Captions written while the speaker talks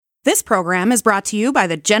This program is brought to you by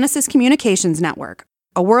the Genesis Communications Network,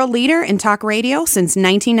 a world leader in talk radio since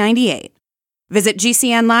 1998. Visit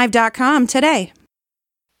GCNlive.com today.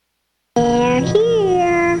 They're here.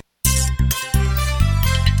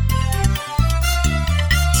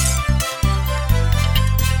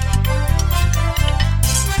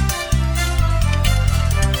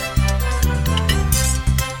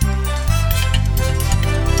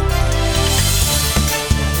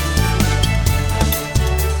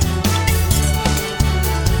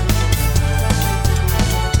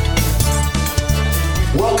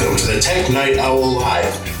 Welcome to the Tech Night Owl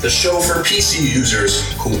Live, the show for PC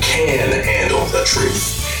users who can handle the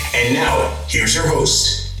truth. And now, here's your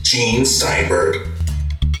host, Gene Steinberg.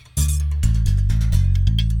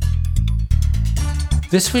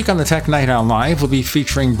 This week on the Tech Night Owl Live, we'll be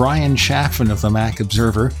featuring Brian Chaffin of the Mac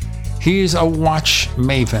Observer. He's a watch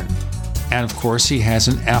maven. And of course, he has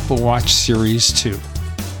an Apple Watch Series 2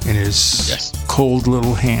 in his cold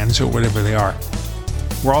little hands, or whatever they are.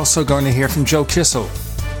 We're also going to hear from Joe Kissel,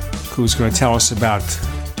 who's going to tell us about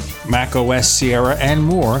Mac OS Sierra and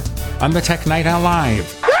more on the Tech Night Owl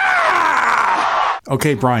Live.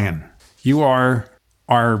 Okay, Brian, you are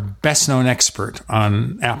our best-known expert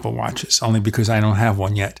on Apple Watches, only because I don't have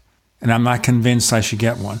one yet, and I'm not convinced I should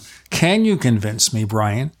get one. Can you convince me,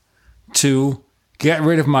 Brian, to get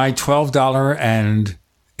rid of my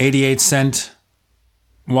 $12.88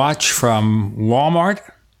 watch from Walmart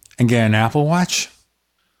and get an Apple Watch?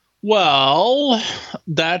 Well,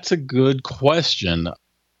 that's a good question.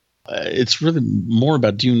 It's really more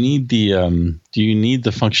about do you need the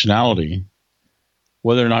functionality?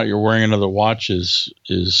 Whether or not you're wearing another watch is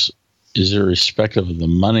irrespective of the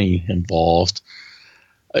money involved.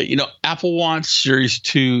 Apple Watch Series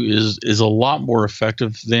 2 is a lot more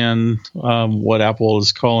effective than what Apple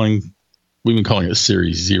is calling. We've been calling it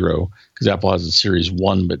Series 0 because Apple has a Series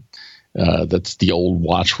 1, but that's the old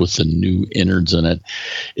watch with the new innards in it.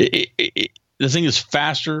 The thing is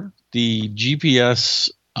faster. The GPS,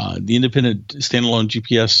 the independent standalone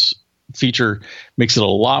GPS feature makes it a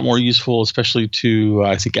lot more useful, especially to,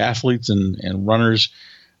 I think, athletes and runners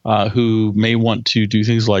who may want to do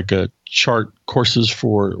things like chart courses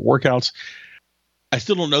for workouts. I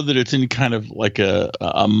still don't know that it's any kind of like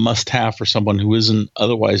a must-have for someone who isn't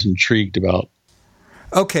otherwise intrigued about.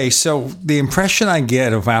 Okay, so the impression I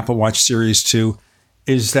get of Apple Watch Series 2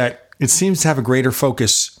 is that it seems to have a greater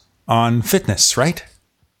focus on fitness, right?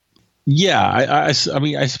 Yeah, I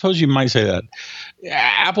mean, I suppose you might say that.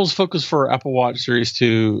 Apple's focus for Apple Watch Series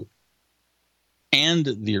 2 and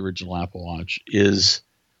the original Apple Watch is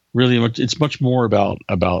really much more about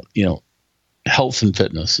health and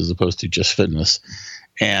fitness as opposed to just fitness.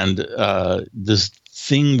 And this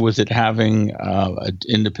thing with it having an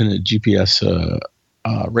independent GPS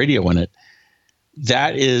radio in it,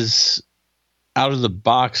 that is out of the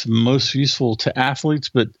box most useful to athletes.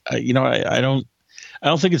 But I don't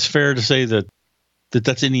think it's fair to say that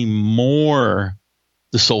that's any more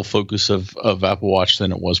the sole focus of Apple Watch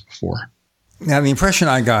than it was before. Now, the impression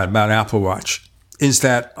I got about Apple Watch is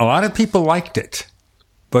that a lot of people liked it,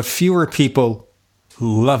 but fewer people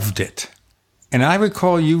loved it. And I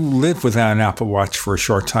recall you lived without an Apple Watch for a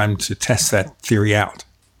short time to test that theory out.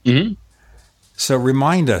 Mm-hmm. So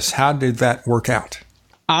remind us, how did that work out?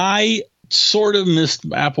 I sort of missed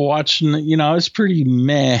Apple Watch, and I was pretty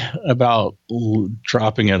meh about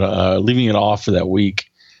dropping it, leaving it off for that week.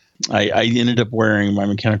 I ended up wearing my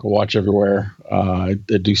mechanical watch everywhere. I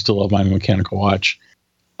do still love my mechanical watch.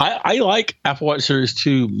 I like Apple Watch Series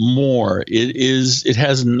 2 more. It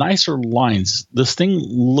has nicer lines. This thing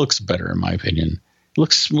looks better, in my opinion. It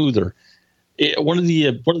looks smoother. One of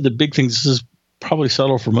the big things, this is probably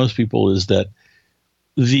subtle for most people, is that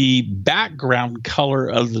the background color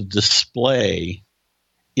of the display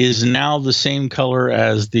is now the same color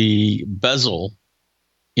as the bezel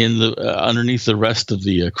in the underneath the rest of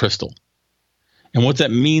the crystal. And what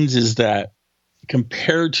that means is that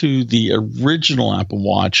compared to the original Apple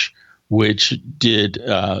Watch, which did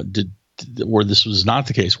where this was not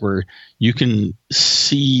the case, where you can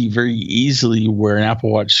see very easily where an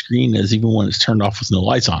Apple Watch screen is, even when it's turned off with no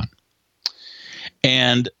lights on.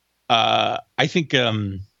 And I think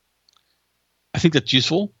that's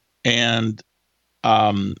useful, and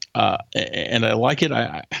I like it.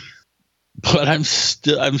 But I'm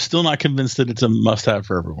still not convinced that it's a must-have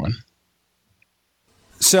for everyone.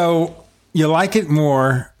 So you like it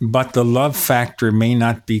more, but the love factor may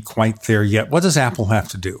not be quite there yet. What does Apple have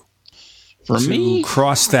to do to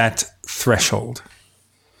cross that threshold?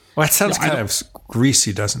 Well, that sounds kind of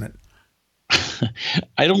greasy, doesn't it?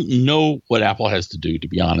 I don't know what Apple has to do, to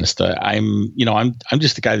be honest. I'm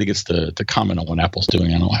just the guy that gets to comment on what Apple's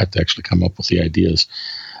doing. I don't have to actually come up with the ideas.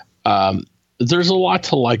 There's a lot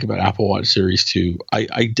to like about Apple Watch Series 2.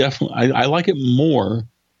 I definitely like it more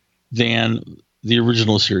than the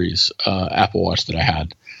original series Apple Watch that I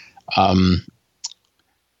had.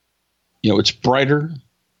 It's brighter,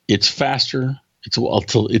 it's faster, it's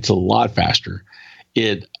a lot faster.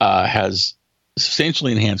 It has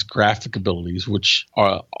substantially enhanced graphic abilities, which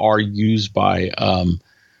are used by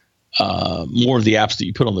more of the apps that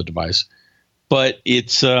you put on the device. But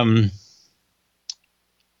it's other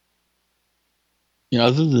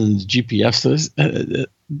than the GPS,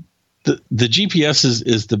 the GPS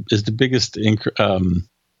is the biggest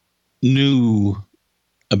new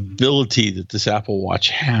ability that this Apple Watch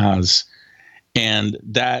has, and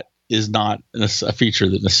that is not a feature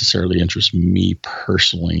that necessarily interests me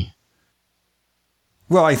personally.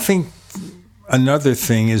 Well, I think another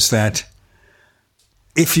thing is that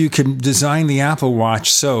if you can design the Apple Watch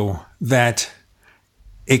so that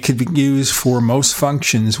it could be used for most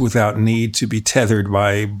functions without need to be tethered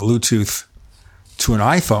by Bluetooth to an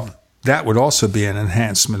iPhone, that would also be an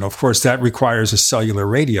enhancement. Of course, that requires a cellular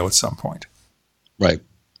radio at some point. Right.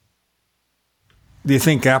 Do you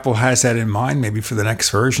think Apple has that in mind, maybe for the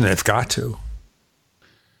next version? They've got to.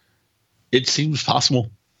 It seems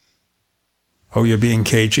possible. Oh, you're being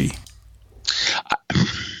cagey.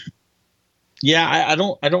 I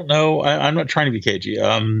don't know. I'm not trying to be cagey.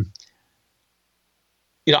 I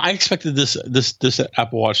expected this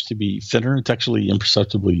Apple Watch to be thinner. It's actually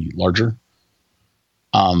imperceptibly larger.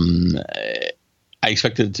 I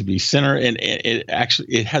expected it to be thinner, and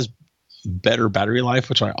it has better battery life,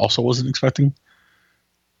 which I also wasn't expecting.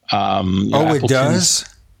 It does?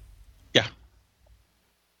 Yeah.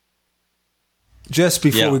 Just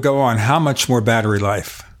before we go on, how much more battery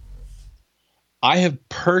life? I have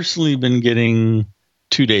personally been getting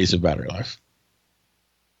 2 days of battery life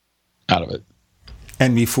out of it.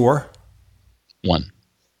 And before? One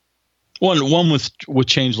with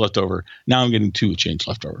change left over. Now I'm getting 2 with change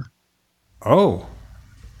left over. Oh.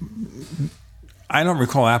 I don't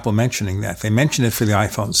recall Apple mentioning that. They mentioned it for the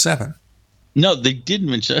iPhone 7. No, they did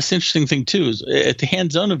mention. That's the interesting thing too. Is at the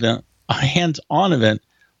hands-on event,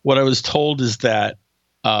 what I was told is that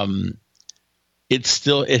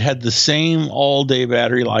it had the same all-day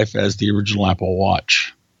battery life as the original Apple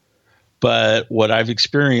Watch, but what I've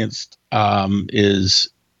experienced is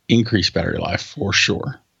increased battery life for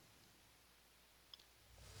sure.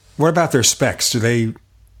 What about their specs? Do they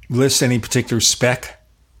list any particular spec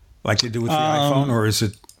like they do with the iPhone, or is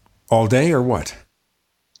it all day or what?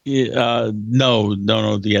 No.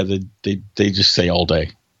 Yeah, they just say all day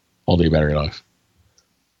battery life.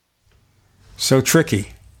 So tricky.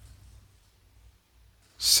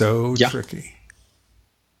 Tricky.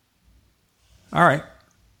 All right.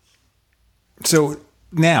 So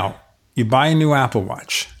now you buy a new Apple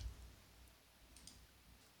Watch.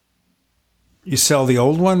 You sell the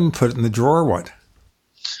old one, put it in the drawer, what?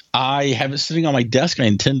 I have it sitting on my desk. I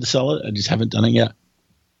intend to sell it. I just haven't done it yet.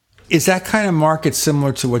 Is that kind of market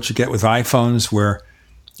similar to what you get with iPhones, where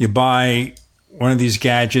you buy one of these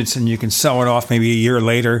gadgets and you can sell it off maybe a year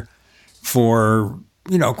later for,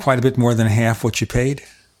 quite a bit more than half what you paid?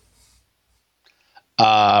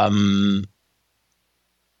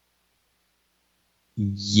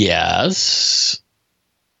 Yes.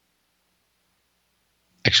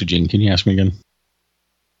 Actually, Gene, can you ask me again?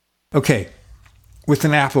 Okay. With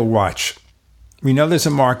an Apple Watch, we know there's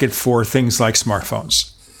a market for things like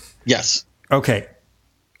smartphones. Yes. Okay.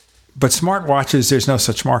 But smartwatches, there's no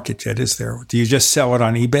such market yet, is there? Do you just sell it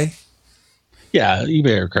on eBay? Yeah,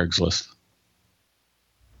 eBay or Craigslist.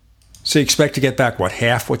 So you expect to get back,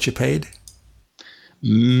 half what you paid?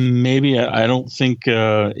 Maybe. I don't think,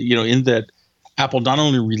 in that Apple not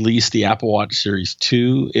only released the Apple Watch Series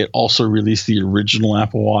 2, it also released the original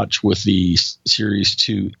Apple Watch with the Series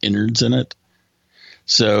 2 innards in it.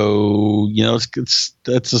 So,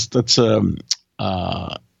 that's a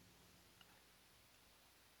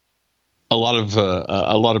lot of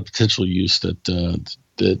potential use that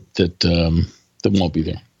won't be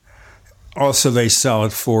there. Also, they sell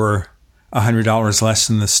it for $100 less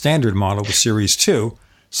than the standard model, the Series 2.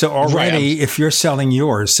 So already, if you're selling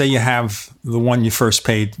yours, say you have the one you first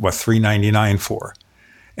paid $399 for,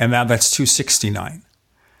 and now that's $269.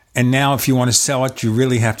 And now, if you want to sell it, you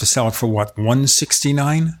really have to sell it for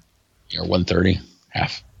 $169? Yeah, $130,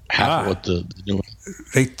 half of what the new one.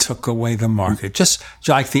 They took away the market. Just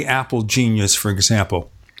like the Apple Genius, for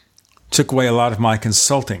example, took away a lot of my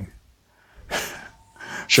consulting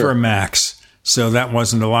for Macs. So that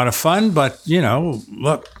wasn't a lot of fun, but,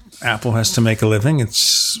 look, Apple has to make a living.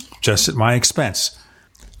 It's just at my expense.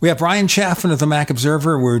 We have Brian Chaffin of the Mac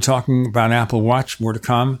Observer. We're talking about Apple Watch. More to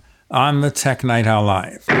come on the Tech Night Owl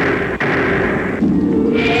Live.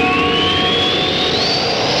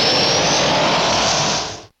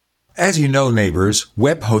 As you know, neighbors,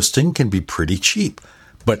 web hosting can be pretty cheap,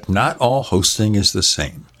 but not all hosting is the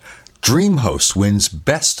same. DreamHost wins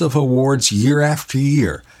Best of Awards year after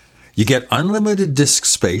year. You get unlimited disk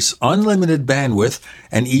space, unlimited bandwidth,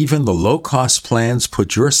 and even the low-cost plans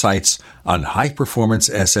put your sites on high-performance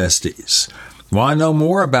SSDs. Want to know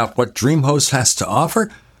more about what DreamHost has to offer?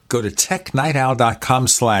 Go to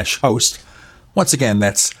technightowl.com/host. Once again,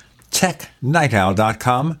 that's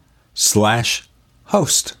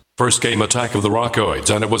technightowl.com/host. First came Attack of the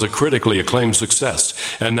Rockoids, and it was a critically acclaimed success.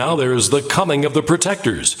 And now there's The Coming of the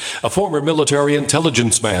Protectors. A former military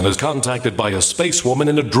intelligence man is contacted by a space woman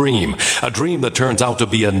in a dream that turns out to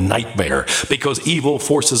be a nightmare because evil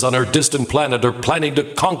forces on her distant planet are planning to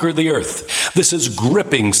conquer the Earth. This is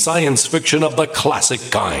gripping science fiction of the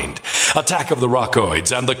classic kind. Attack of the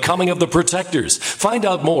Rockoids and The Coming of the Protectors. Find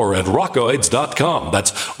out more at rockoids.com.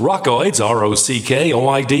 That's Rockoids,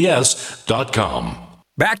 ROCKOIDS.com.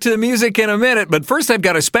 Back to the music in a minute, but first I've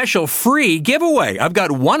got a special free giveaway. I've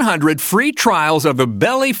got 100 free trials of the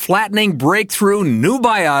belly flattening breakthrough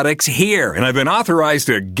Nubiotics here, and I've been authorized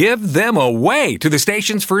to give them away to the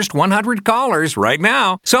station's first 100 callers right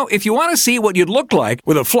now. So if you want to see what you'd look like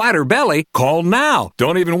with a flatter belly, call now.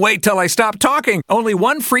 Don't even wait till I stop talking. Only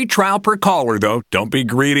one free trial per caller, though. Don't be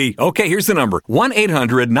greedy. Okay, here's the number.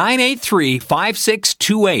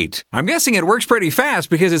 1-800-983-5628. I'm guessing it works pretty fast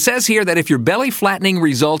because it says here that if your belly flattening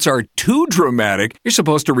results are too dramatic, you're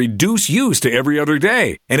supposed to reduce use to every other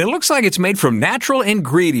day. And it looks like it's made from natural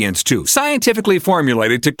ingredients too, scientifically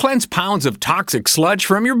formulated to cleanse pounds of toxic sludge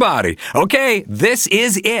from your body. Okay, this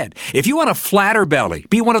is it. If you want a flatter belly,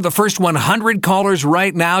 be one of the first 100 callers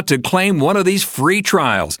right now to claim one of these free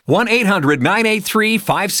trials.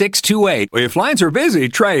 1-800-983-5628. If lines are busy,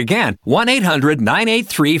 try again.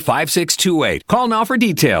 1-800-983-5628. Call now for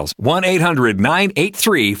details.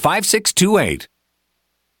 1-800-983-5628.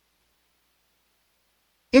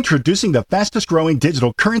 Introducing the fastest growing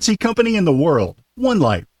digital currency company in the world,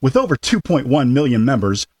 OneLife. With over 2.1 million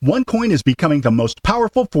members, OneCoin is becoming the most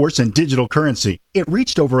powerful force in digital currency. It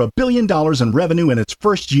reached over $1 billion in revenue in its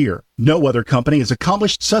first year. No other company has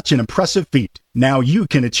accomplished such an impressive feat. Now you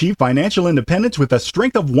can achieve financial independence with the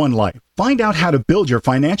strength of OneLife. Find out how to build your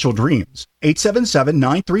financial dreams.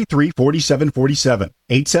 877-933-4747.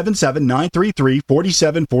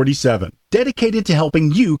 877-933-4747. Dedicated to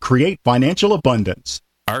helping you create financial abundance.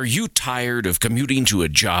 Are you tired of commuting to a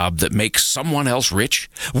job that makes someone else rich?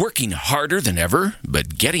 Working harder than ever,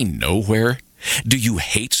 but getting nowhere? Do you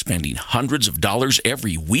hate spending hundreds of dollars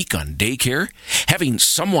every week on daycare? Having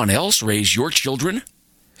someone else raise your children?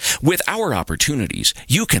 With our opportunities,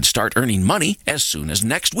 you can start earning money as soon as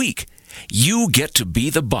next week. You get to be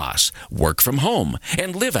the boss, work from home,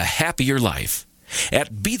 and live a happier life.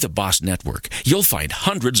 At Be the Boss Network, you'll find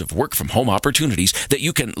hundreds of work-from-home opportunities that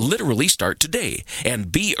you can literally start today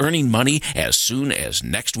and be earning money as soon as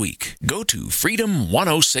next week. Go to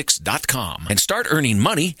freedom106.com and start earning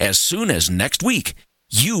money as soon as next week.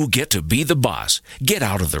 You get to be the boss. Get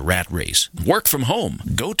out of the rat race. Work from home.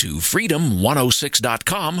 Go to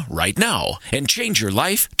freedom106.com right now and change your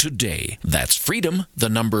life today. That's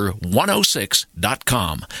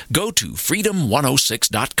freedom106.com. Go to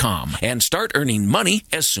freedom106.com and start earning money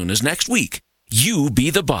as soon as next week. You be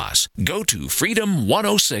the boss. Go to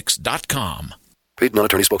freedom106.com. Paid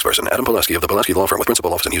non-attorney spokesperson Adam Pulaski of the Pulaski Law Firm with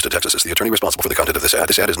principal office in Houston, Texas is the attorney responsible for the content of this ad.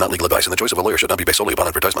 This ad is not legal advice, and the choice of a lawyer should not be based solely upon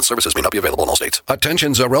advertisement. Services may not be available in all states.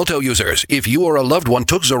 Attention Xarelto users. If you or a loved one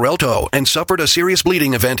took Xarelto and suffered a serious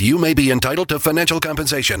bleeding event, you may be entitled to financial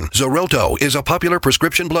compensation. Xarelto is a popular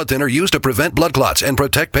prescription blood thinner used to prevent blood clots and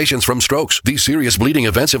protect patients from strokes. These serious bleeding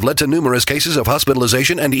events have led to numerous cases of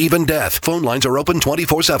hospitalization and even death. Phone lines are open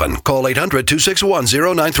 24/7. Call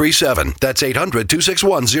 800-261-0937. That's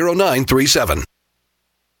 800-261-0937.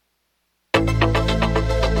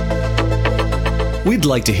 We'd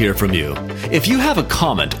like to hear from you. If you have a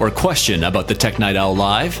comment or question about the Tech Night Owl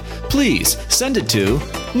Live, please send it to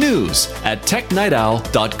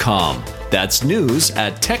news@technightowl.com. That's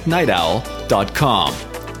news@technightowl.com.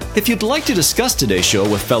 If you'd like to discuss today's show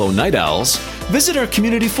with fellow night owls, visit our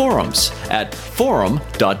community forums at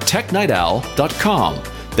forum.technightowl.com.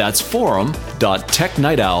 That's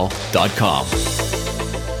forum.technightowl.com.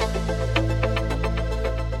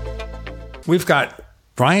 We've got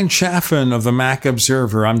Brian Chaffin of the Mac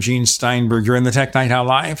Observer. I'm Gene Steinberg. You're in the Tech Night Owl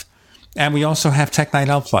Live. And we also have Tech Night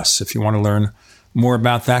Owl Plus if you want to learn more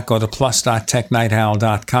about that, go to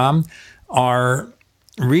plus.technightowl.com. Our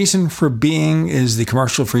reason for being is the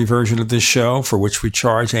commercial-free version of this show, for which we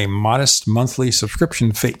charge a modest monthly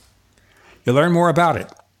subscription fee. You'll learn more about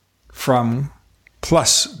it from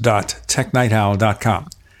plus.technightowl.com.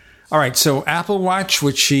 All right, so Apple Watch,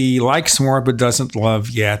 which she likes more but doesn't love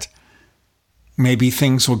yet. Maybe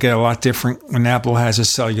things will get a lot different when Apple has a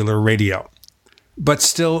cellular radio. But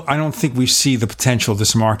still, I don't think we see the potential of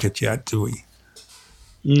this market yet, do we?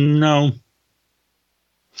 No,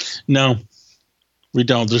 we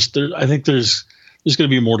don't. I think there's going to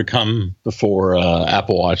be more to come before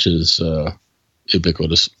Apple Watch is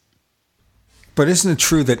ubiquitous. But isn't it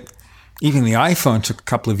true that even the iPhone took a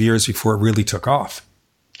couple of years before it really took off?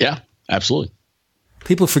 Yeah, absolutely.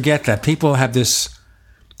 People forget that. People have this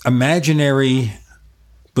imaginary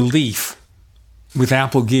belief with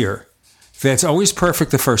Apple gear that it's always perfect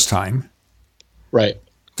the first time. Right.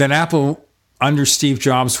 Then Apple, under Steve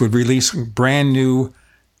Jobs, would release a brand new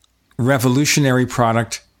revolutionary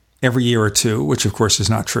product every year or two, which of course is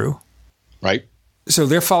not true. Right. So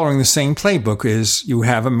they're following the same playbook. Is you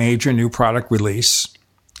have a major new product release,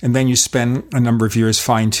 and then you spend a number of years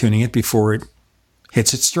fine-tuning it before it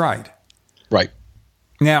hits its stride. Right.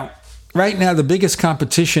 Now, right now, the biggest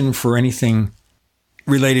competition for anything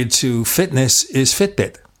related to fitness is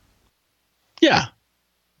Fitbit. Yeah.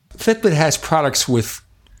 Fitbit has products with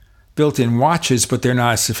built-in watches, but they're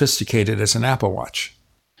not as sophisticated as an Apple Watch.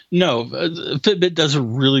 No, Fitbit does a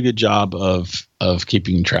really good job of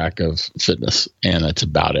keeping track of fitness, and that's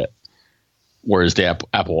about it. Whereas the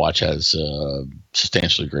Apple Watch has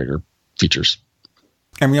substantially greater features.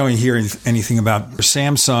 And we don't hear anything about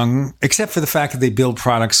Samsung, except for the fact that they build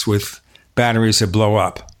products with batteries that blow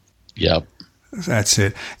up. Yep. That's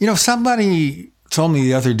it. You know, somebody told me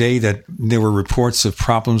the other day that there were reports of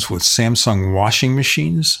problems with Samsung washing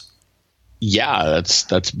machines. Yeah,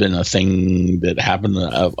 that's been a thing that happened.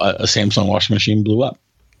 A Samsung washing machine blew up.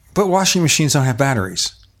 But washing machines don't have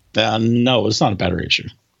batteries. No, it's not a battery issue.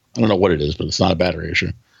 I don't know what it is, but it's not a battery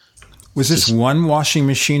issue. Was this one washing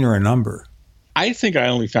machine or a number? I think I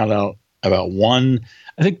only found out about one.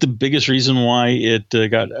 I think the biggest reason why it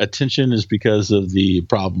got attention is because of the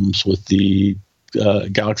problems with the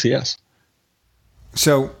Galaxy S.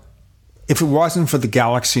 So if it wasn't for the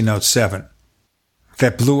Galaxy Note 7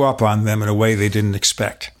 that blew up on them in a way they didn't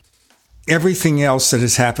expect, everything else that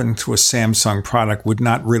has happened to a Samsung product would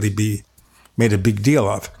not really be made a big deal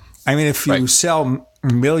of. I mean, if you sell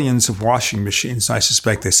millions of washing machines, I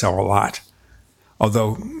suspect they sell a lot.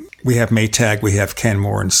 Although we have Maytag, we have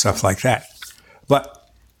Kenmore and stuff like that. But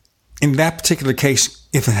in that particular case,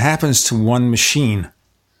 if it happens to one machine,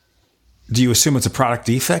 do you assume it's a product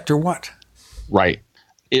defect or what? Right.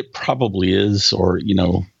 It probably is, or,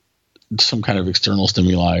 some kind of external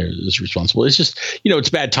stimuli is responsible. It's just, it's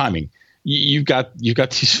bad timing. You've got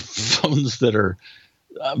these phones that are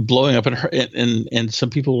blowing up and some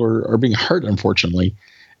people are being hurt, unfortunately.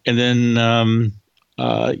 And then,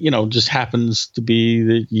 just happens to be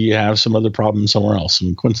that you have some other problem somewhere else.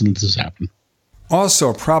 Some coincidences happen. Also,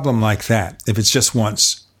 a problem like that, if it's just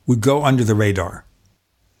once, would go under the radar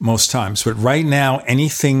most times. But right now,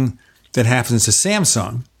 anything that happens to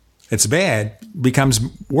Samsung that's bad becomes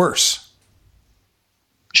worse.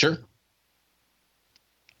 Sure.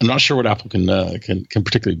 I'm not sure what Apple can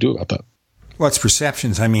particularly do about that. Well, it's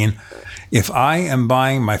perceptions. I mean, if I am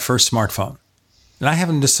buying my first smartphone and I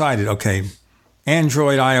haven't decided, okay,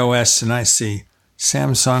 Android, iOS, and I see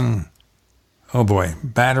Samsung, oh boy,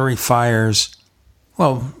 battery fires.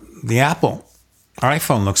 Well, the Apple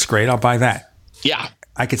iPhone looks great. I'll buy that. Yeah.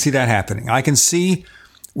 I can see that happening. I can see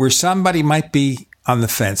where somebody might be on the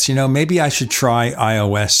fence. Maybe I should try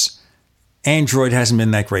iOS. Android hasn't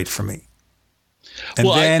been that great for me. And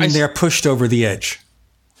then they're pushed over the edge.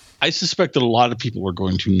 I suspect that a lot of people are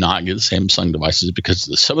going to not get Samsung devices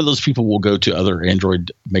because some of those people will go to other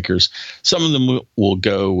Android makers. Some of them will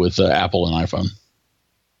go with Apple and iPhone.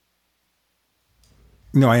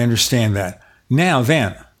 No, I understand that. Now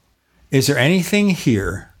then, is there anything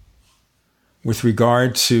here with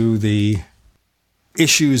regard to the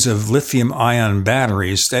issues of lithium-ion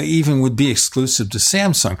batteries that even would be exclusive to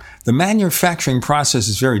Samsung? The manufacturing process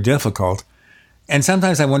is very difficult. And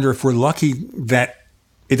sometimes I wonder if we're lucky that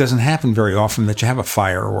it doesn't happen very often that you have a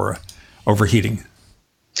fire or overheating.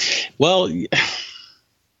 Well,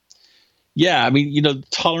 yeah, I mean,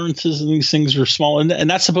 tolerances in these things are small. And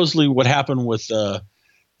that's supposedly what happened with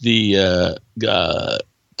the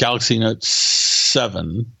Galaxy Note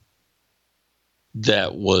 7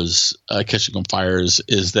 that was catching on fires,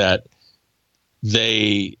 is that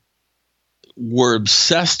they were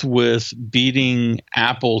obsessed with beating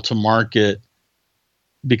Apple to market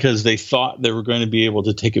because they thought they were going to be able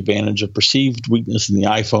to take advantage of perceived weakness in the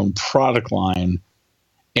iPhone product line.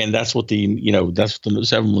 And that's what the Note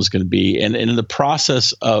 7 was going to be. And in the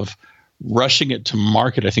process of rushing it to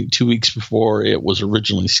market, I think 2 weeks before it was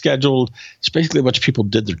originally scheduled, it's basically a bunch of people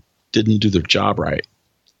didn't do their job right.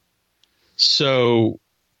 So,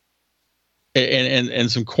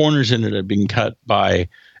 and some corners ended up being cut by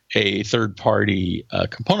a third-party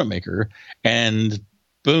component maker, and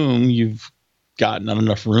boom, you've got not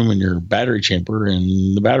enough room in your battery chamber,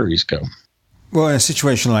 and the batteries go. Well, in a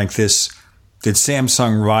situation like this, did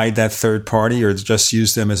Samsung ride that third party or just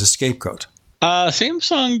use them as a scapegoat?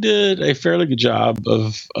 Samsung did a fairly good job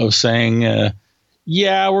of saying,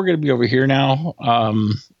 yeah, we're going to be over here now.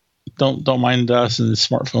 Don't mind us and the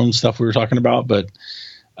smartphone stuff we were talking about, but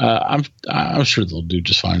I'm sure they'll do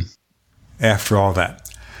just fine. After all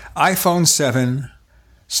that, iPhone 7,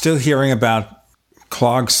 still hearing about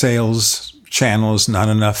clogged sales channels, not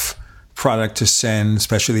enough product to send,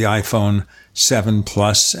 especially the iPhone 7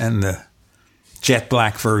 Plus and the jet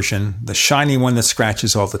black version, the shiny one that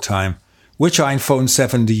scratches all the time. Which iPhone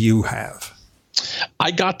 7 do you have?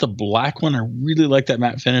 I got the black one. I really like that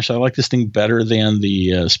matte finish. I like this thing better than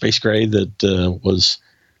the space gray that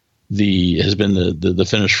has been the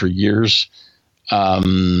finish for years.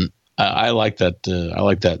 I like that. I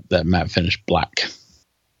like that matte finish black.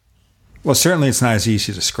 Well, certainly it's not as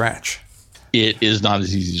easy to scratch. It is not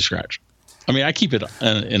as easy to scratch. I mean, I keep it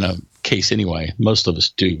in a case anyway. Most of us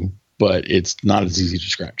do, but it's not as easy to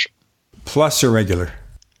scratch. Plus or regular?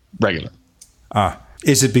 Regular.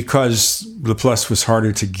 Is it because the Plus was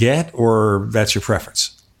harder to get, or that's your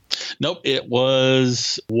preference? Nope, it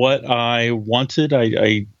was what I wanted.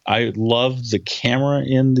 I love the camera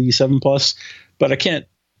in the 7 Plus, but I can't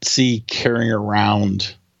see carrying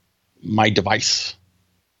around my device.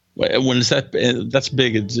 When it's that's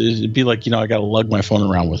big, it'd be like, I got to lug my phone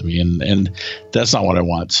around with me, and that's not what I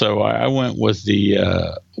want. So I went with the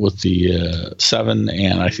 7,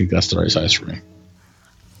 and I think that's the right size for me.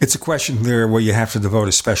 It's a question there where you have to devote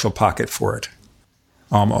a special pocket for it,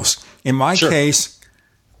 almost. In my case,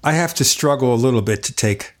 I have to struggle a little bit to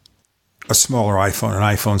take a smaller iPhone, an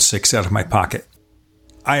iPhone 6, out of my pocket.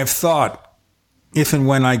 I have thought, if and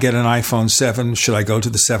when I get an iPhone 7, should I go to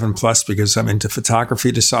the 7 Plus because I'm into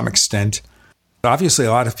photography to some extent? Obviously,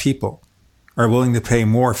 a lot of people are willing to pay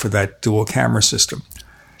more for that dual camera system.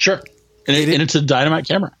 Sure. And it's a dynamite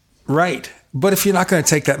camera. Right. But if you're not going to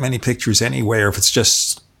take that many pictures anyway, or if it's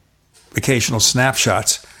just occasional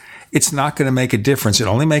snapshots, it's not going to make a difference. It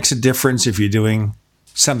only makes a difference if you're doing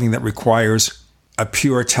something that requires a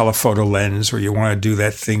pure telephoto lens, or you want to do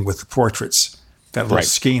that thing with the portraits, that little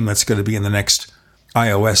scheme that's going to be in the next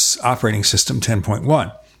iOS operating system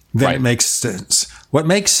 10.1. Then it makes sense. What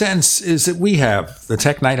makes sense is that we have the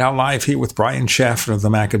Tech Night Owl Live here with Brian Chaffin of the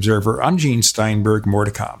Mac Observer. I'm Gene Steinberg. More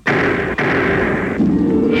to come.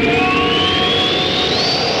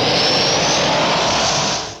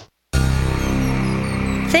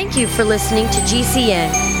 Thank you for listening to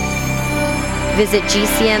GCN. Visit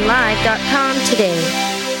GCNlive.com today.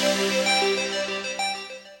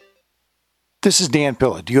 This is Dan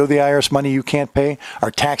Pilla. Do you owe the IRS money you can't pay?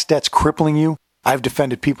 Are tax debts crippling you? I've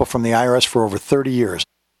defended people from the IRS for over 30 years.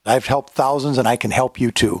 I've helped thousands, and I can help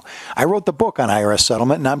you too. I wrote the book on IRS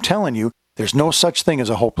settlement, and I'm telling you, there's no such thing as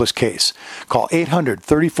a hopeless case. Call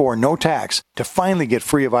 800-34-NO-TAX to finally get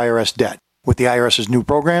free of IRS debt. With the IRS's new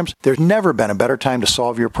programs, there's never been a better time to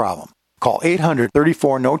solve your problem. Call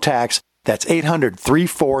 800-34-NO-TAX. That's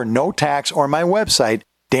 800-34-NO-TAX, or my website,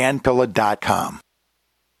 danpilla.com.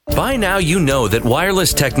 By now you know that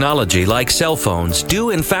wireless technology like cell phones do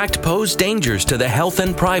in fact pose dangers to the health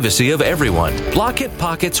and privacy of everyone. Blockit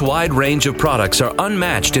Pocket's wide range of products are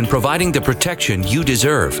unmatched in providing the protection you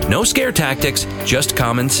deserve. No scare tactics, just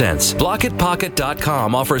common sense.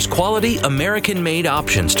 BlockitPocket.com offers quality American-made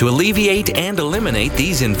options to alleviate and eliminate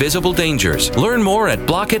these invisible dangers. Learn more at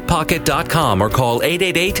BlockitPocket.com or call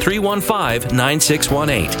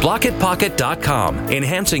 888-315-9618. BlockitPocket.com,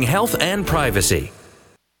 enhancing health and privacy.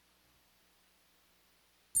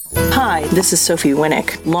 Hi, this is Sophie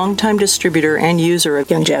Winnick, longtime distributor and user of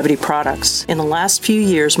Youngevity products. In the last few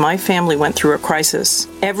years, my family went through a crisis.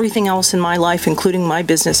 Everything else in my life, including my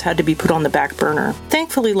business, had to be put on the back burner.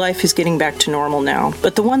 Thankfully, life is getting back to normal now,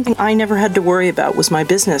 but the one thing I never had to worry about was my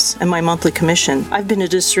business and my monthly commission. I've been a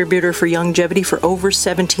distributor for Youngevity for over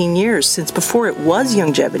 17 years, since before it was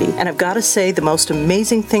Youngevity, and I've got to say the most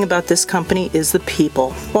amazing thing about this company is the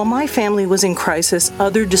people. While my family was in crisis,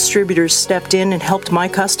 other distributors stepped in and helped my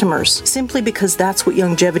customers customers, simply because that's what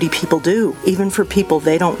longevity people do, even for people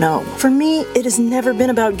they don't know. For me, it has never been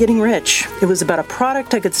about getting rich. It was about a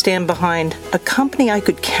product I could stand behind, a company I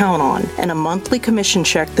could count on, and a monthly commission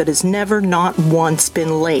check that has never not once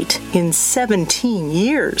been late in 17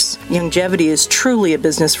 years. Longevity is truly a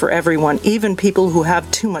business for everyone, even people who have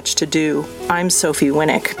too much to do. I'm Sophie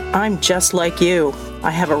Winnick. I'm just like you. I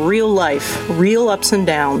have a real life, real ups and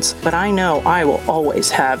downs, but I know I will always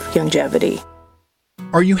have longevity.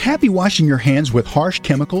 Are you happy washing your hands with harsh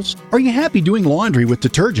chemicals? Are you happy doing laundry with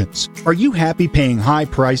detergents? Are you happy paying high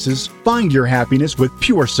prices? Find your happiness with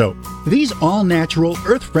Pure Soap. These all-natural,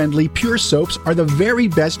 earth-friendly Pure Soaps are the very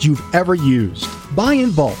best you've ever used. Buy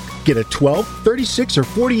in bulk. Get a 12, 36, or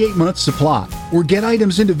 48-month supply, or get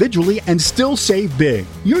items individually and still save big.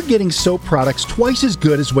 You're getting soap products twice as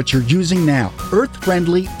good as what you're using now,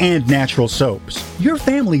 earth-friendly and natural soaps. Your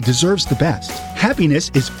family deserves the best.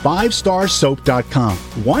 Happiness is 5starsoap.com.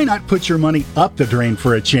 Why not put your money up the drain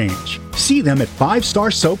for a change? See them at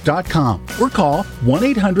 5starsoap.com or call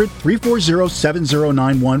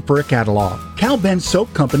 1-800-340-7091 for a catalog. Cal Ben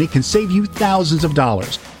Soap Company can save you thousands of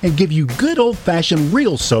dollars and give you good old-fashioned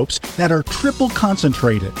real soaps that are triple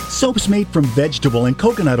concentrated. Soaps made from vegetable and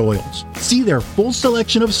coconut oils. See their full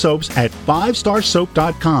selection of soaps at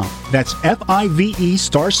 5starsoap.com. That's F-I-V-E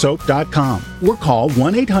starsoap.com. Or call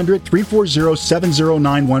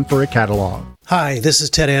 1-800-340-7091 for a catalog. Hi, this is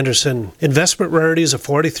Ted Anderson. Investment Rarities, a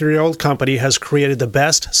 43-year-old company, has created the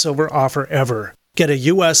best silver offer ever. Get a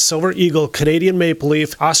U.S. Silver Eagle, Canadian Maple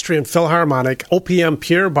Leaf, Austrian Philharmonic, OPM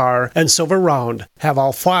Pure Bar, and Silver Round. Have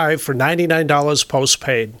all 5 for $99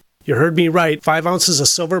 postpaid. You heard me right, 5 ounces of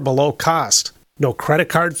silver below cost. No credit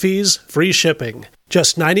card fees, free shipping.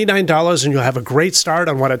 Just $99 and you'll have a great start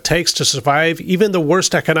on what it takes to survive even the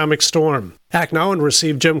worst economic storm. Act now and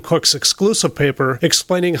receive Jim Cook's exclusive paper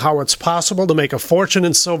explaining how it's possible to make a fortune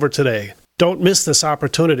in silver today. Don't miss this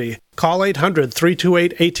opportunity. Call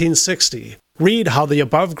 800-328-1860. Read how the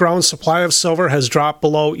above-ground supply of silver has dropped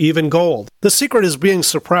below even gold. The secret is being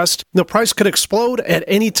suppressed. The price could explode at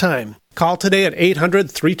any time. Call today at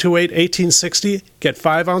 800-328-1860. Get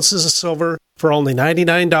 5 ounces of silver for only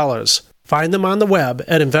 $99. Find them on the web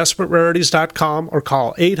at investmentrarities.com or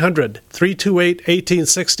call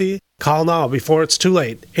 800-328-1860. Call now before it's too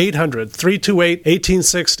late.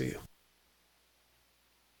 800-328-1860.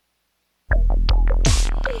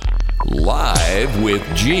 Live with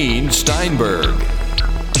Gene Steinberg.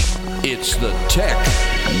 It's the Tech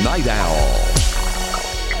Night Owl.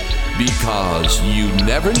 Because you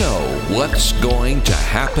never know what's going to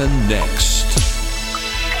happen next.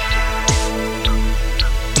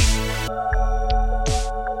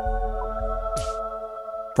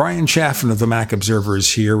 Brian Chaffin of the Mac Observer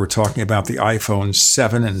is here. We're talking about the iPhone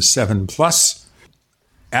 7 and 7 Plus.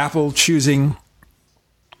 Apple choosing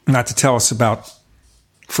not to tell us about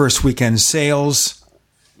first weekend sales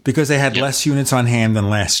because they had less units on hand than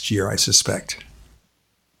last year, I suspect.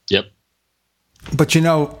 Yep. But you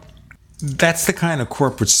know, that's the kind of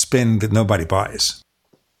corporate spin that nobody buys.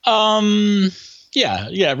 Yeah.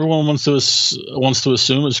 Everyone wants to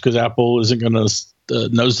assume it's because Apple isn't going to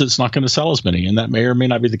knows that it's not going to sell as many, and that may or may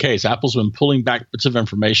not be the case. Apple's been pulling back bits of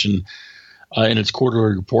information in its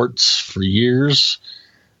quarterly reports for years.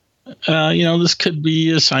 This could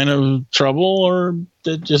be a sign of trouble, or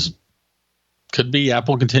it just could be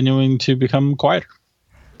Apple continuing to become quieter.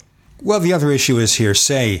 Well, the other issue is here,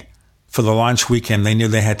 say, for the launch weekend, they knew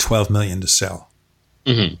they had 12 million to sell,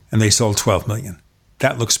 and they sold 12 million.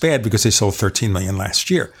 That looks bad because they sold 13 million last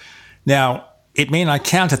year. Now, it may not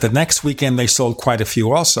count that the next weekend they sold quite a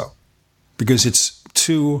few also, because it's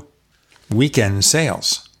 2 weekend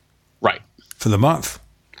sales. Right. For the month.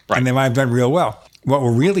 Right. And they might have done real well. What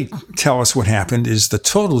will really tell us what happened is the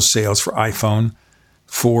total sales for iPhone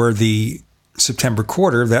for the September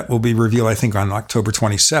quarter. That will be revealed, I think, on October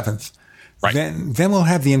 27th. Right. Then we'll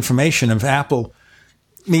have the information if Apple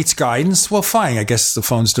meets guidance. Well, fine. I guess the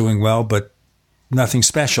phone's doing well, but nothing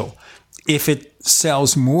special. If it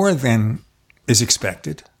sells more than is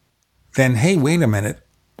expected, then, hey, wait a minute.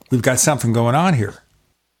 We've got something going on here.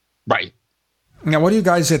 Right. Now, what are you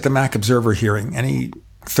guys at the Mac Observer hearing? Any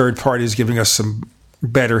third parties giving us some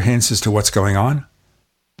better hints as to what's going on?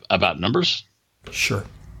 About numbers? Sure.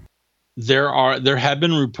 There have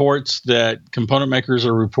been reports that component makers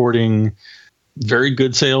are reporting very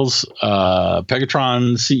good sales.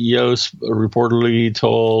 Pegatron CEO reportedly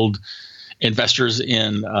told investors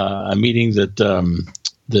in a meeting that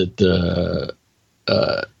the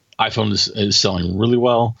iPhone is selling really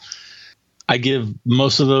well. I give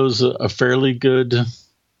most of those a fairly good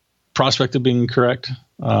prospect of being correct,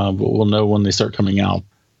 but we'll know when they start coming out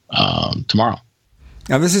tomorrow.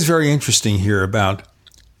 Now, this is very interesting here about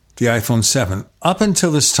the iPhone 7. Up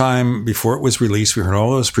until this time, before it was released, we heard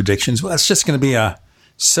all those predictions. Well, it's just going to be a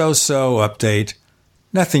so-so update.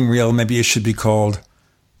 Nothing real. Maybe it should be called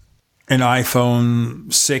an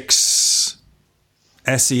iPhone 6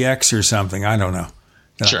 SEX or something. I don't know.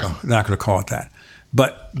 Sure. Not going to call it that.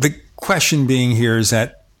 But the question being here is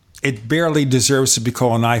that it barely deserves to be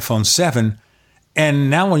called an iPhone 7. And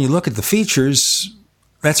now when you look at the features,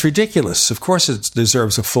 that's ridiculous. Of course it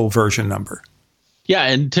deserves a full version number. Yeah,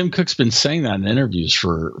 and Tim Cook's been saying that in interviews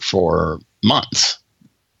for months.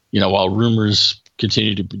 While rumors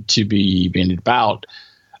continue to be bandied about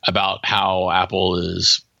how Apple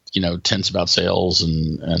is, tense about sales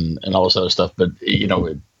and all this other stuff. But,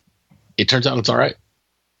 it turns out it's all right.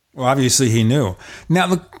 Well, obviously he knew. Now,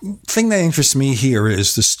 the thing that interests me here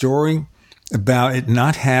is the story about it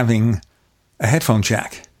not having a headphone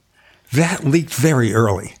jack. That leaked very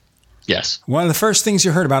early. Yes. One of the first things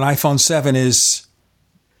you heard about iPhone 7 is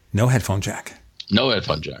no headphone jack. No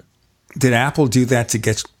headphone jack. Did Apple do that to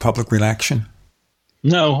get public reaction?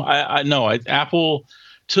 No, Apple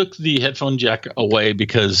took the headphone jack away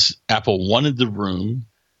because Apple wanted the room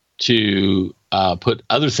to put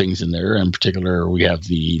other things in there. In particular, we have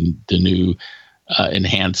the new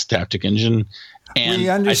enhanced haptic engine. And we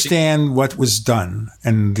understand what was done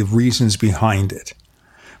and the reasons behind it.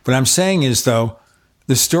 What I'm saying is, though,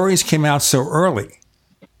 the stories came out so early.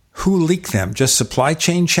 Who leaked them? Just supply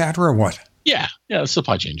chain chatter or what? Yeah,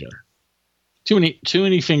 supply chain chatter. Too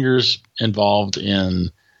many fingers involved in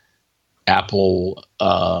Apple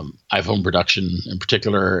iPhone production in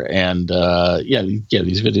particular, and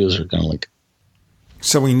these videos are going to leak.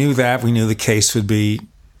 So we knew that. We knew the case would be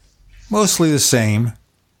mostly the same,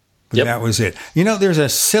 but that was it. There's a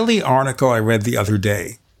silly article I read the other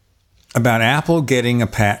day about Apple getting a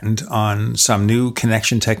patent on some new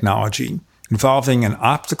connection technology involving an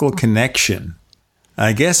optical connection.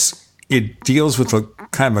 I guess it deals with a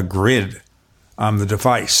kind of a grid on the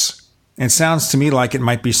device. It sounds to me like it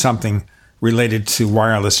might be something related to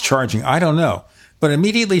wireless charging. I don't know. But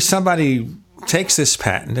immediately somebody takes this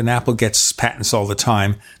patent, and Apple gets patents all the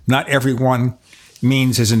time. Not everyone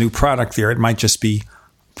means there's a new product there. It might just be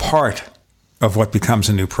part of what becomes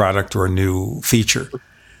a new product or a new feature.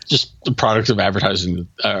 Just the product of advertising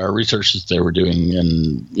research that they were doing,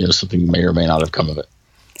 and something may or may not have come of it.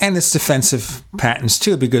 And it's defensive patents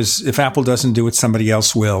too, because if Apple doesn't do it, somebody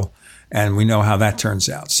else will, and we know how that turns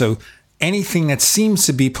out. So anything that seems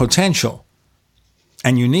to be potential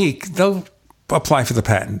and unique, they'll apply for the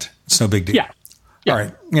patent. It's no big deal. Yeah. All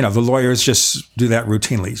right. The lawyers just do that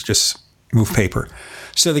routinely, just move paper.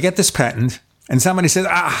 So they get this patent, and somebody says,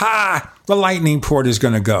 aha, the Lightning port is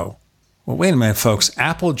going to go. Well, wait a minute, folks.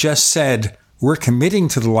 Apple just said we're committing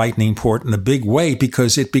to the Lightning port in a big way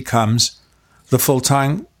because it becomes the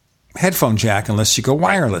full-time headphone jack unless you go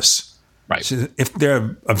wireless. Right. So if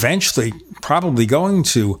they're eventually probably going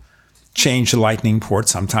to change the Lightning port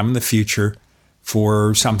sometime in the future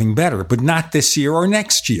for something better, but not this year or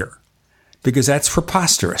next year, because that's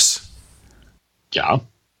preposterous. Yeah.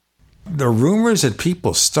 The rumors that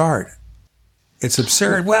people start, it's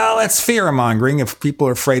absurd. Well, that's fear-mongering. If people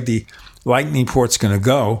are afraid the Lightning port's going to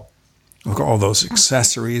go, look at all those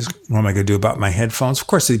accessories. What am I going to do about my headphones? Of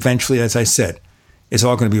course, eventually, as I said, it's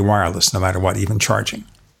all going to be wireless no matter what, even charging.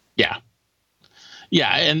 Yeah.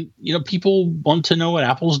 Yeah, and people want to know what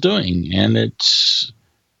Apple's doing, and it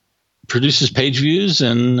produces page views,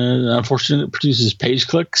 and unfortunately, it produces page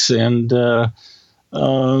clicks, and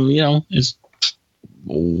it's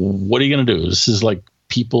what are you going to do? This is like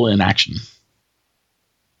people in action.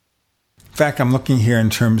 In fact, I'm looking here in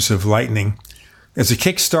terms of Lightning. There's a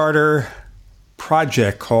Kickstarter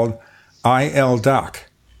project called iLdock.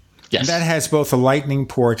 Yes. And that has both a Lightning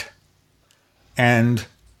port and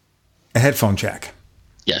a headphone jack.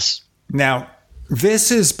 Yes. Now,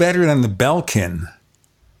 this is better than the Belkin,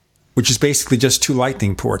 which is basically just two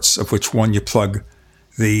Lightning ports, of which one you plug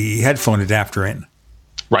the headphone adapter in.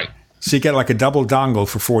 Right. So you get like a double dongle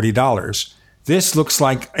for $40. This looks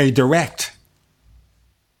like a direct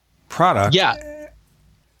product. Yeah.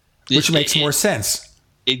 Which makes more sense.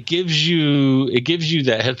 It gives you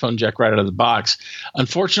that headphone jack right out of the box.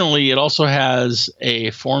 Unfortunately, it also has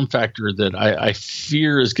a form factor that I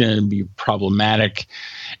fear is going to be problematic,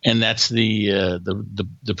 and that's the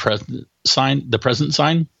present sign. The present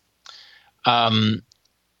sign. Well,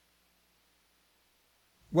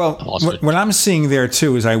 what I'm seeing there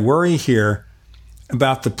too is I worry here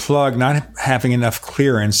about the plug not having enough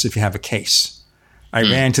clearance if you have a case. I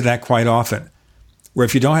ran into that quite often, where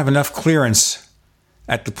if you don't have enough clearance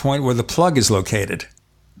at the point where the plug is located,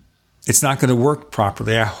 it's not going to work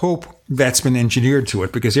properly. I hope that's been engineered to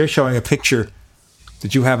it, because they're showing a picture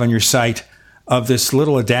that you have on your site of this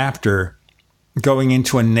little adapter going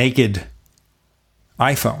into a naked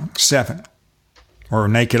iPhone 7 or a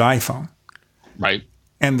naked iPhone. Right.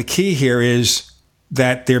 And the key here is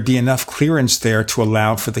that there be enough clearance there to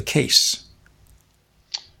allow for the case.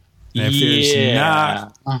 And if there's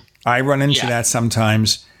not, I run into that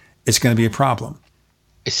sometimes, it's going to be a problem.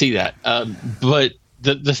 I see that. But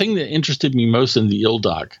the thing that interested me most in the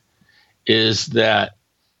ILDOC is that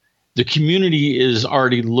the community is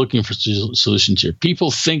already looking for solutions here. People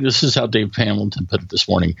think, this is how Dave Hamilton put it this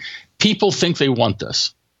morning, people think they want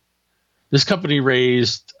this. This company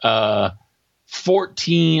raised almost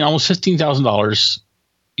 $15,000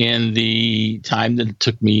 in the time that it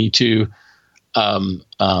took me to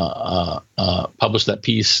publish that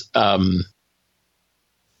piece. Boy.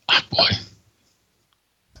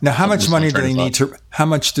 Now, how much money do they need to? How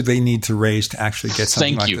much do they need to raise to actually get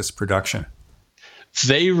something like this production?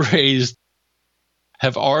 They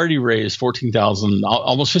have already raised $14,000,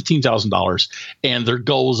 almost $15,000, and their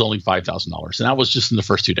goal was only $5,000, and that was just in the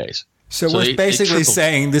first 2 days. So we're basically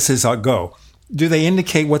saying this is a go. Do they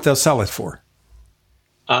indicate what they'll sell it for?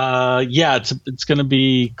 Yeah, it's going to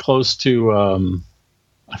be close to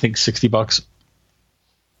I think $60.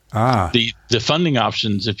 The funding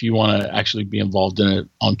options, if you want to actually be involved in it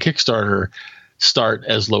on Kickstarter, start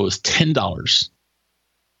as low as $10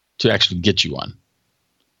 to actually get you on.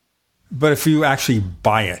 But if you actually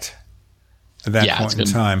buy it at that point in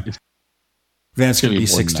time, then it's going to be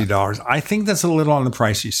 $60. I think that's a little on the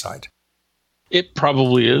pricey side. It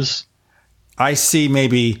probably is. I see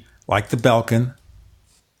maybe like the Belkin,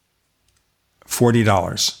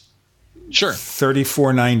 $40. Sure.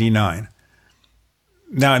 $34.99.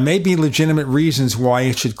 Now, it may be legitimate reasons why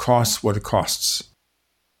it should cost what it costs.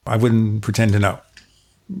 I wouldn't pretend to know.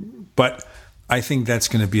 But I think that's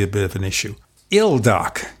going to be a bit of an issue.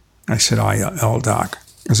 ILDOC. I said ILDOC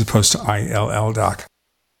as opposed to ILLDOC.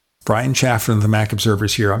 Brian Chaffin of the Mac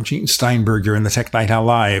Observer's here. I'm Gene Steinberg. You're in the Tech Night Owl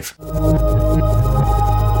Live.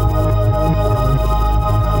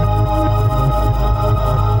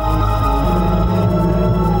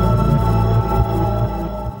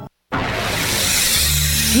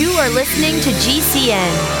 You are listening to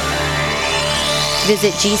GCN.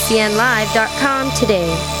 Visit GCNlive.com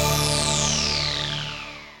today.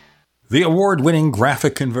 The award-winning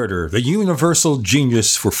graphic converter, the universal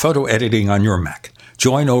genius for photo editing on your Mac.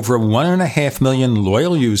 Join over 1.5 million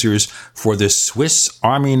loyal users for this Swiss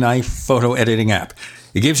Army knife photo editing app.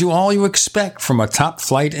 It gives you all you expect from a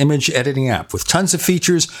top-flight image editing app with tons of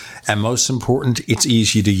features, and most important, it's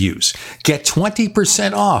easy to use. Get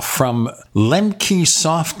 20% off from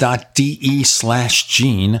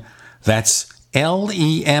lemkesoft.de/Gene. That's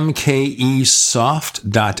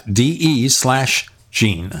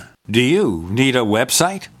lemkesoft.de/Gene. Do you need a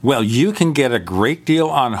website? Well, you can get a great deal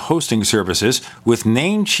on hosting services with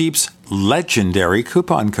Namecheap's legendary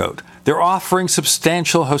coupon code. They're offering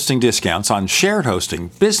substantial hosting discounts on shared hosting,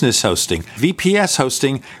 business hosting, VPS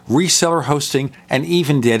hosting, reseller hosting, and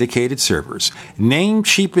even dedicated servers.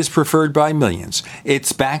 Namecheap is preferred by millions.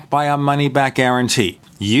 It's backed by a money-back guarantee.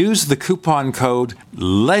 Use the coupon code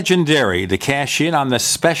LEGENDARY to cash in on the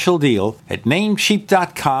special deal at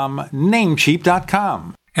Namecheap.com,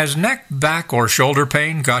 Namecheap.com. Has neck, back, or shoulder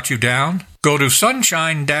pain got you down? Go to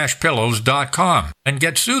sunshine-pillows.com and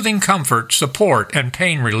get soothing comfort, support, and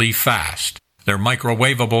pain relief fast. Their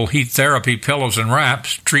microwavable heat therapy pillows and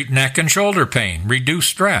wraps treat neck and shoulder pain, reduce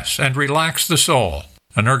stress, and relax the soul.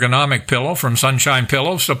 An ergonomic pillow from Sunshine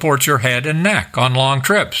Pillows supports your head and neck on long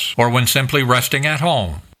trips or when simply resting at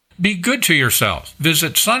home. Be good to yourself.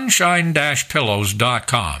 Visit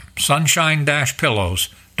sunshine-pillows.com.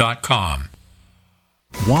 Sunshine-pillows.com.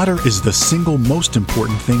 Water is the single most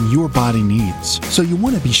important thing your body needs, so you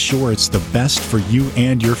want to be sure it's the best for you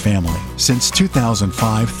and your family. Since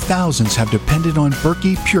 2005, thousands have depended on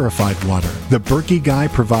Berkey purified water. The Berkey Guy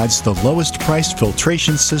provides the lowest priced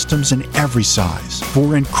filtration systems in every size.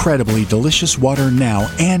 For incredibly delicious water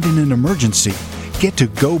now and in an emergency, get to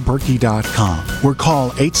GoBerkey.com or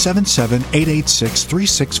call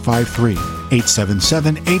 877-886-3653.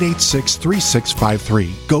 877-886-3653.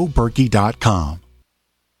 GoBerkey.com.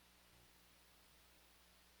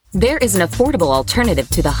 There is an affordable alternative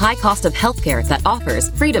to the high cost of healthcare that offers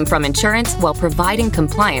freedom from insurance while providing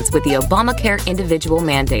compliance with the Obamacare individual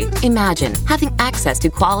mandate. Imagine having access to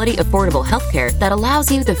quality, affordable healthcare that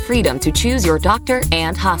allows you the freedom to choose your doctor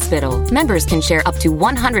and hospital. Members can share up to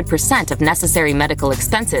 100% of necessary medical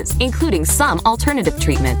expenses, including some alternative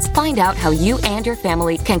treatments. Find out how you and your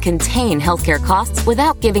family can contain healthcare costs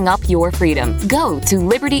without giving up your freedom. Go to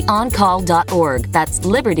libertyoncall.org. That's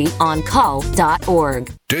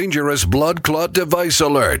libertyoncall.org. Dangerous blood clot device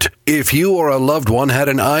alert. If you or a loved one had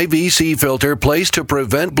an IVC filter placed to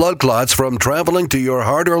prevent blood clots from traveling to your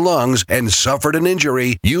heart or lungs and suffered an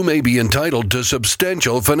injury, you may be entitled to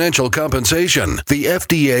substantial financial compensation. The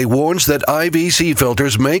FDA warns that IVC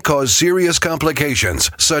filters may cause serious complications,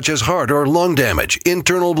 such as heart or lung damage,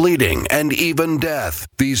 internal bleeding, and even death.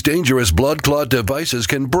 These dangerous blood clot devices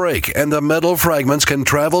can break, and the metal fragments can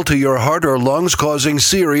travel to your heart or lungs, causing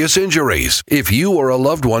serious injuries. If you or a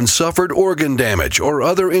loved one suffered organ damage or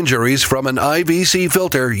other injuries from an IVC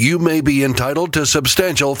filter, you may be entitled to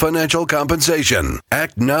substantial financial compensation.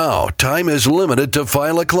 Act now. Time is limited to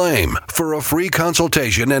file a claim. For a free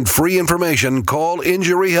consultation and free information, call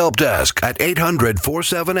Injury Help Desk at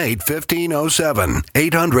 800-478-1507.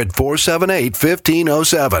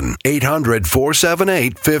 800-478-1507.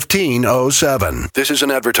 800-478-1507. This is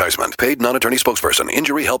an advertisement. Paid non-attorney spokesperson.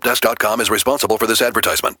 InjuryHelpDesk.com is responsible for this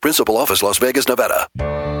advertisement. Principal office, Las Vegas, Nevada.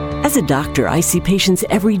 As a doctor, I see patients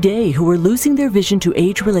every day who are losing their vision to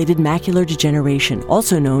age-related macular degeneration,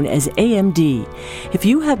 also known as AMD. If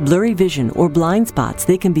you have blurry vision or blind spots,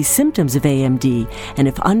 they can be symptoms of AMD, and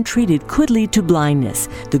if untreated, could lead to blindness.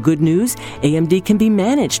 The good news, AMD can be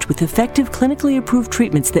managed with effective clinically approved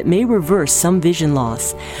treatments that may reverse some vision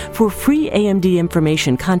loss. For free AMD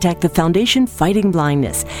information, contact the Foundation Fighting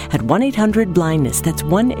Blindness at 1-800-BLINDNESS. That's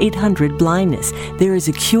 1-800-BLINDNESS. There is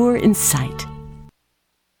a cure in sight.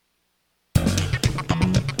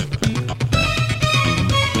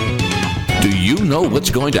 Do you know what's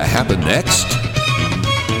going to happen next?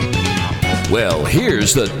 Well,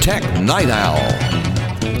 here's the Tech Night Owl.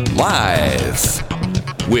 Live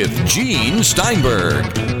with Gene Steinberg.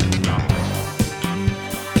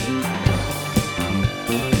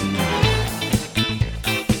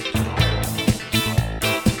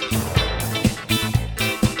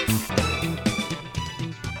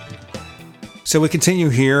 So we continue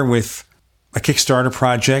here with a Kickstarter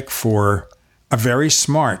project for a very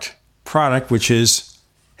smart product, which is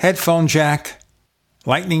headphone jack,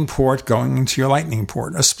 lightning port going into your lightning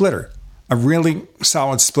port, a splitter, a really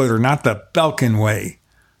solid splitter, not the Belkin way,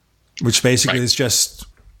 which basically is just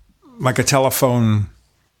like a telephone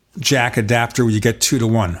jack adapter where you get 2 to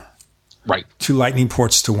 1. Right. 2 lightning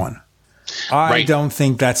ports to 1. I don't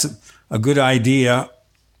think that's a good idea.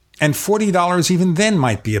 And $40 even then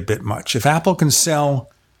might be a bit much. If Apple can sell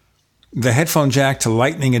the headphone jack to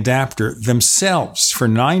lightning adapter themselves for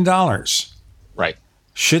 $9. Right.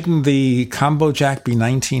 Shouldn't the combo jack be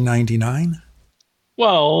 $19.99?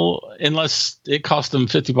 Well, unless it cost them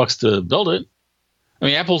 $50 to build it. I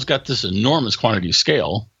mean, Apple's got this enormous quantity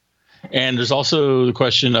scale. And there's also the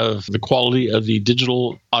question of the quality of the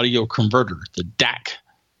digital audio converter, the DAC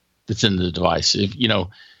that's in the device.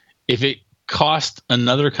 If it cost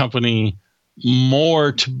another company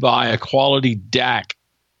more to buy a quality DAC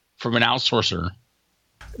from an outsourcer.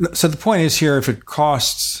 So the point is here, if it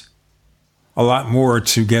costs a lot more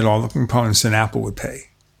to get all the components than Apple would pay.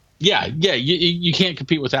 Yeah, you can't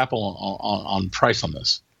compete with Apple on price on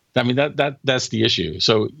this. I mean, that's the issue.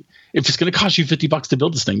 So if it's going to cost you $50 to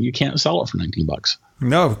build this thing, you can't sell it for $19.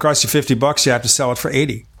 No, if it costs you $50, you have to sell it for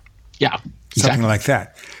 $80. Yeah, exactly. Something like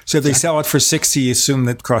that. So if they sell it for $60, you assume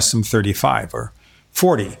that it costs them $35 or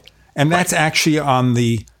 $40. And that's actually on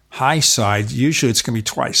the high side. Usually it's going to be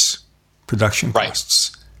twice production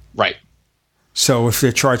costs. Right. So if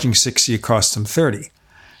they're charging $60, it costs them $30.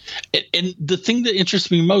 And the thing that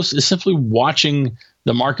interests me most is simply watching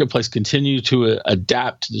the marketplace continue to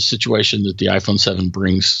adapt to the situation that the iPhone 7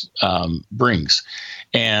 brings.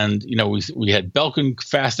 And, we had Belkin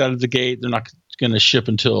fast out of the gate. They're not going to ship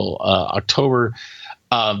until October.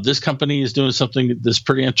 This company is doing something that's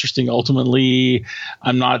pretty interesting. Ultimately,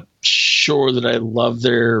 I'm not sure that I love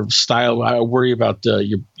their style. I worry about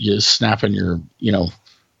you snapping your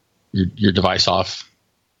device off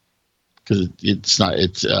because it's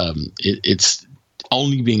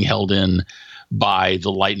only being held in by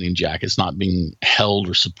the Lightning jack. It's not being held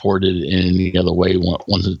or supported in any other way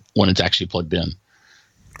when it's actually plugged in.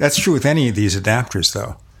 That's true with any of these adapters,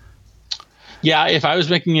 though. Yeah, if I was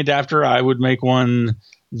making an adapter, I would make one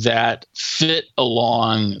that fit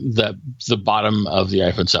along the bottom of the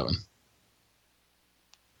iPhone 7.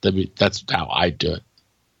 That's how I do it.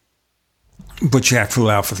 But you have to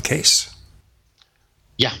allow for the case.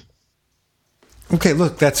 Yeah. Okay,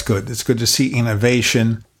 look, that's good. It's good to see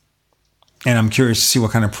innovation. And I'm curious to see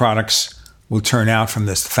what kind of products will turn out from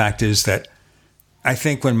this. The fact is that I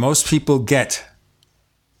think when most people get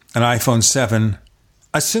an iPhone 7,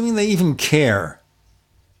 assuming they even care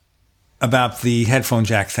about the headphone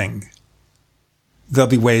jack thing, there'll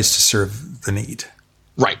be ways to serve the need.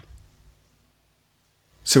 Right.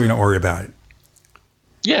 So we don't worry about it.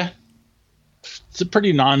 Yeah. It's a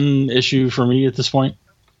pretty non-issue for me at this point.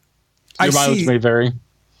 Your mileage may vary.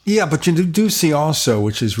 Yeah, but you do see also,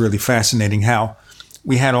 which is really fascinating, how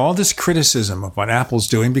we had all this criticism of what Apple's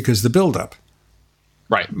doing because of the buildup.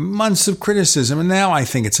 Right. Months of criticism, and now I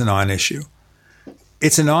think it's a non-issue.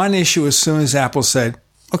 It's a non-issue as soon as Apple said,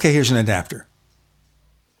 okay, here's an adapter.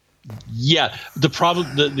 Yeah. The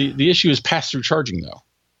problem, the issue is pass-through charging, though.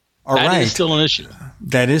 All right. That is still an issue.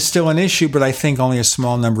 That is still an issue, but I think only a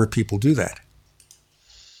small number of people do that.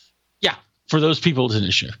 Yeah. For those people, it's an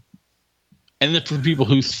issue. And then for people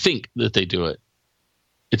who think that they do it,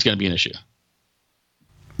 it's going to be an issue.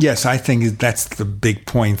 Yes, I think that's the big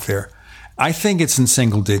point there. I think it's in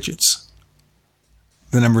single digits,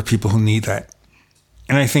 the number of people who need that.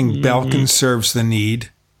 And I think Belkin serves the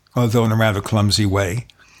need, although in a rather clumsy way.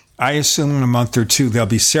 I assume in a month or two, there'll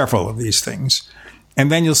be several of these things.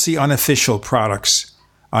 And then you'll see unofficial products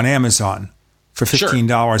on Amazon for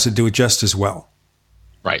 $15 that do it just as well.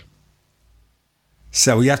 Right.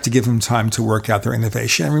 So we have to give them time to work out their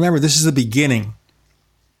innovation. And remember, this is the beginning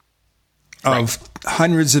of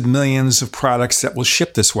hundreds of millions of products that will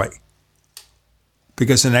ship this way.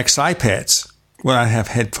 Because the next iPads will not have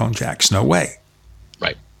headphone jacks. No way.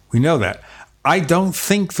 Right. We know that. I don't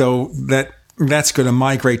think, though, that that's going to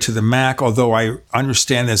migrate to the Mac, although I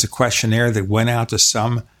understand there's a questionnaire that went out to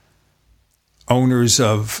some owners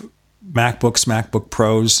of MacBooks, MacBook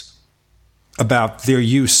Pros, about their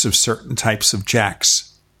use of certain types of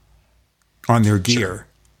jacks on their gear.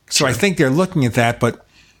 So I think they're looking at that, but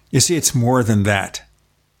you see, it's more than that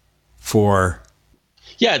for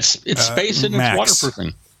it's space and Macs. it's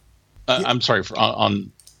waterproofing. I'm sorry,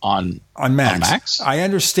 on Macs. Macs? I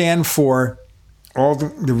understand for all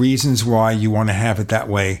the reasons why you want to have it that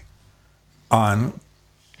way on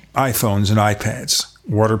iPhones and iPads,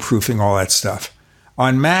 waterproofing, all that stuff.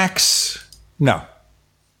 On Macs, no.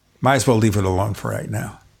 Might as well leave it alone for right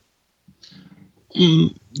now.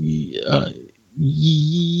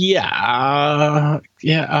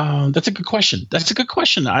 That's a good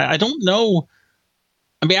question. I don't know.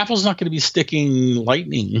 I mean, Apple's not going to be sticking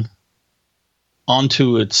Lightning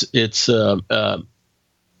onto its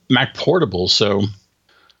Mac Portable, so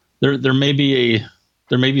there may be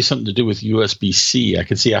something to do with USB-C. I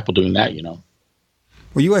could see Apple doing that, you know.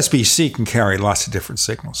 Well, USB-C can carry lots of different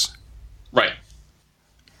signals. Right.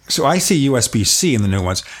 So I see USB-C in the new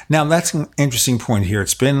ones. Now, that's an interesting point here.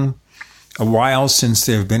 It's been a while since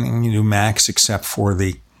there have been any new Macs except for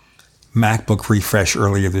the MacBook refresh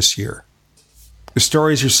earlier this year. The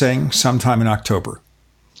stories are saying sometime in October.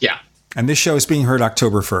 Yeah. And this show is being heard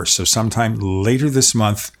October 1st, so sometime later this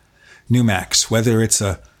month, new Macs. Whether it's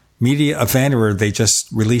a media event or they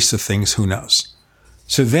just release the things, who knows?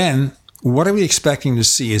 So then, what are we expecting to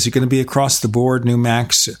see? Is it going to be across the board new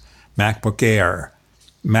Macs, MacBook Air,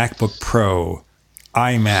 MacBook Pro,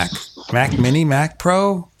 iMac, Mac Mini, Mac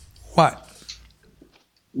Pro? What?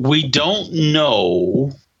 We don't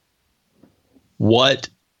know what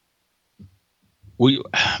we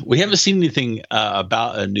haven't seen anything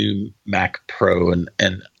about a new Mac Pro, and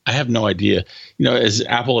I have no idea. You know, is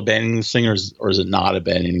Apple abandoning this thing, or is it not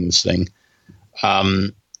abandoning this thing?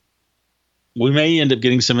 We may end up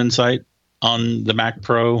getting some insight on the Mac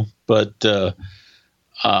Pro, but the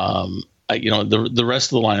rest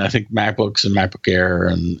of the line, I think MacBooks and MacBook Air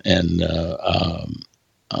and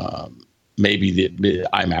maybe the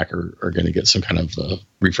iMac are going to get some kind of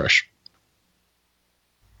refresh.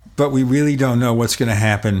 But we really don't know what's going to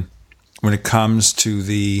happen when it comes to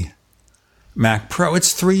the Mac Pro.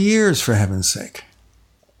 It's 3 years, for heaven's sake.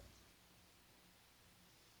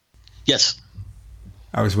 Yes.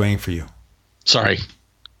 I was waiting for you. Sorry.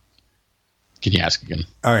 Can you ask again?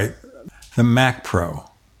 All right. The Mac Pro.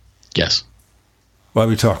 Yes. What are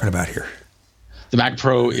we talking about here? The Mac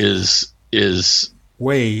Pro is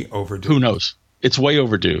way overdue. Who knows? It's way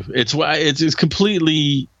overdue. It's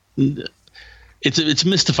completely. It's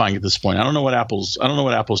mystifying at this point. I don't know what Apple's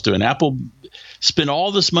doing. Apple spent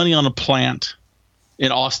all this money on a plant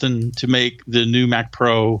in Austin to make the new Mac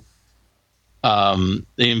Pro.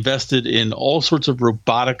 They invested in all sorts of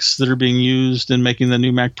robotics that are being used in making the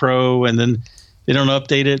new Mac Pro, and then they don't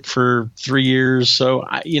update it for 3 years. So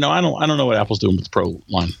I don't know what Apple's doing with the Pro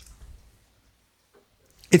line.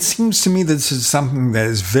 It seems to me that this is something that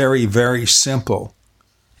is very, very simple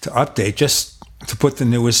to update. Just to put the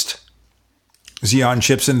newest Xeon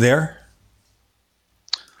chips in there.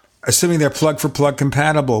 Assuming they're plug-for-plug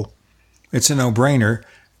compatible, it's a no-brainer.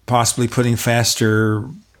 Possibly putting faster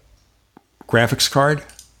graphics card.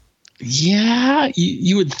 Yeah,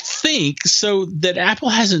 you would think so. That Apple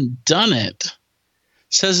hasn't done it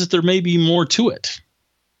says that there may be more to it.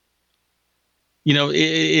 You know,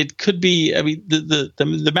 it could be. I mean,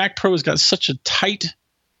 the Mac Pro has got such a tight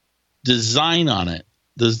design on it.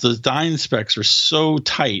 The design specs are so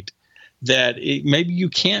tight that maybe you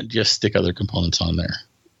can't just stick other components on there.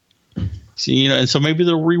 See, you know, and so maybe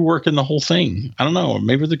they're reworking the whole thing. I don't know.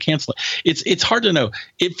 Maybe they're canceling. It's hard to know.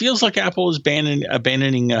 It feels like Apple is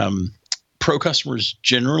abandoning Pro customers,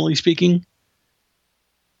 generally speaking.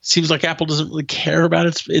 Seems like Apple doesn't really care about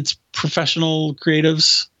its professional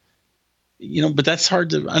creatives. You know, but that's hard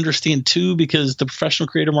to understand too, because the professional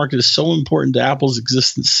creator market is so important to Apple's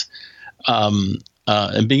existence, and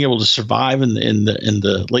being able to survive in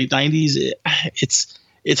the late 90s.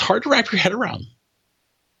 It's hard to wrap your head around.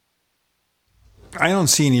 I don't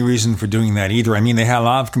see any reason for doing that either. I mean, they had a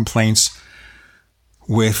lot of complaints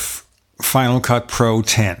with Final Cut Pro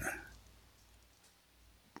 10.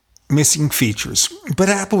 Missing features. But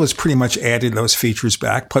Apple has pretty much added those features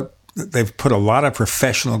back. They've put a lot of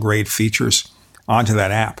professional grade features onto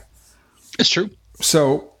that app. It's true.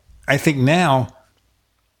 So I think now,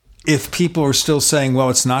 if people are still saying, well,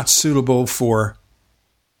 it's not suitable for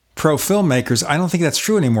pro filmmakers, I don't think that's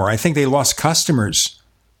true anymore. I think they lost customers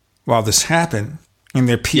while this happened, and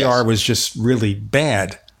their PR was just really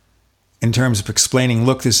bad in terms of explaining,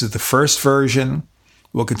 look, this is the first version.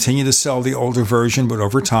 We'll continue to sell the older version, but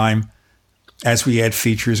over time, as we add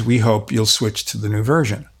features, we hope you'll switch to the new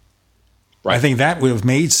version. Right. I think that would have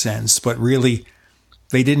made sense, but really,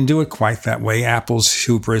 they didn't do it quite that way. Apple's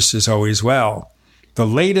hubris is always, well, the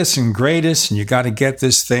latest and greatest, and you got to get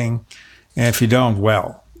this thing, and if you don't,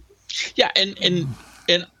 well. Yeah, and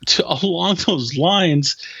along those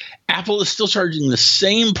lines, Apple is still charging the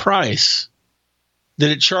same price that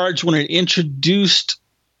it charged when it introduced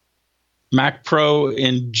Mac Pro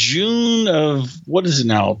in June of, what is it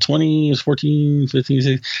now, 2014, 15,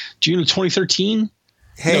 16, June of 2013?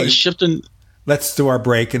 Hey, it shipped in. Let's do our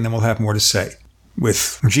break, and then we'll have more to say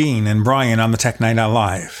with Gene and Brian on the Tech Night Owl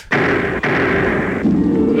Live.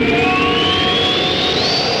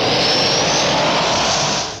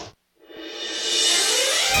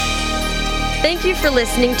 Thank you for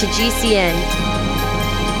listening to GCN.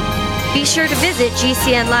 Be sure to visit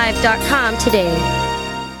GCNlive.com today.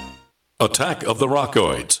 Attack of the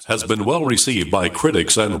Rockoids has been well received by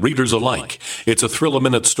critics and readers alike. It's a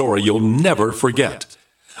thrill-a-minute story you'll never forget.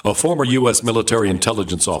 A former U.S. military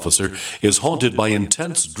intelligence officer is haunted by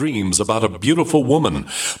intense dreams about a beautiful woman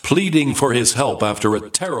pleading for his help after a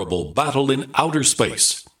terrible battle in outer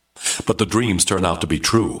space. But the dreams turn out to be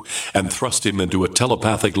true and thrust him into a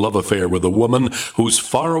telepathic love affair with a woman whose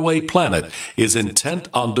faraway planet is intent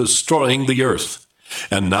on destroying the Earth.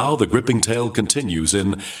 And now the gripping tale continues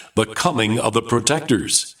in The Coming of the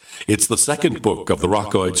Protectors. It's the second book of the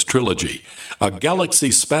Rockoids trilogy, a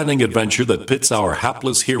galaxy-spanning adventure that pits our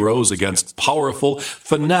hapless heroes against powerful,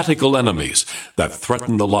 fanatical enemies that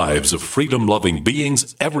threaten the lives of freedom-loving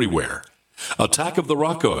beings everywhere. Attack of the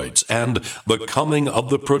Rockoids and The Coming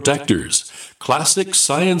of the Protectors. Classic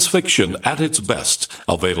science fiction at its best,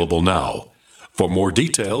 available now. For more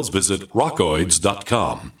details, visit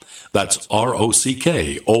rockoids.com. That's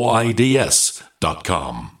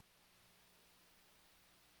ROCKOIDS.com.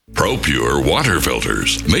 ProPure water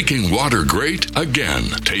filters, making water great again.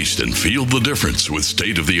 Taste and feel the difference with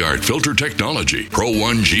state-of-the-art filter technology. Pro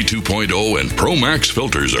 1 G2.0 and Pro Max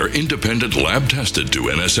filters are independent lab-tested to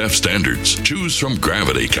NSF standards. Choose from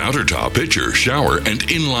Gravity, Countertop, Pitcher, Shower, and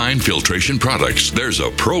Inline filtration products. There's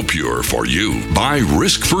a ProPure for you. Buy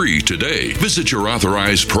risk-free today. Visit your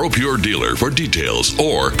authorized ProPure dealer for details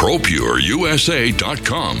or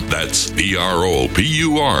ProPureUSA.com. That's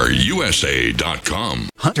ProPureUSA.com.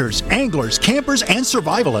 Hunters, anglers, campers, and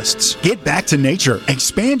survivalists. Get back to nature.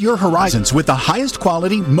 Expand your horizons with the highest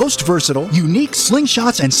quality, most versatile, unique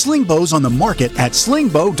slingshots and sling bows on the market at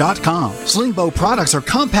slingbow.com. Slingbow products are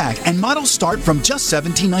compact and models start from just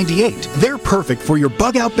 $17.98. They're perfect for your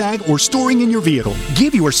bug out bag or storing in your vehicle.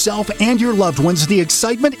 Give yourself and your loved ones the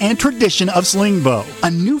excitement and tradition of Slingbow,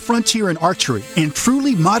 a new frontier in archery and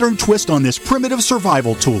truly modern twist on this primitive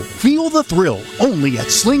survival tool. Feel the thrill only at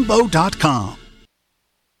slingbow.com.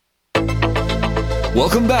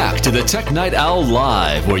 Welcome back to the Tech Night Owl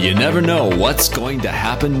Live, where you never know what's going to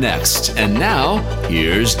happen next. And now,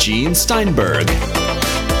 here's Gene Steinberg.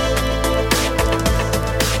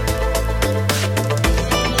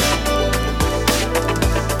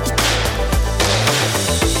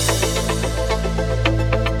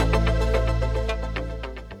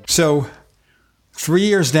 So 3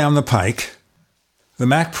 years down the pike, the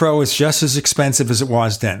Mac Pro is just as expensive as it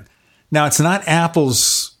was then. Now, it's not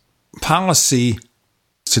Apple's policy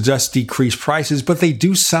to just decrease prices, but they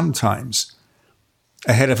do sometimes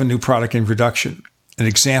ahead of a new product introduction. An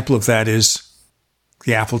example of that is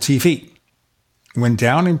the Apple TV. It went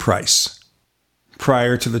down in price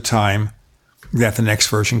prior to the time that the next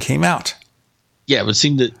version came out. Yeah, it would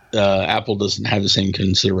seem that Apple doesn't have the same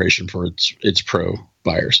consideration for its Pro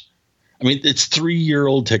buyers. I mean, it's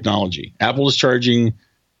 3-year-old technology. Apple is charging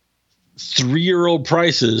 3-year-old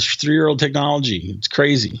prices for 3-year-old technology. It's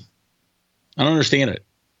crazy. I don't understand it.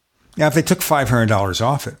 Now, if they took $500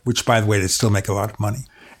 off it, which, by the way, they'd still make a lot of money.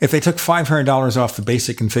 If they took $500 off the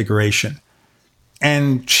basic configuration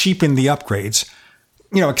and cheapened the upgrades,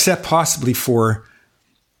 except possibly for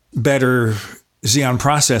better Xeon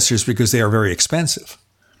processors because they are very expensive.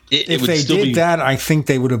 If they did that, I think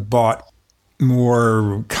they would have bought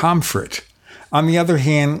more comfort. On the other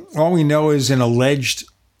hand, all we know is an alleged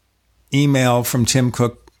email from Tim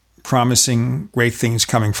Cook promising great things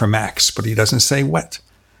coming from Macs, but he doesn't say what.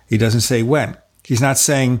 He doesn't say when. He's not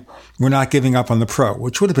saying we're not giving up on the Pro,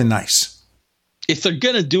 which would have been nice. If they're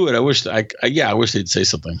going to do it, I wish they'd say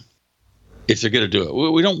something. If they're going to do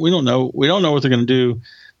it, we don't know. We don't know what they're going to do.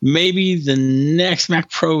 Maybe the next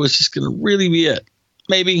Mac Pro is just going to really be it.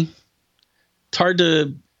 Maybe. It's hard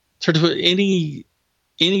to put any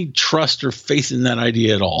trust or faith in that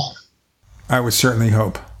idea at all. I would certainly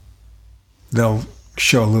hope they'll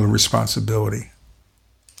show a little responsibility.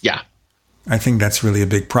 Yeah. I think that's really a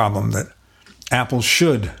big problem, that Apple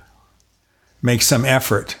should make some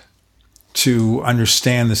effort to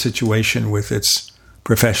understand the situation with its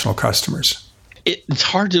professional customers. It's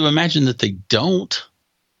hard to imagine that they don't.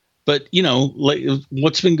 But, like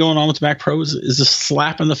what's been going on with Mac Pro is a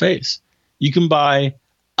slap in the face. You can buy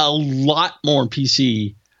a lot more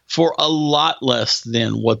PC for a lot less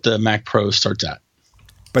than what the Mac Pro starts at.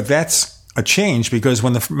 But that's a change, because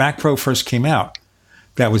when the Mac Pro first came out,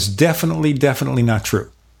 that was definitely not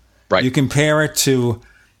true. Right. You compare it to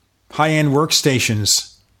high-end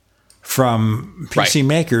workstations from PC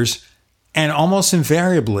makers, and almost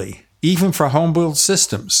invariably, even for home-built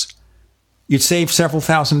systems, you'd save several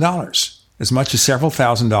 $1,000s, as much as several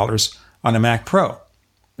 $1,000s on a Mac Pro.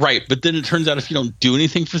 Right, but then it turns out if you don't do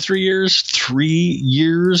anything for 3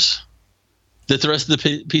 years, that the rest of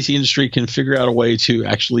the PC industry can figure out a way to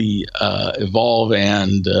actually evolve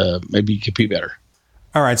and maybe compete better.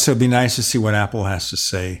 All right, so it'd be nice to see what Apple has to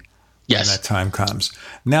say when that time comes.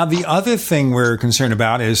 Now, the other thing we're concerned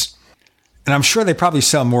about is, and I'm sure they probably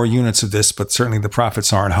sell more units of this, but certainly the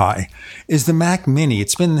profits aren't high, is the Mac Mini.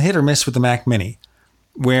 It's been hit or miss with the Mac Mini,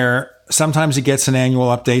 where sometimes it gets an annual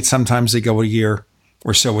update, sometimes they go a year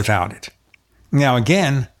or so without it. Now,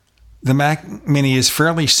 again, the Mac Mini is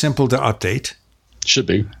fairly simple to update. Should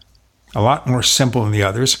be. A lot more simple than the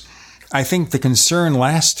others. I think the concern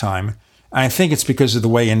last time, I think it's because of the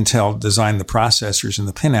way Intel designed the processors and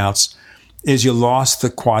the pinouts, is you lost the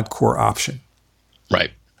quad-core option. Right.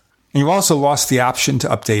 And you also lost the option to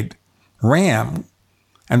update RAM,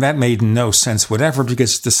 and that made no sense whatever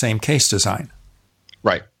because it's the same case design.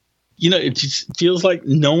 Right. It just feels like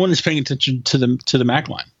no one is paying attention to the Mac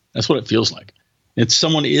line. That's what it feels like. If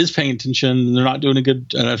someone is paying attention, they're not doing a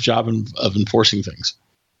good enough job of enforcing things.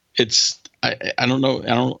 I don't know.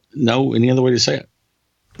 I don't know any other way to say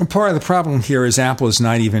it. Part of the problem here is Apple is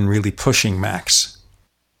not even really pushing Macs.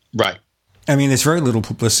 Right. I mean, there's very little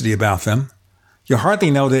publicity about them. You hardly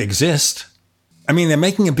know they exist. I mean, they're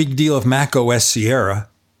making a big deal of Mac OS Sierra.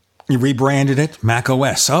 You rebranded it Mac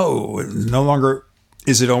OS. Oh, no longer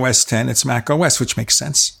is it OS 10, it's Mac OS, which makes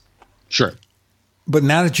sense. Sure. But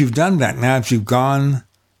now that you've done that, now that you've gone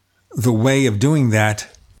the way of doing that,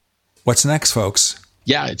 what's next, folks?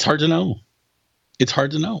 Yeah, it's hard to know. It's hard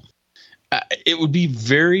to know. It would be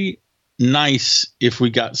very nice if we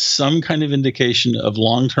got some kind of indication of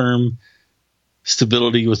long-term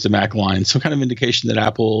stability with the Mac line, some kind of indication that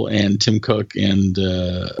Apple and Tim Cook and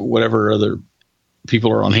whatever other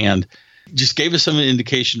people are on hand just gave us some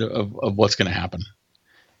indication of what's going to happen.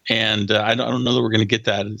 And I don't know that we're going to get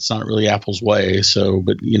that. It's not really Apple's way. So,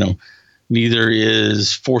 but neither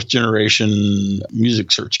is fourth generation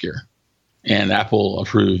music search gear, and Apple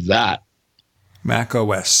approved that. Mac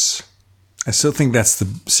OS. I still think that's the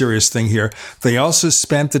serious thing here. They also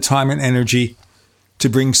spent the time and energy to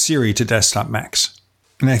bring Siri to desktop Macs.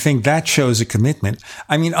 And I think that shows a commitment.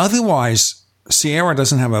 I mean, otherwise, Sierra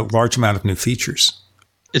doesn't have a large amount of new features.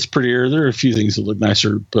 It's prettier. There are a few things that look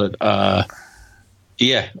nicer, but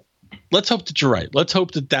yeah, let's hope that you're right. Let's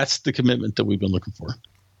hope that that's the commitment that we've been looking for.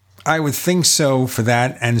 I would think so for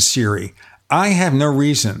that and Siri. I have no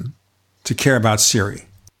reason to care about Siri.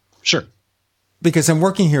 Sure. Because I'm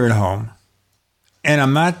working here at home, and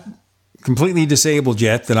I'm not completely disabled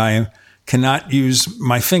yet that I cannot use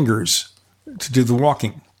my fingers to do the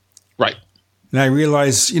walking. Right. And I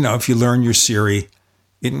realize, if you learn your Siri,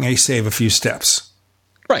 it may save a few steps.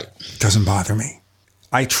 Right. Doesn't bother me.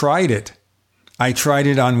 I tried it. I tried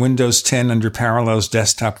it on Windows 10 under Parallels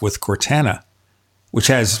Desktop with Cortana, which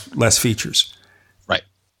has less features. Right.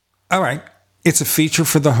 All right. It's a feature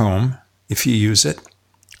for the home, if you use it.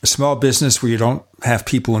 A small business where you don't have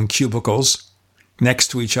people in cubicles next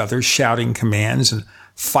to each other shouting commands and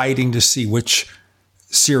fighting to see which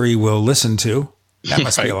Siri will listen to. That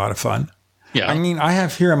must be a lot of fun. Yeah. I mean, I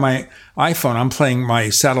have here on my iPhone, I'm playing my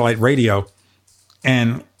satellite radio,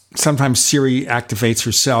 and sometimes Siri activates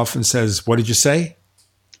herself and says, "What did you say?"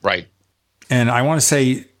 Right. And I want to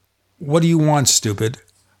say, "What do you want, stupid?"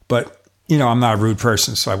 But, I'm not a rude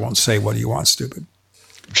person, so I won't say, "What do you want, stupid?"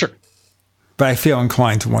 Sure. But I feel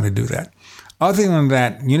inclined to want to do that. Other than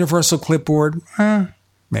that, universal clipboard,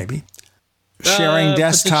 maybe. Sharing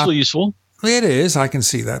desktop. Potentially useful. It is. I can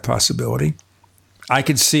see that possibility. I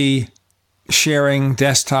could see sharing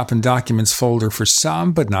desktop and documents folder for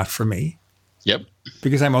some, but not for me. Yep.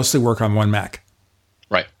 Because I mostly work on one Mac.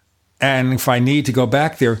 Right. And if I need to go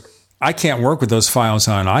back there, I can't work with those files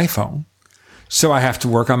on an iPhone. So I have to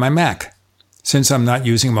work on my Mac. Since I'm not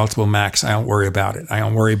using multiple Macs, I don't worry about it. I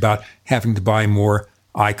don't worry about having to buy more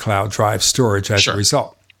iCloud drive storage as a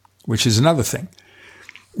result, which is another thing.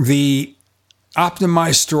 The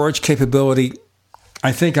optimized storage capability,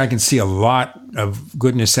 I think I can see a lot of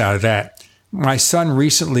goodness out of that. My son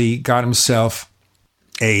recently got himself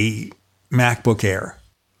a MacBook Air,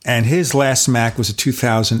 and his last Mac was a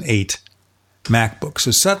 2008 MacBook.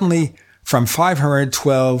 So suddenly, from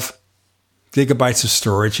 512 gigabytes of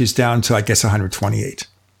storage, he's down to, I guess, 128.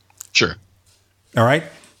 Sure. All right.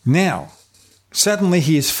 Now, suddenly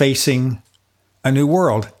he is facing a new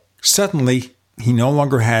world. Suddenly, he no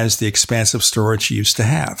longer has the expansive storage he used to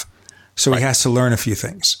have. So he has to learn a few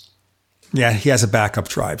things. Yeah, he has a backup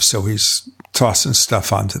drive, so he's tossing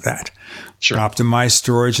stuff onto that. Sure. Optimized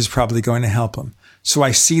storage is probably going to help him. So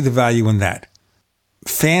I see the value in that.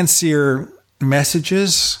 Fancier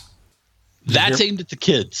messages. That's aimed at the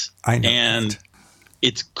kids. I know. And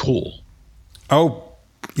it's cool. Oh,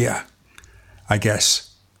 yeah, I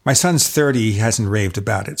guess. My son's 30. He hasn't raved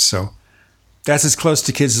about it. So that's as close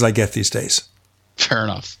to kids as I get these days. Fair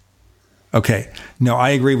enough. Okay. No, I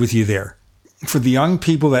agree with you there. For the young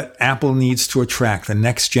people that Apple needs to attract, the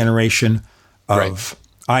next generation of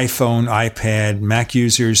iPhone, iPad, Mac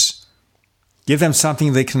users, give them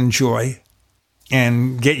something they can enjoy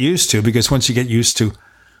and get used to, because once you get used to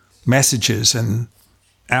messages and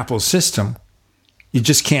Apple's system, you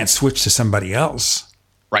just can't switch to somebody else.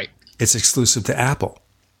 Right. It's exclusive to Apple.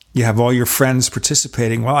 You have all your friends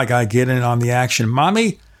participating. Well, I got to get in on the action.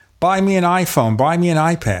 Mommy, buy me an iPhone, buy me an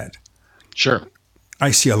iPad. Sure.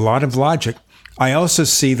 I see a lot of logic. I also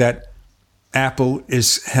see that Apple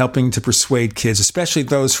is helping to persuade kids, especially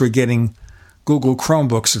those who are getting Google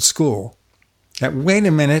Chromebooks at school, that, wait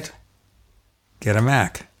a minute, get a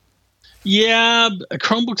Mac. Yeah,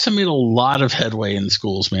 Chromebooks have made a lot of headway in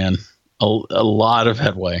schools, man. A lot of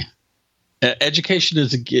headway. Education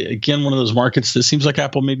is, again, one of those markets that seems like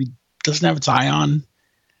Apple maybe doesn't have its eye on.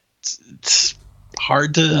 It's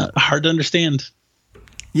hard to understand.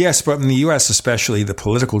 Yes, but in the U.S. especially, the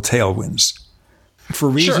political tailwinds, for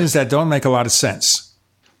reasons that don't make a lot of sense.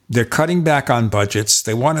 They're cutting back on budgets.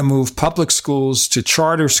 They want to move public schools to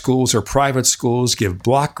charter schools or private schools, give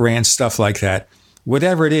block grants, stuff like that.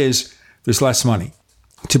 Whatever it is, there's less money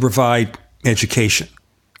to provide education.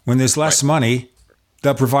 When there's less money,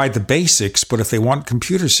 they'll provide the basics, but if they want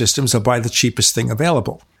computer systems, they'll buy the cheapest thing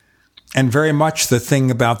available. And very much the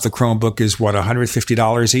thing about the Chromebook is, what,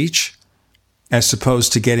 $150 each? As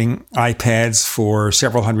opposed to getting iPads for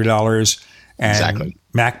several $100s and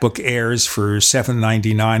MacBook Airs for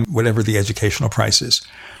 $799, whatever the educational price is.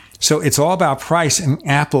 So it's all about price, and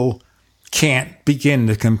Apple can't begin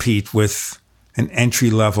to compete with an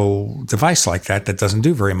entry-level device like that doesn't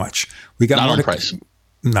do very much. We got not more on price.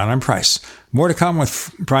 Not on price. More to come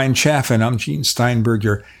with Brian Chaffin. I'm Gene Steinberg.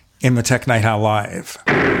 You're in the Tech Night Owl Live.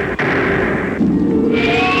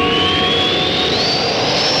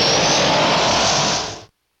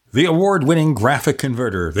 The award-winning graphic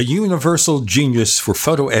converter, the universal genius for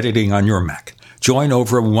photo editing on your Mac. Join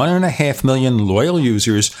over 1.5 million loyal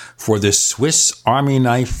users for this Swiss Army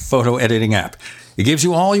knife photo editing app. It gives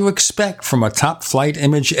you all you expect from a top-flight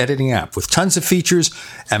image editing app with tons of features,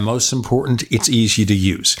 and most important, it's easy to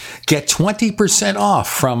use. Get 20%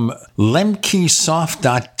 off from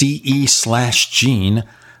lemkesoft.de/Gene.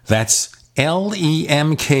 That's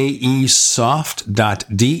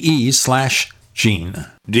lemkesoft.de/Gene.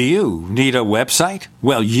 Do you need a website?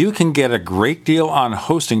 Well, you can get a great deal on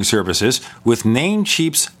hosting services with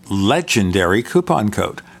Namecheap's legendary coupon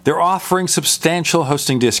code. They're offering substantial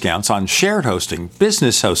hosting discounts on shared hosting,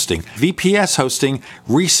 business hosting, VPS hosting,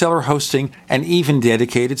 reseller hosting, and even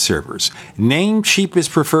dedicated servers. Namecheap is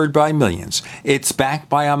preferred by millions. It's backed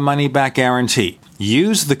by a money-back guarantee.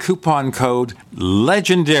 Use the coupon code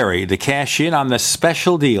LEGENDARY to cash in on the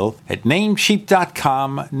special deal at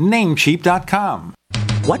Namecheap.com, Namecheap.com.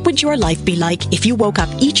 What would your life be like if you woke up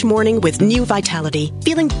each morning with new vitality,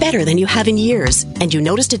 feeling better than you have in years, and you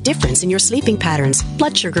noticed a difference in your sleeping patterns,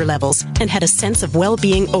 blood sugar levels, and had a sense of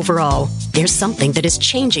well-being overall? There's something that is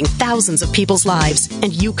changing thousands of people's lives,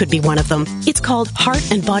 and you could be one of them. It's called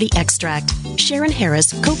Heart and Body Extract. Sharon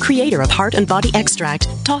Harris, co-creator of Heart and Body Extract,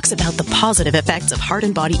 talks about the positive effects of Heart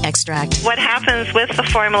and Body Extract. What happens with the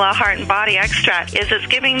formula Heart and Body Extract is it's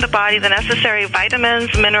giving the body the necessary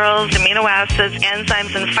vitamins, minerals, amino acids, enzymes,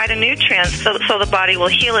 and phytonutrients so the body will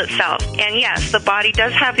heal itself. And yes, the body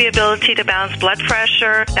does have the ability to balance blood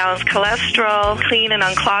pressure, balance cholesterol, clean and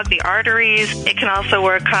unclog the arteries. It can also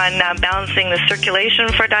work on balancing the circulation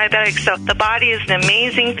for diabetics. So the body is an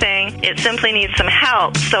amazing thing. It simply needs some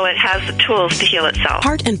help so it has the tools to heal itself.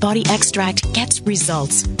 Heart and Body Extract gets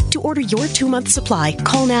results. To order your 2-month supply,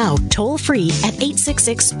 call now, toll free at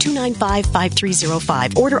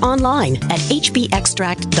 866-295-5305. Order online at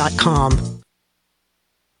hbextract.com.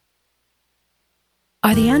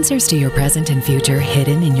 Are the answers to your present and future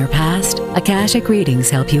hidden in your past? Akashic Readings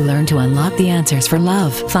help you learn to unlock the answers for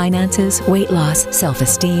love, finances, weight loss,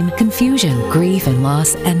 self-esteem, confusion, grief and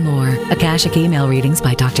loss, and more. Akashic Email Readings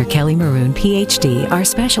by Dr. Kelly Maroon, PhD, are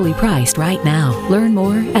specially priced right now. Learn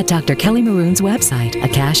more at Dr. Kelly Maroon's website,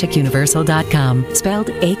 akashicuniversal.com, spelled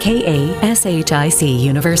AKASHIC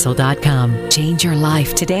universal.com. Change your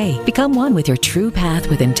life today. Become one with your true path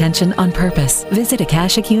with intention on purpose. Visit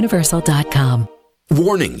akashicuniversal.com.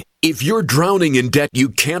 Warning, if you're drowning in debt you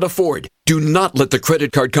can't afford, do not let the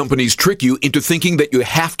credit card companies trick you into thinking that you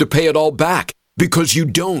have to pay it all back, because you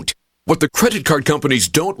don't. What the credit card companies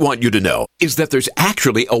don't want you to know is that there's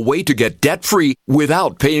actually a way to get debt-free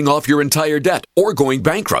without paying off your entire debt or going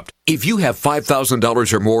bankrupt. If you have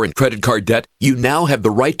 $5,000 or more in credit card debt, you now have the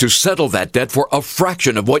right to settle that debt for a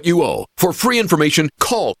fraction of what you owe. For free information,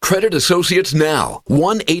 call Credit Associates now.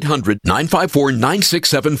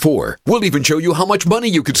 1-800-954-9674. We'll even show you how much money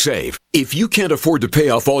you could save. If you can't afford to pay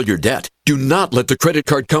off all your debt, do not let the credit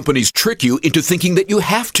card companies trick you into thinking that you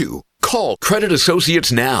have to. Call Credit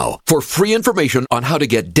Associates now for free information on how to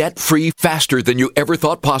get debt-free faster than you ever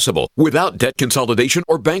thought possible without debt consolidation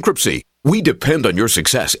or bankruptcy. We depend on your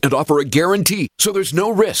success and offer a guarantee, so there's no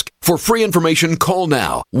risk. For free information, call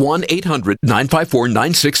now.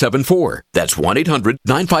 1-800-954-9674. That's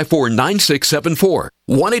 1-800-954-9674.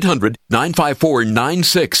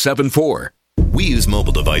 1-800-954-9674. We use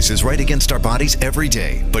mobile devices right against our bodies every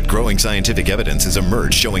day, but growing scientific evidence has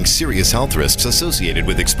emerged showing serious health risks associated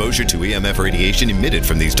with exposure to EMF radiation emitted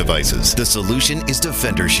from these devices. The solution is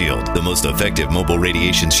Defender Shield, the most effective mobile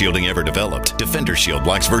radiation shielding ever developed. Defender Shield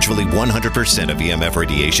blocks virtually 100% of EMF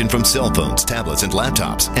radiation from cell phones, tablets, and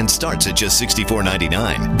laptops, and starts at just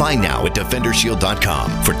 $64.99. Buy now at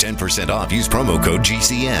DefenderShield.com. For 10% off, use promo code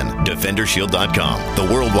GCN. DefenderShield.com, the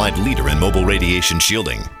worldwide leader in mobile radiation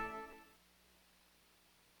shielding.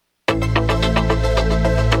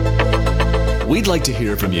 We'd like to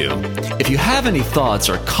hear from you. If you have any thoughts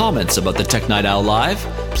or comments about the Tech Night Owl Live,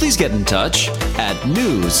 please get in touch at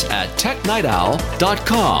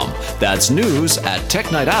news@technightowl.com. That's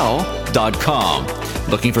news@technightowl.com.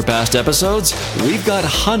 Looking for past episodes? We've got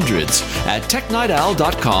hundreds at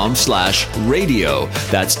technightowl.com/radio.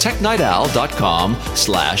 That's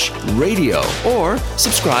technightowl.com/radio. Or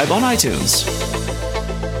subscribe on iTunes.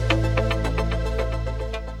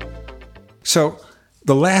 So,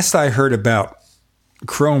 the last I heard about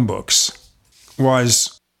Chromebooks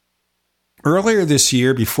was earlier this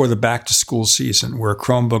year before the back-to-school season, where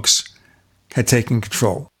Chromebooks had taken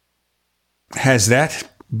control. Has that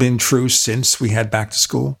been true since we had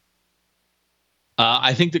back-to-school?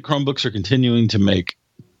 I think that Chromebooks are continuing to make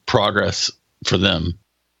progress for them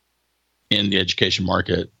in the education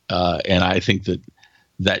market. And I think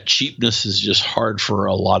that cheapness is just hard for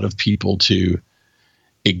a lot of people to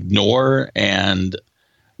ignore, and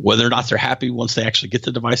whether or not they're happy once they actually get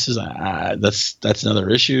the devices, that's another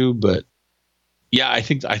issue. But Yeah, I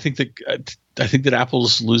think that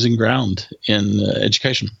Apple's losing ground in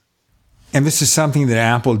education. And this is something that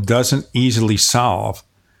Apple doesn't easily solve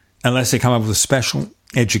unless they come up with a special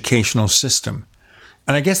educational system.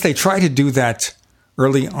 And I guess they try to do that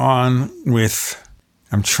early on with,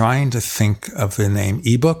 I'm trying to think of the name,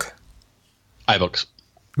 ebook? iBooks.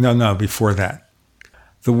 No, before that.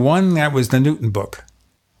 The one that was the Newton book.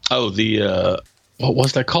 Oh, what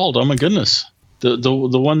was that called? Oh my goodness. The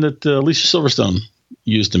one that Alicia Silverstone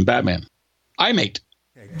used in Batman. iMate.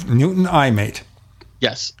 Newton iMate.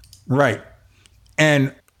 Yes. Right.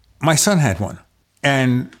 And my son had one.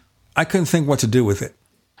 And I couldn't think what to do with it.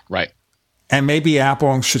 Right. And maybe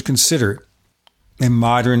Apple should consider a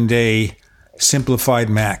modern day simplified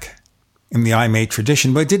Mac in the iMate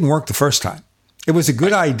tradition, but it didn't work the first time. It was a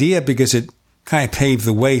good idea because it kind of paved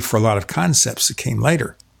the way for a lot of concepts that came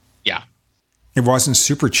later. Yeah. It wasn't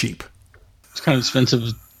super cheap. It's kind of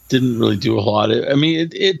expensive. Didn't really do a lot. I mean,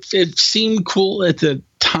 it seemed cool at the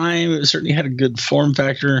time. It certainly had a good form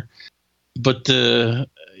factor, but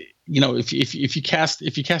if you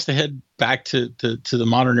cast ahead back to the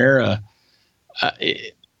modern era,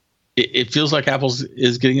 it feels like Apple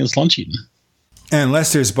is getting its lunch eaten. And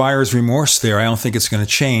unless there's buyer's remorse there, I don't think it's going to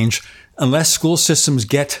change. Unless school systems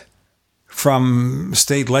get from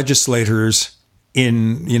state legislators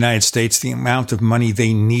in the United States the amount of money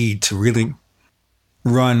they need to really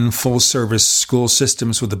run full-service school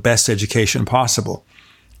systems with the best education possible.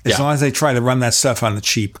 As long as they try to run that stuff on the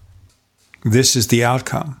cheap, this is the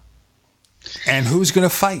outcome. And who's going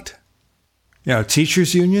to fight?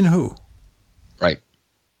 Teachers union, who? Right.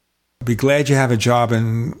 Be glad you have a job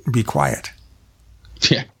and be quiet.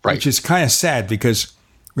 Yeah, right. Which is kind of sad because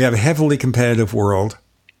we have a heavily competitive world.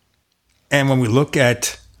 And when we look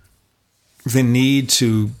at the need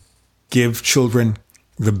to give children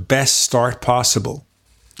the best start possible,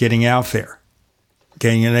 getting out there,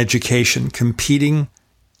 getting an education, competing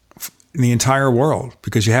in the entire world,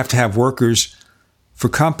 because you have to have workers for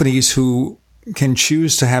companies who can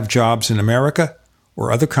choose to have jobs in America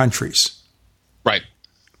or other countries. Right.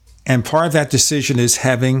 And part of that decision is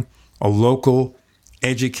having a local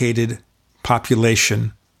educated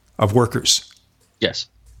population of workers. Yes.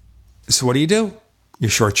 So what do? You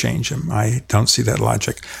shortchange them. I don't see that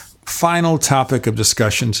logic. Final topic of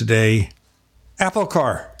discussion today, Apple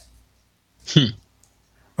Car.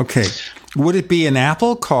 Okay. Would it be an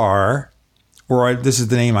Apple Car, or this is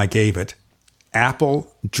the name I gave it,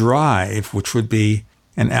 Apple Drive, which would be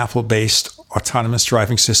an Apple-based autonomous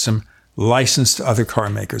driving system licensed to other car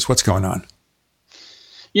makers? What's going on?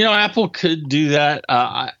 Apple could do that.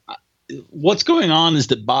 What's going on is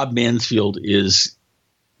that Bob Mansfield is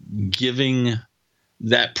giving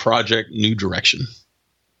that project new direction.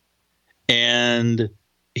 And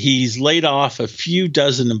he's laid off a few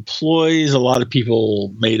dozen employees. A lot of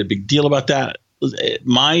people made a big deal about that.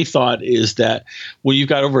 My thought is that when you've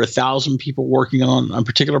got over 1,000 people working on a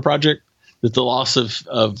particular project, that the loss of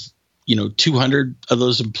 200 of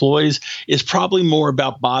those employees is probably more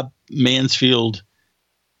about Bob Mansfield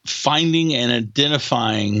finding and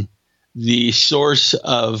identifying the source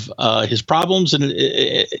of his problems, and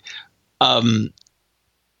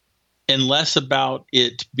less about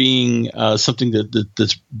it being something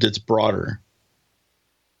that's broader.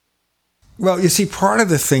 Well, you see, part of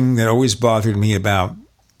the thing that always bothered me about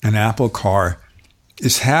an Apple Car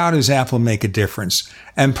is how does Apple make a difference?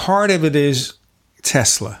 And part of it is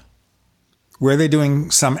Tesla, where they're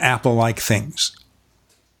doing some Apple-like things.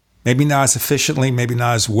 Maybe not as efficiently, maybe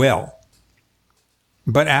not as well,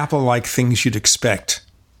 but Apple-like things you'd expect.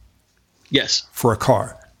 Yes. For a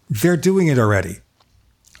car. They're doing it already.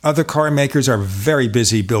 Other car makers are very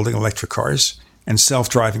busy building electric cars and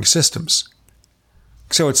self-driving systems.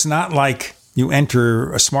 So it's not like you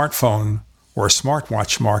enter a smartphone or a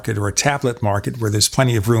smartwatch market or a tablet market where there's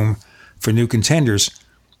plenty of room for new contenders.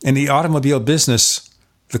 In the automobile business,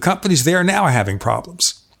 the companies there now are having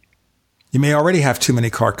problems. You may already have too many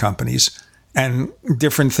car companies, and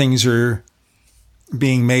different things are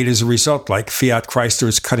being made as a result, like Fiat Chrysler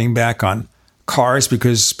is cutting back on cars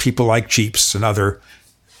because people like Jeeps and other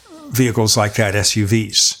vehicles like that,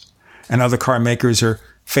 SUVs. And other car makers are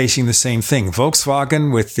facing the same thing.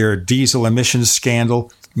 Volkswagen, with their diesel emissions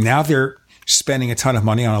scandal, now they're spending a ton of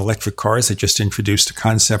money on electric cars. They just introduced a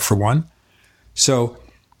concept for one. So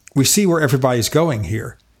we see where everybody's going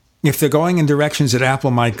here. If they're going in directions that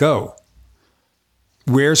Apple might go,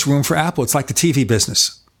 where's room for Apple? It's like the TV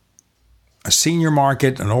business. A senior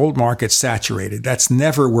market, an old market, saturated. That's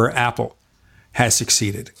never where Apple has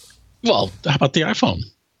succeeded. Well, how about the iPhone?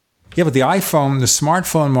 Yeah, but the iPhone, the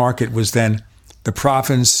smartphone market was then the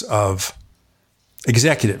province of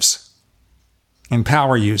executives. and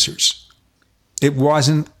power users. It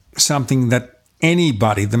wasn't something that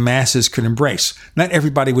anybody, the masses, could embrace. Not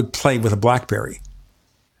everybody would play with a BlackBerry.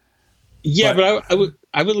 Yeah, but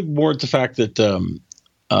I would look more at the fact that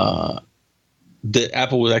that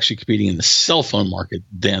Apple was actually competing in the cell phone market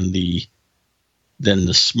than the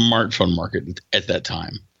smartphone market at that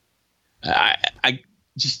time. I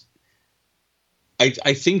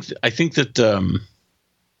think that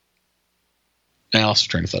I lost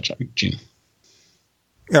train of thought, Gene.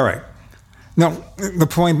 All right. Now, the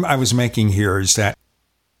point I was making here is that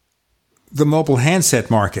the mobile handset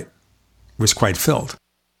market was quite filled,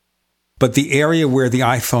 but the area where the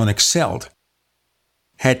iPhone excelled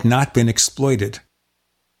had not been exploited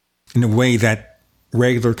in a way that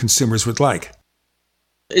regular consumers would like.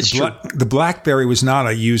 It's true. The BlackBerry was not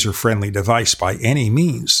a user-friendly device by any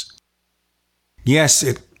means. Yes,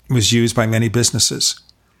 it was used by many businesses.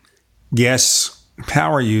 Yes,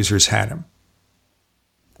 power users had them.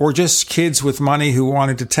 Or just kids with money who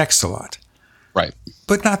wanted to text a lot. Right.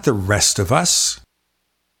 But not the rest of us.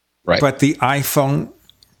 Right. But the iPhone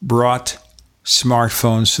brought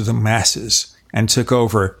smartphones to the masses and took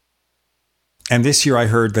over. And this year I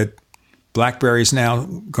heard that BlackBerry is now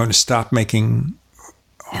going to stop making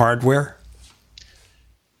hardware.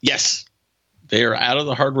 Yes. They are out of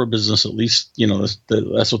the hardware business, at least,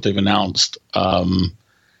 that's what they've announced.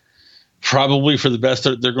 Probably for the best.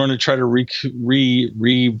 They're going to try to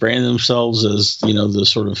rebrand themselves as, the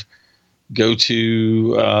sort of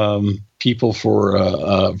go-to people for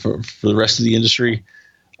the rest of the industry.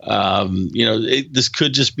 This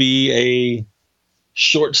could just be a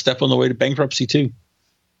short step on the way to bankruptcy too.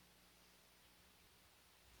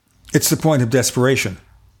 It's the point of desperation.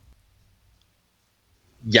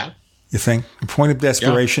 Yeah. You think? The point of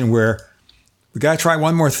desperation where we got to try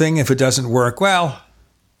one more thing. If it doesn't work, well,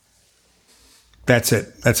 that's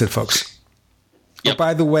it. That's it, folks. Yep.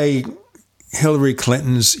 By the way, Hillary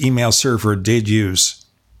Clinton's email server did use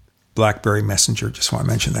BlackBerry Messenger. Just want to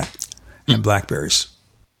mention that. And BlackBerries.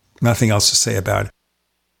 Nothing else to say about it.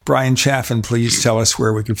 Brian Chaffin, please tell us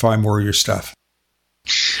where we can find more of your stuff.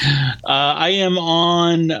 I am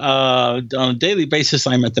on a daily basis.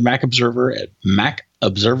 I'm at the Mac Observer at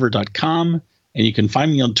macobserver.com. And you can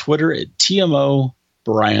find me on Twitter at TMO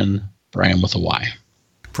Brian with a Y.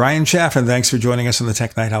 Brian Chaffin, thanks for joining us on the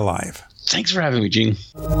Tech Night Owl Live. Thanks for having me, Gene.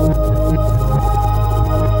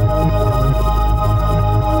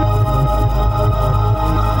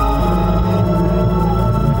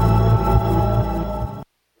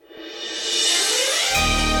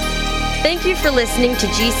 Thank you for listening to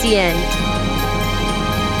GCN.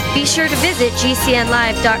 Be sure to visit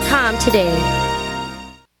GCNlive.com today.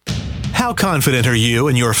 How confident are you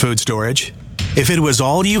in your food storage? If it was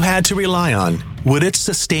all you had to rely on, would it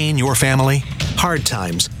sustain your family? Hard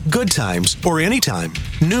times, good times, or any time,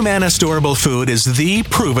 NuManna Storable Food is the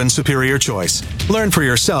proven superior choice. Learn for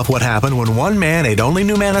yourself what happened when one man ate only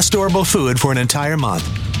NuManna Storable Food for an entire month.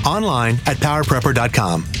 Online at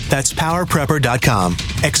PowerPrepper.com. That's PowerPrepper.com.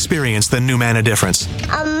 Experience the NuManna difference.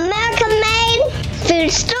 American-made food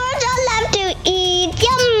stores I love to eat.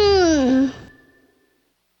 Yum!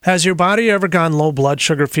 Has your body ever gone low blood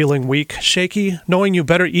sugar, feeling weak, shaky, knowing you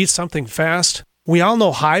better eat something fast? We all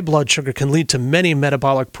know high blood sugar can lead to many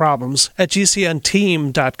metabolic problems. At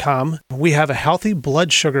GCNteam.com, we have a healthy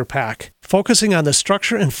blood sugar pack, focusing on the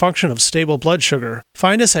structure and function of stable blood sugar.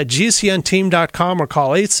 Find us at GCNteam.com or call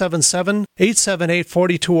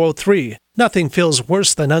 877-878-4203. Nothing feels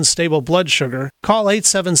worse than unstable blood sugar. Call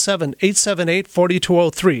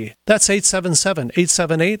 877-878-4203. That's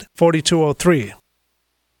 877-878-4203.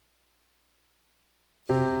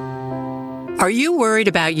 Are you worried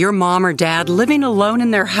about your mom or dad living alone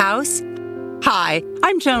in their house? Hi,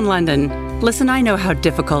 I'm Joan London. Listen, I know how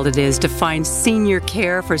difficult it is to find senior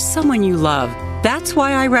care for someone you love. That's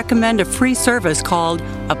why I recommend a free service called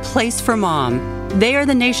A Place for Mom. They are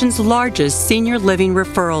the nation's largest senior living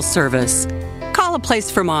referral service. Call A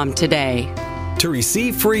Place for Mom today. To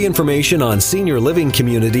receive free information on senior living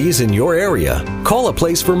communities in your area, call A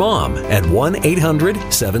Place for Mom at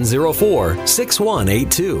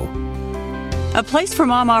 1-800-704-6182. A Place for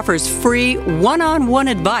Mom offers free one-on-one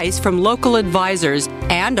advice from local advisors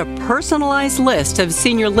and a personalized list of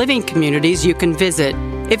senior living communities you can visit.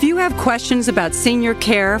 If you have questions about senior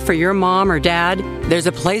care for your mom or dad, there's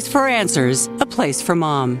a place for answers, A Place for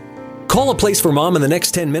Mom. Call A Place for Mom in the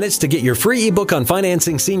next 10 minutes to get your free ebook on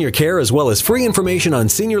financing senior care as well as free information on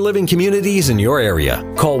senior living communities in your area.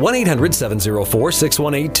 Call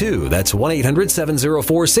 1-800-704-6182. That's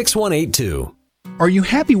 1-800-704-6182. Are you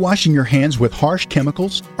happy washing your hands with harsh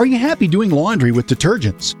chemicals? Are you happy doing laundry with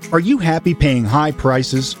detergents? Are you happy paying high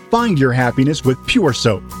prices? Find your happiness with Pure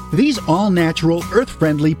Soap. These all-natural,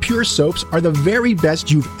 earth-friendly Pure Soaps are the very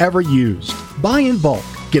best you've ever used. Buy in bulk.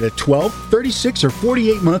 Get a 12, 36, or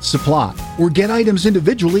 48-month supply. Or get items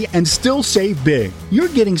individually and still save big. You're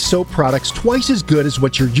getting soap products twice as good as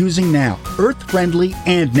what you're using now. Earth-friendly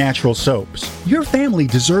and natural soaps. Your family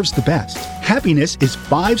deserves the best. Happiness is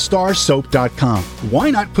 5starsoap.com. Why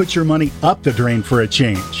not put your money up the drain for a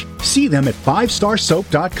change? See them at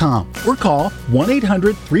 5starsoap.com or call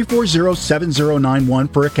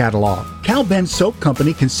 1-800-340-7091 for a catalog. Cal Ben Soap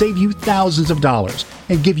Company can save you thousands of dollars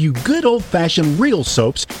and give you good old-fashioned real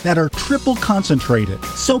soaps that are triple concentrated.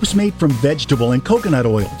 Soaps made from vegetable and coconut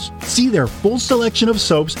oils. See their full selection of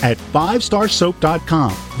soaps at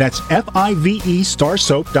 5starsoap.com. That's F-I-V-E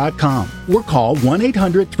starsoap.com or call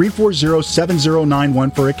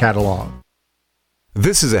 1-800-340-7091 for a catalog.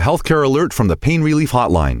 This is a healthcare alert from the Pain Relief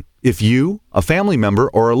Hotline. If you, a family member,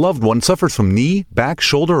 or a loved one suffers from knee, back,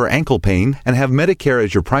 shoulder, or ankle pain and have Medicare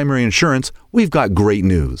as your primary insurance, we've got great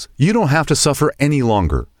news. You don't have to suffer any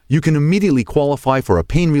longer. You can immediately qualify for a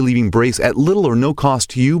pain-relieving brace at little or no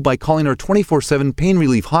cost to you by calling our 24/7 Pain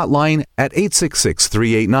Relief Hotline at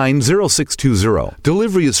 866-389-0620.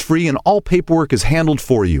 Delivery is free and all paperwork is handled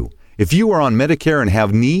for you. If you are on Medicare and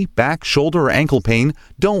have knee, back, shoulder, or ankle pain,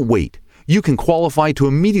 don't wait. You can qualify to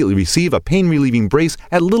immediately receive a pain-relieving brace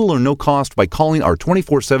at little or no cost by calling our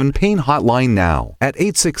 24/7 Pain Hotline now at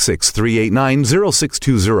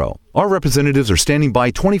 866-389-0620. Our representatives are standing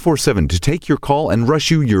by 24/7 to take your call and rush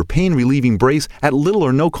you your pain-relieving brace at little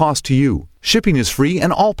or no cost to you. Shipping is free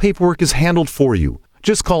and all paperwork is handled for you.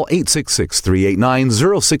 Just call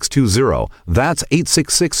 866-389-0620. That's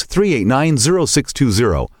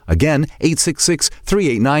 866-389-0620. Again,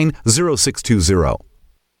 866-389-0620.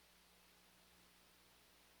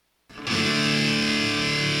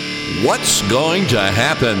 What's going to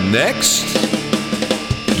happen next?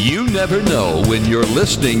 You never know when you're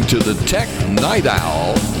listening to the Tech Night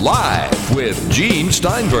Owl live with Gene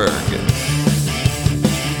Steinberg.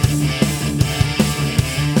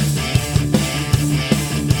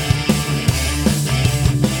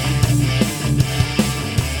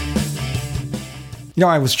 You know,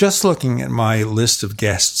 I was just looking at my list of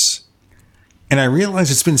guests, and I realized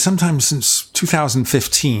it's been some time since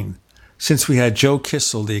 2015 since we had Joe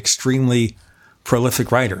Kissel, the extremely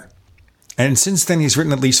prolific writer. And since then, he's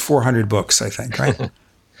written at least 400 books, I think, right?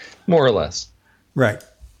 More or less. Right.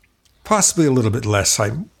 Possibly a little bit less.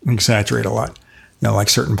 I exaggerate a lot, like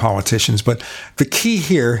certain politicians. But the key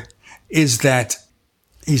here is that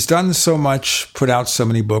he's done so much, put out so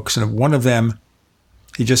many books, and one of them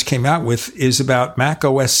he just came out with is about Mac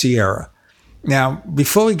OS Sierra. Now,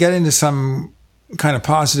 before we get into some kind of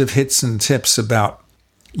positive hits and tips about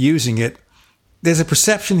using it, there's a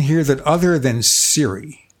perception here that other than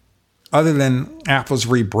Siri, other than Apple's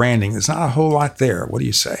rebranding, there's not a whole lot there. What do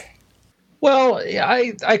you say? Well,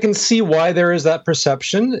 I can see why there is that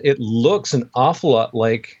perception. It looks an awful lot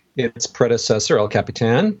like its predecessor, El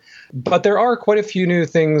Capitan, but there are quite a few new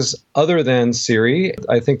things other than Siri.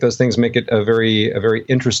 I think those things make it a very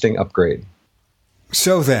interesting upgrade.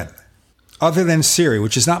 So then, other than Siri,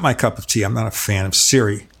 which is not my cup of tea, I'm not a fan of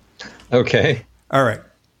Siri. Okay. All right.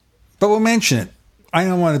 But we'll mention it. I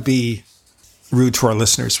don't want to be rude to our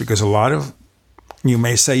listeners because a lot of you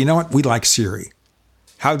may say, you know what, we like Siri.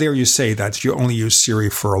 How dare you say that? You only use Siri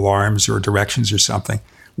for alarms or directions or something.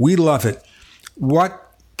 We love it.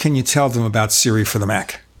 What can you tell them about Siri for the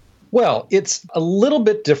Mac? Well, it's a little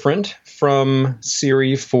bit different from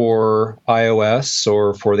Siri for iOS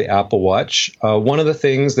or for the Apple Watch. One of the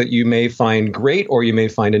things that you may find great or you may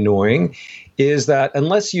find annoying is that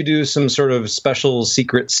unless you do some sort of special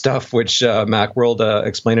secret stuff, which Macworld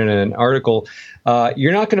explained in an article,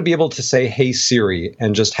 you're not going to be able to say, "Hey Siri,"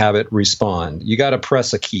 and just have it respond. You got to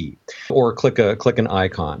press a key or click an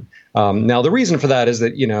icon. Now, the reason for that is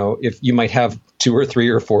that, if you might have 2 or 3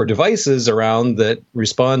 or 4 devices around that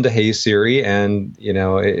respond to Hey Siri, and,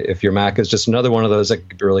 if your Mac is just another one of those, that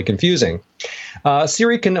could be really confusing.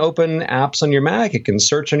 Siri can open apps on your Mac. It can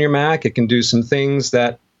search on your Mac. It can do some things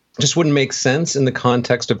that just wouldn't make sense in the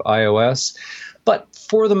context of iOS. But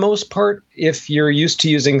for the most part, if you're used to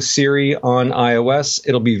using Siri on iOS,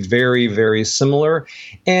 it'll be very, very similar.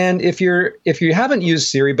 And if you haven't used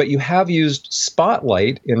Siri, but you have used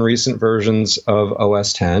Spotlight in recent versions of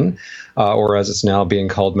OS X, or as it's now being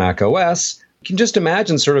called Mac OS, you can just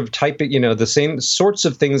imagine sort of type it, the same sorts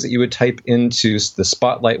of things that you would type into the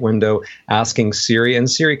Spotlight window asking Siri,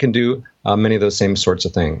 and Siri can do many of those same sorts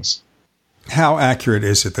of things. How accurate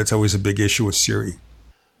is it? That's always a big issue with Siri.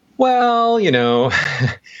 Well, in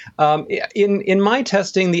my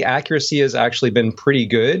testing, the accuracy has actually been pretty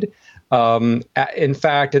good. In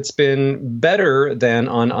fact, it's been better than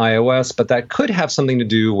on iOS, but that could have something to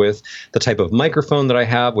do with the type of microphone that I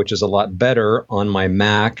have, which is a lot better on my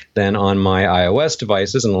Mac than on my iOS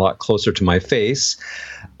devices and a lot closer to my face.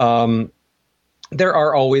 There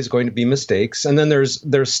are always going to be mistakes. And then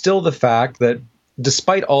there's still the fact that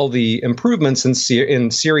despite all the improvements in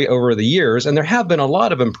Siri over the years, and there have been a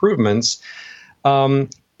lot of improvements,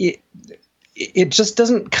 it just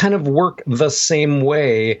doesn't kind of work the same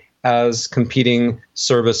way as competing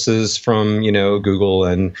services from, Google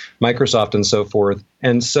and Microsoft and so forth.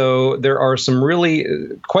 And so there are some really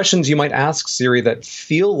questions you might ask Siri that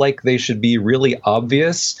feel like they should be really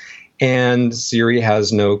obvious, and Siri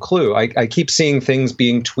has no clue. I keep seeing things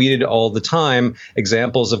being tweeted all the time,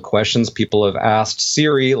 examples of questions people have asked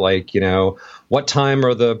Siri, like, what time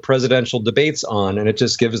are the presidential debates on? And it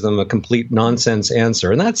just gives them a complete nonsense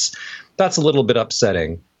answer. And that's a little bit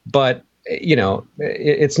upsetting. But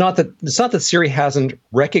it's not that Siri hasn't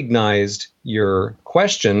recognized your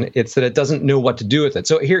question. It's that it doesn't know what to do with it.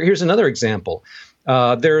 So here's another example.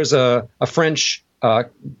 There's a French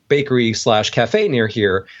bakery / cafe near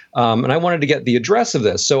here, and I wanted to get the address of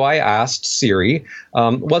this. So I asked Siri,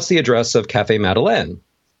 what's the address of Café Madeleine?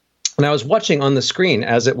 And I was watching on the screen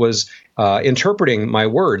as it was interpreting my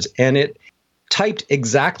words, and it typed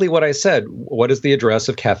exactly what I said. What is the address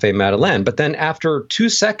of Café Madeleine? But then after 2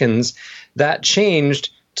 seconds, that changed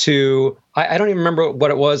to, I don't even remember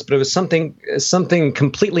what it was, but it was something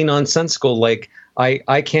completely nonsensical, like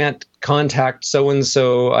I can't contact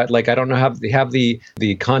so-and-so, like I don't know have the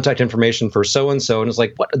contact information for so-and-so. And it's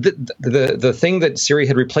like, what the thing that Siri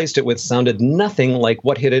had replaced it with sounded nothing like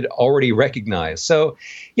what it had already recognized. So,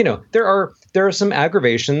 there are some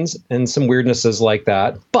aggravations and some weirdnesses like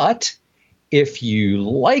that. But if you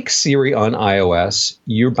like Siri on iOS,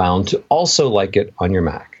 you're bound to also like it on your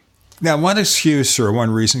Mac. Now, one excuse or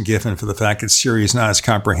one reason given for the fact that Siri is not as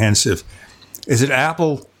comprehensive is that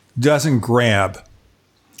Apple doesn't grab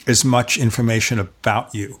as much information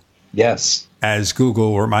about you, yes, as Google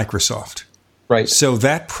or Microsoft. Right. So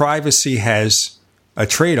that privacy has a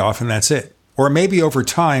trade-off, and that's it. Or maybe over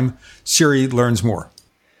time, Siri learns more.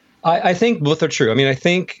 I think both are true. I mean, I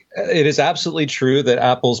think it is absolutely true that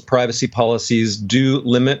Apple's privacy policies do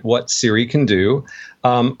limit what Siri can do.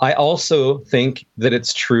 I also think that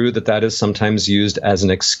it's true that is sometimes used as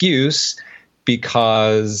an excuse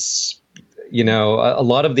because, a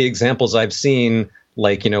lot of the examples I've seen,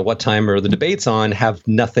 like, what time are the debates on, have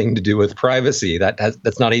nothing to do with privacy.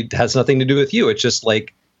 Has nothing to do with you. It's just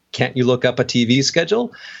like, can't you look up a TV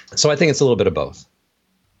schedule? So I think it's a little bit of both.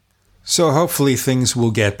 So hopefully things will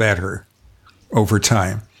get better over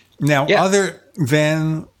time. Now, other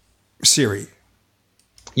than Siri,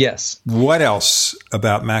 yes, what else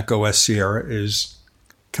about macOS Sierra is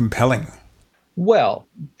compelling? Well,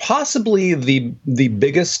 possibly the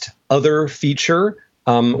biggest other feature,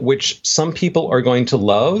 which some people are going to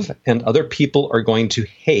love and other people are going to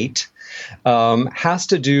hate, has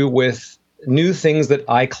to do with new things that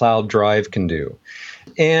iCloud Drive can do.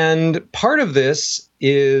 And part of this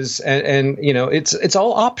is, and it's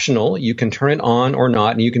all optional. You can turn it on or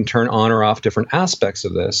not, and you can turn on or off different aspects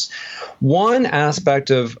of this. One aspect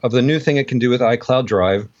of the new thing it can do with iCloud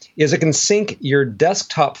Drive is it can sync your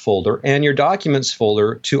desktop folder and your documents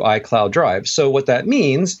folder to iCloud Drive. So what that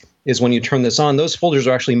means is when you turn this on, those folders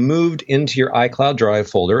are actually moved into your iCloud Drive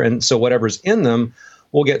folder, and so whatever's in them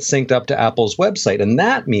will get synced up to Apple's website. And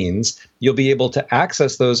that means you'll be able to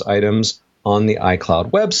access those items on the iCloud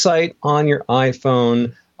website, on your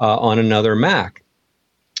iPhone, on another Mac.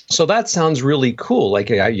 So that sounds really cool. Like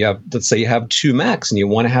let's say you have two Macs and you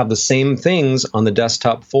want to have the same things on the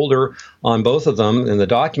desktop folder on both of them in the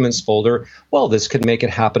documents folder. Well, this could make it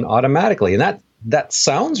happen automatically. And that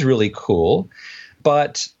sounds really cool,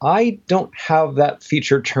 but I don't have that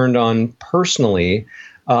feature turned on personally.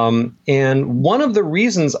 And one of the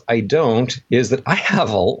reasons I don't is that I have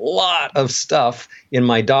a lot of stuff in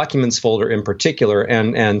my documents folder in particular,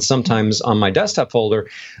 and sometimes on my desktop folder.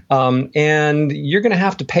 And you're going to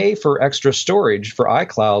have to pay for extra storage for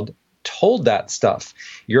iCloud to hold that stuff.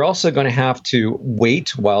 You're also going to have to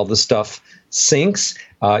wait while the stuff syncs.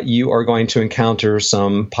 You are going to encounter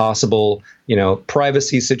some possible,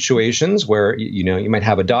 privacy situations where, you might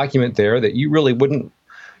have a document there that you really wouldn't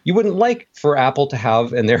like for Apple to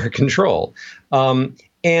have in their control.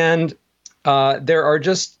 And there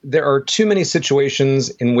are too many situations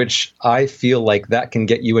in which I feel like that can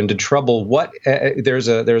get you into trouble. There's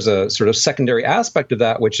a sort of secondary aspect of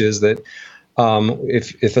that, which is that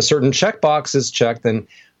if a certain checkbox is checked, then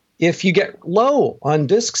if you get low on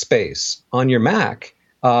disk space on your Mac,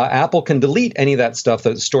 Apple can delete any of that stuff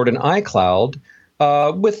that's stored in iCloud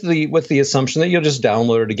with the assumption that you'll just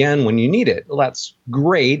download it again when you need it. Well, that's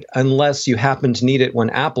great unless you happen to need it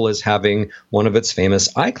when Apple is having one of its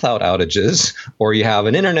famous iCloud outages, or you have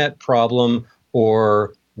an internet problem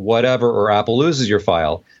or whatever, or Apple loses your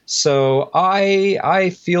file. So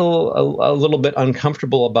I feel a little bit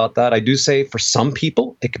uncomfortable about that. I do say for some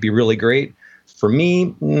people it could be really great. For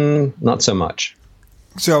me, not so much.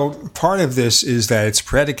 So part of this is that it's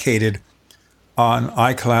predicated on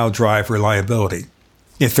iCloud Drive reliability.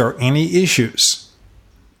 If there are any issues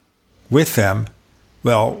with them,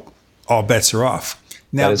 well, all bets are off.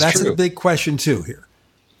 Now, that's a big question too here.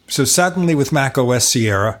 So suddenly with Mac OS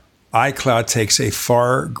Sierra, iCloud takes a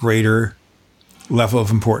far greater level of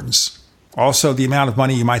importance. Also, the amount of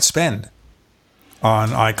money you might spend on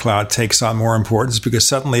iCloud takes on more importance, because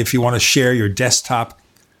suddenly if you want to share your desktop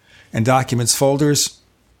and documents folders,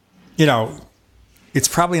 it's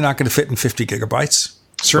probably not going to fit in 50 gigabytes.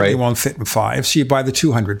 Certainly won't fit in 5. So you buy the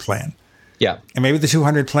 200 plan. Yeah. And maybe the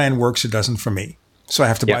 200 plan works, it doesn't for me. So I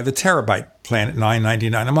have to buy the terabyte plan at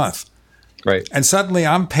 $9.99 a month. Right. And suddenly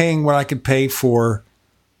I'm paying what I could pay for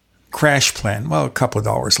Crash plan. Well, a couple of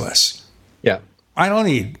dollars less. Yeah. I don't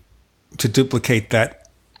need to duplicate that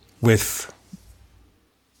with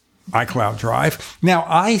iCloud Drive. Now,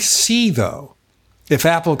 I see, though, if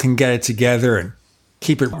Apple can get it together and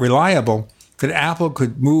keep it reliable, that Apple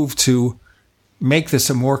could move to make this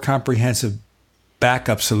a more comprehensive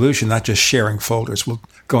backup solution, not just sharing folders. We'll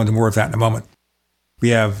go into more of that in a moment. We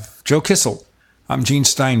have Joe Kissel. I'm Gene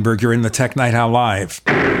Steinberg. You're in the Tech Night Owl Live.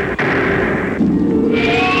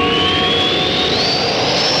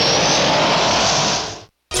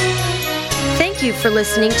 Thank you for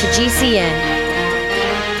listening to GCN.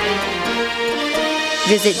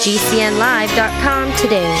 Visit GCNlive.com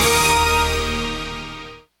today.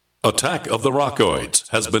 Attack of the Rockoids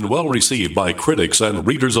has been well received by critics and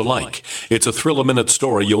readers alike. It's a thrill-a-minute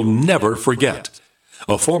story you'll never forget.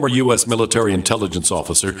 A former U.S. military intelligence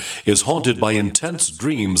officer is haunted by intense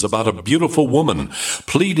dreams about a beautiful woman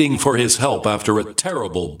pleading for his help after a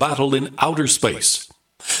terrible battle in outer space.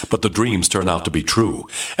 But the dreams turn out to be true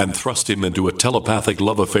and thrust him into a telepathic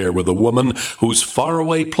love affair with a woman whose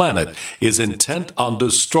faraway planet is intent on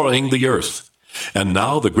destroying the Earth. And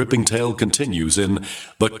now the gripping tale continues in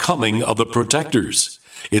The Coming of the Protectors.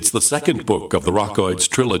 It's the second book of the Rockoids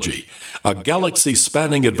trilogy, a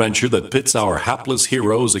galaxy-spanning adventure that pits our hapless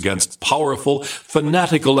heroes against powerful,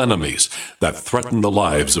 fanatical enemies that threaten the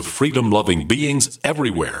lives of freedom-loving beings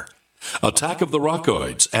everywhere. Attack of the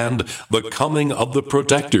Rockoids and The Coming of the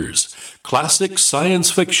Protectors. Classic science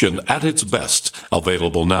fiction at its best,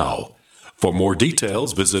 available now. For more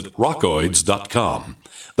details, visit rockoids.com.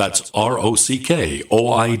 That's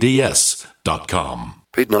ROCKOIDS.com.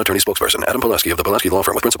 Paid non-attorney spokesperson Adam Pulaski of the Pulaski Law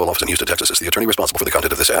Firm with principal office in Houston, Texas is the attorney responsible for the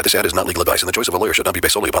content of this ad. This ad is not legal advice, and the choice of a lawyer should not be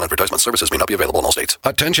based solely upon advertisement. Services may not be available in all states.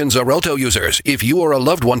 Attention Xarelto users. If you or a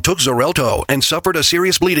loved one took Xarelto and suffered a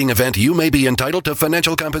serious bleeding event, you may be entitled to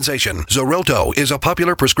financial compensation. Xarelto is a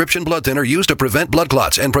popular prescription blood thinner used to prevent blood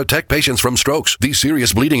clots and protect patients from strokes. These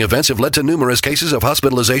serious bleeding events have led to numerous cases of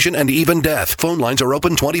hospitalization and even death. Phone lines are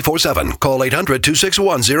open 24/7. Call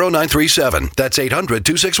 800-261-0937. That's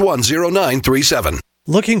 800-261-0937.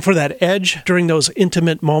 Looking for that edge during those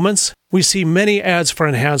intimate moments? We see many ads for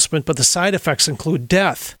enhancement, but the side effects include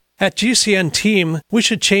death. At GCN Team, we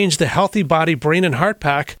should change the Healthy Body Brain and Heart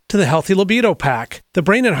Pack to the Healthy Libido Pack. The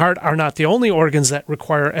brain and heart are not the only organs that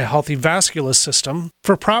require a healthy vascular system.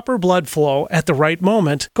 For proper blood flow at the right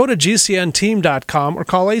moment, go to GCNteam.com or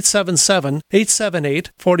call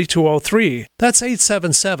 877-878-4203. That's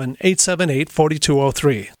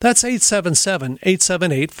 877-878-4203. That's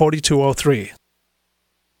 877-878-4203.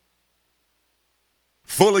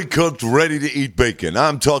 Fully cooked, ready-to-eat bacon.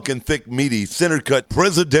 I'm talking thick, meaty, center-cut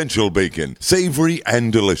presidential bacon. Savory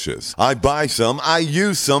and delicious. I buy some, I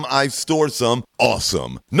use some, I store some.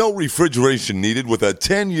 Awesome. No refrigeration needed with a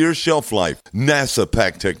 10-year shelf life. NASA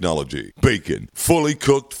pack technology. Bacon. Fully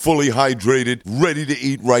cooked, fully hydrated, ready to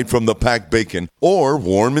eat right from the packed bacon or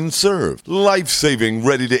warm and served. Life-saving,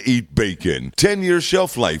 ready-to-eat bacon. 10-year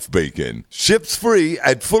shelf life bacon. Ships free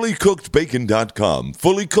at fullycookedbacon.com.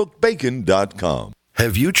 Fullycookedbacon.com.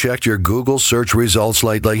 Have you checked your Google search results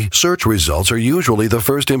lately? Search results are usually the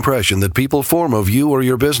first impression that people form of you or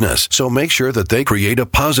your business, so make sure that they create a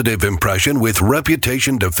positive impression with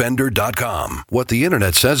ReputationDefender.com. What the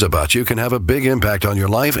internet says about you can have a big impact on your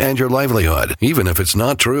life and your livelihood, even if it's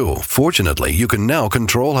not true. Fortunately, you can now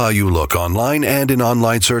control how you look online and in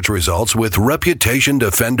online search results with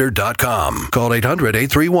ReputationDefender.com. Call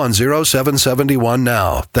 800-831-0771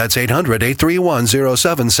 now. That's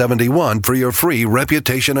 800-831-0771 for your free reputation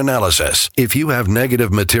analysis. If you have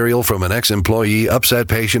negative material from an ex-employee, upset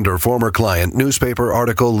patient, or former client, newspaper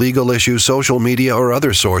article, legal issue, social media, or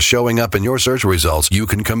other source showing up in your search results, you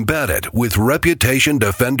can combat it with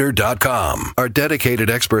ReputationDefender.com. Our dedicated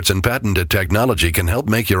experts in patented technology can help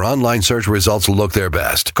make your online search results look their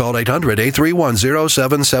best. Call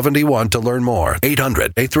 800-831-0771 to learn more.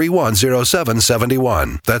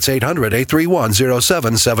 800-831-0771. That's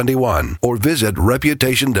 800-831-0771. Or visit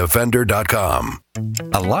ReputationDefender.com.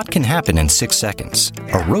 A lot can happen in 6 seconds.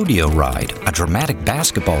 A rodeo ride, a dramatic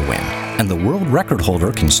basketball win, and the world record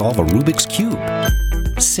holder can solve a Rubik's Cube.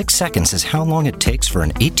 6 seconds is how long it takes for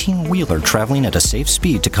an 18-wheeler traveling at a safe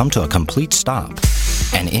speed to come to a complete stop.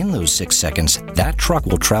 And in those 6 seconds, that truck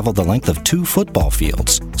will travel the length of 2 football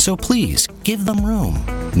fields. So please, give them room.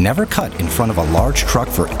 Never cut in front of a large truck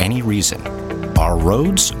for any reason. Our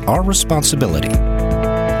roads, our responsibility.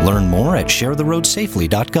 Learn more at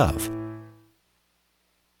sharetheroadsafely.gov.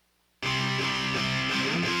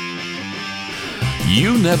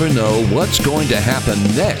 You never know what's going to happen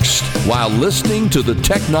next while listening to the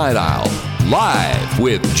Tech Night Owl, live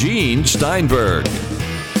with Gene Steinberg.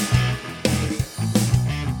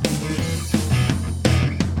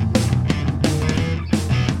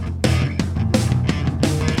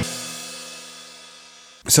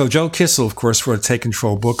 So Joe Kissel, of course, wrote a Take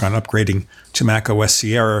Control book on upgrading to Mac OS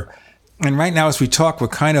Sierra. And right now, as we talk, we're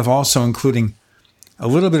kind of also including a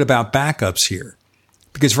little bit about backups here.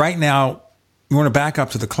 Because right now, you want to back up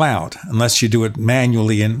to the cloud, unless you do it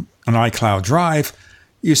manually in an iCloud Drive.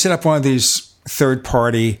 You set up one of these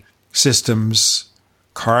third-party systems,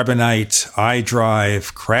 Carbonite,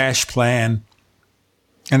 iDrive, CrashPlan,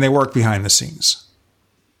 and they work behind the scenes.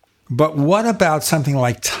 But what about something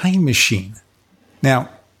like Time Machine? Now,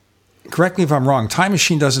 correct me if I'm wrong, Time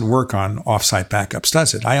Machine doesn't work on offsite backups,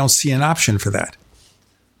 does it? I don't see an option for that.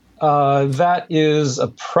 That is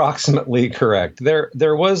approximately correct.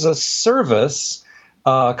 There was a service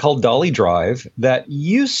called Dolly Drive that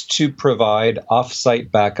used to provide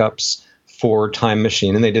offsite backups for Time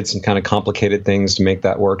Machine, and they did some kind of complicated things to make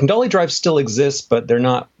that work. And Dolly Drive still exists, but they're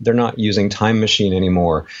not using Time Machine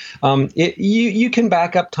anymore. You can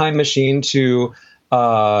back up Time Machine to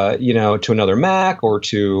to another Mac or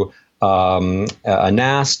to a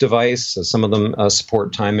NAS device. So some of them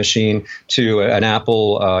support Time Machine, to an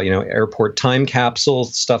Apple, airport time capsule,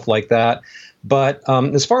 stuff like that. But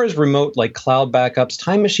as far as remote, like cloud backups,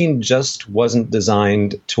 Time Machine just wasn't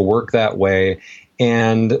designed to work that way.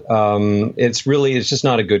 And it's just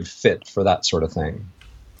not a good fit for that sort of thing.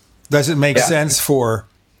 Does it make sense for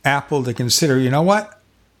Apple to consider, you know what?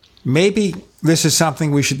 Maybe this is something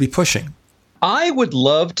we should be pushing. I would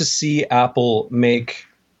love to see Apple make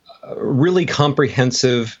really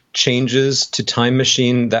comprehensive changes to Time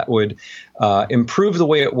Machine that would improve the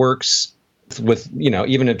way it works with,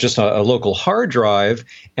 even just a local hard drive,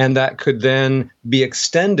 and that could then be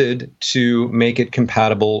extended to make it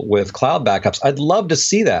compatible with cloud backups. I'd love to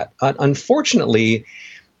see that. Unfortunately,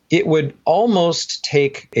 it would almost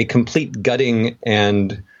take a complete gutting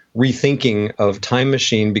and rethinking of Time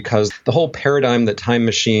Machine, because the whole paradigm that Time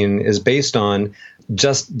Machine is based on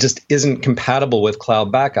just isn't compatible with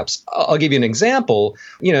cloud backups. I'll give you an example.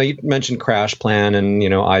 You mentioned CrashPlan and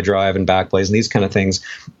iDrive and Backblaze and these kind of things.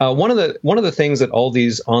 One of the things that all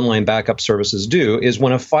these online backup services do is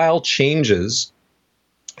when a file changes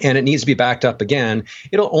and it needs to be backed up again,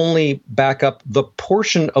 it'll only back up the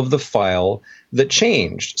portion of the file that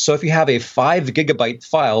changed. So if you have a 5 gigabyte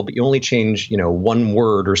file, but you only change, one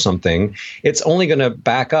word or something, it's only going to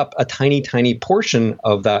back up a tiny, tiny portion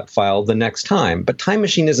of that file the next time. But Time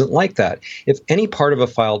Machine isn't like that. If any part of a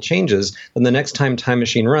file changes, then the next time Time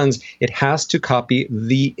Machine runs, it has to copy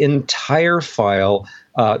the entire file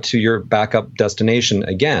to your backup destination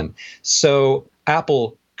again. So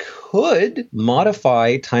Apple could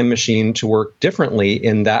modify Time Machine to work differently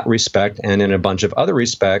in that respect and in a bunch of other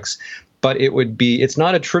respects, but it's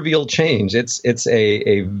not a trivial change. It's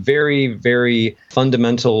a very, very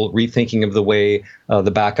fundamental rethinking of the way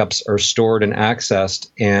the backups are stored and accessed.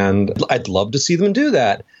 And I'd love to see them do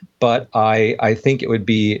that, but I think it would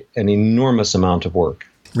be an enormous amount of work.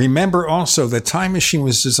 Remember also that Time Machine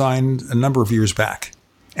was designed a number of years back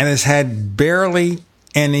and has had barely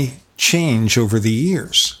any change over the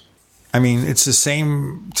years. I mean, it's the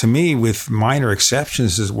same to me with minor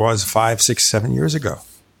exceptions as it was 5, 6, 7 years ago.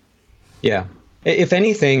 Yeah. If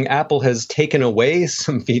anything, Apple has taken away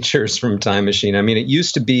some features from Time Machine. I mean, it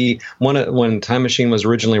used to be when Time Machine was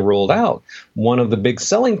originally rolled out, one of the big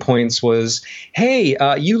selling points was, hey,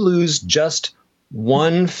 you lose just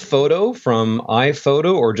one photo from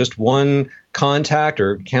iPhoto or just one contact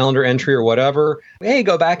or calendar entry or whatever. Hey,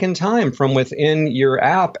 go back in time from within your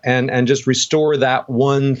app and just restore that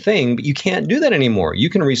one thing. But you can't do that anymore. You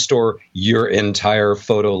can restore your entire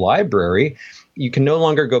photo library. You can no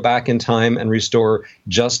longer go back in time and restore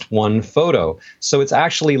just one photo. So it's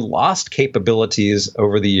actually lost capabilities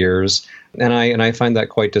over the years, and I find that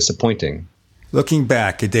quite disappointing. Looking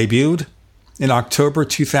back, it debuted in October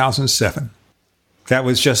 2007. That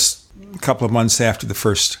was just a couple of months after the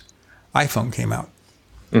first iPhone came out.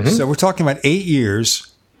 Mm-hmm. So we're talking about 8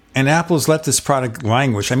 years, and Apple's let this product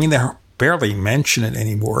languish. I mean, they barely mention it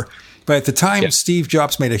anymore. But at the time, Steve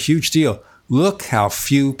Jobs made a huge deal. Look how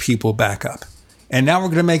few people back up. And now we're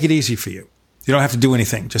going to make it easy for you. You don't have to do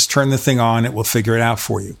anything. Just turn the thing on. It will figure it out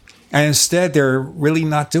for you. And instead, they're really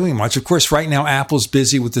not doing much. Of course, right now, Apple's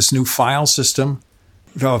busy with this new file system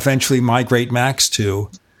they'll eventually migrate Macs to.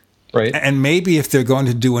 Right. And maybe if they're going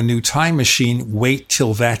to do a new Time Machine, wait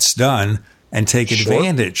till that's done and take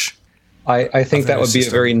advantage. I think that would be a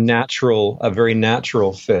very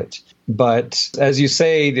natural fit. But as you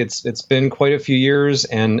say, it's been quite a few years,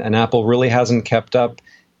 and Apple really hasn't kept up.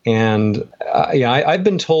 And I've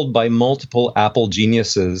been told by multiple Apple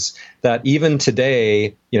geniuses that even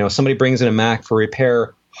today, somebody brings in a Mac for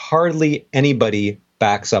repair, hardly anybody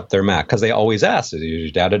backs up their Mac because they always ask, is your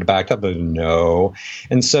data backed up? No.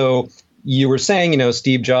 And so you were saying,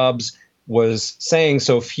 Steve Jobs was saying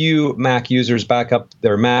so few Mac users back up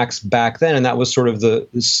their Macs back then, and that was sort of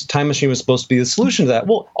this Time Machine was supposed to be the solution to that.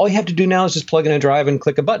 Well, all you have to do now is just plug in a drive and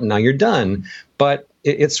click a button. Now you're done. But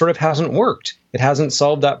it sort of hasn't worked. It hasn't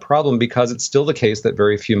solved that problem because it's still the case that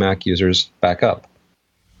very few Mac users back up.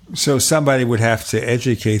 So somebody would have to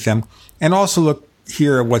educate them and also look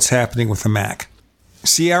here at what's happening with the Mac.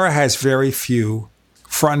 Sierra has very few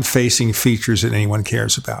front-facing features that anyone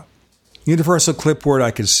cares about. Universal Clipboard, I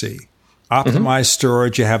could see. Optimized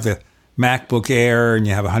storage, you have the MacBook Air and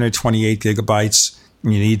you have 128 gigabytes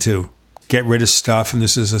and you need to get rid of stuff, and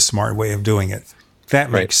this is a smart way of doing it. That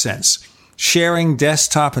makes sense. Sharing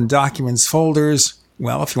desktop and documents folders,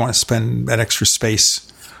 well, if you want to spend that extra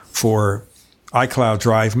space for iCloud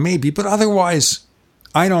Drive, maybe. But otherwise,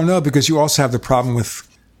 I don't know, because you also have the problem with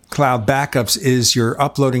cloud backups is you're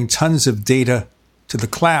uploading tons of data to the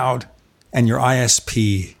cloud, and your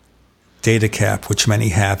ISP data cap, which many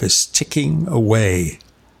have, is ticking away.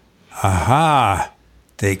 Aha!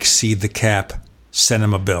 They exceed the cap. Send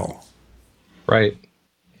them a bill. Right.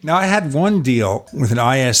 Now, I had one deal with an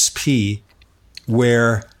ISP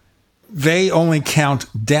where they only count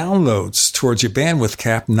downloads towards your bandwidth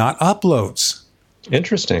cap, not uploads.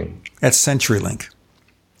 Interesting. That's CenturyLink.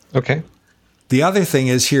 Okay. The other thing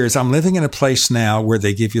is I'm living in a place now where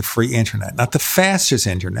they give you free internet. Not the fastest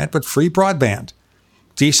internet, but free broadband.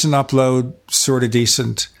 Decent upload, sort of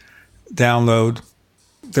decent download.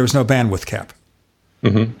 There's no bandwidth cap.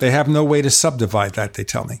 Mm-hmm. They have no way to subdivide that, they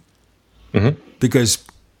tell me. Mm-hmm. Because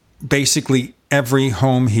basically every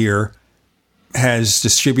home here has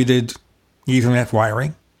distributed Ethernet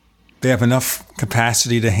wiring. They have enough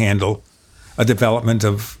capacity to handle a development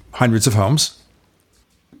of hundreds of homes.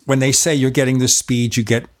 When they say you're getting this speed, you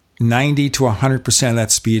get 90 to 100% of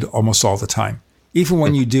that speed almost all the time. Even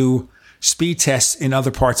when you do speed tests in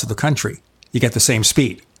other parts of the country, you get the same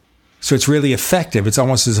speed. So it's really effective. It's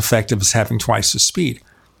almost as effective as having twice the speed.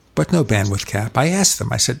 But no bandwidth cap. I asked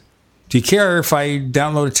them, I said, do you care if I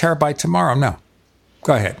download a terabyte tomorrow? No.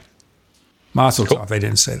 Go ahead. Mazel tov. They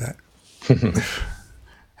didn't say that.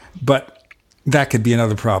 But that could be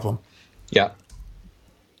another problem. Yeah.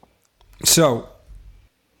 So,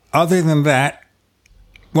 other than that,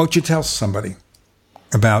 what would you tell somebody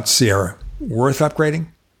about Sierra? Worth upgrading?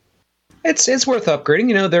 It's worth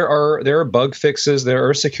upgrading. There are bug fixes, there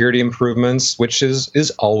are security improvements, which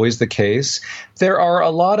is always the case. There are a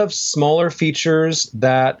lot of smaller features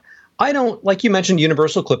that I don't, like you mentioned,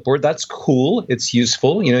 Universal Clipboard. That's cool. It's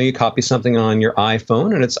useful. You copy something on your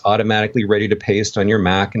iPhone and it's automatically ready to paste on your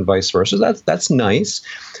Mac and vice versa. That's nice.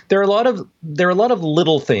 There are a lot of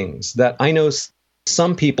little things that I know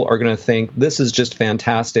some people are going to think this is just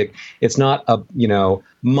fantastic. It's not a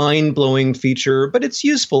mind-blowing feature, but it's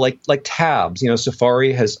useful. Like tabs.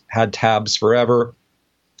 Safari has had tabs forever.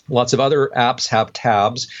 Lots of other apps have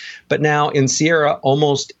tabs, but now in Sierra,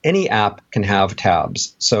 almost any app can have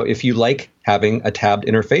tabs. So if you like having a tabbed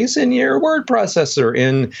interface in your word processor,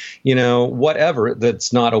 in, whatever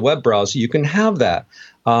that's not a web browser, you can have that.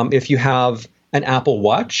 If you have an Apple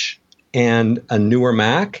Watch and a newer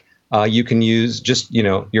Mac, you can use just,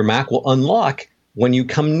 your Mac will unlock when you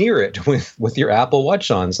come near it with your Apple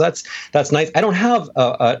Watch on. So that's nice. I don't have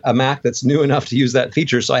a Mac that's new enough to use that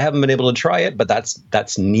feature, so I haven't been able to try it, but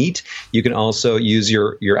that's neat. You can also use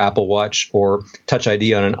your Apple Watch or Touch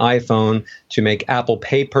ID on an iPhone to make Apple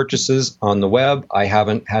Pay purchases on the web. I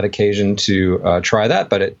haven't had occasion to try that,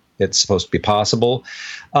 but it's supposed to be possible.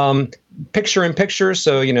 Picture-in-picture,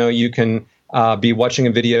 so you can be watching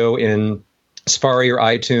a video in Safari or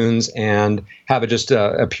iTunes and have it just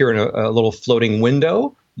appear in a little floating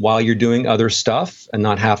window while you're doing other stuff and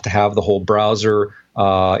not have to have the whole browser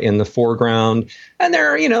in the foreground. And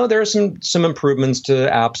there are some improvements to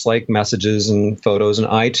apps like Messages and Photos and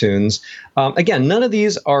iTunes. Again, none of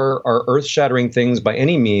these are earth-shattering things by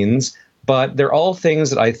any means, but they're all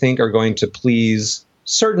things that I think are going to please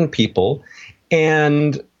certain people.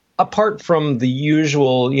 And apart from the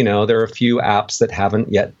usual, there are a few apps that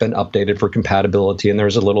haven't yet been updated for compatibility, and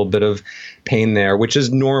there's a little bit of pain there, which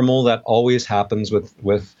is normal. That always happens with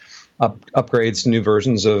upgrades to new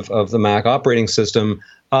versions of the Mac operating system.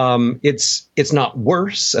 It's not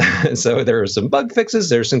worse. So there are some bug fixes,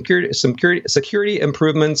 there's some security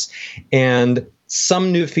improvements, and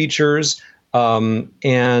some new features, and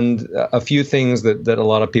a few things that a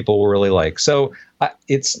lot of people will really like. So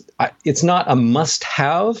it's not a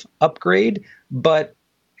must-have upgrade, but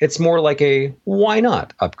it's more like a why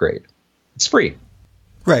not upgrade. It's free.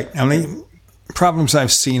 Right. I mean, problems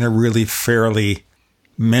I've seen are really fairly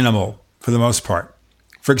minimal for the most part.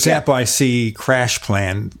 For example, I see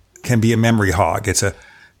CrashPlan can be a memory hog. It's a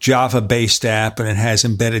Java-based app, and it has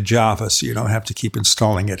embedded Java, so you don't have to keep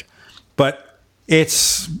installing it. But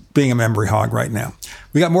it's being a memory hog right now.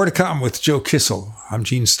 We got more to come with Joe Kissel. I'm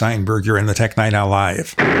Gene Steinberg. You're in the Tech Night Owl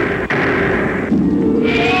Live.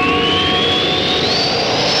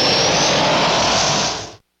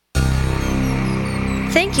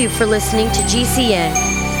 Thank you for listening to GCN.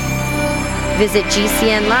 Visit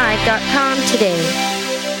GCNlive.com today.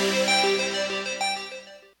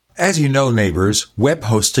 As you know, neighbors, web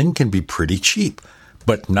hosting can be pretty cheap,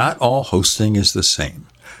 but not all hosting is the same.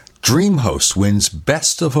 DreamHost wins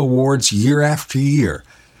Best of Awards year after year.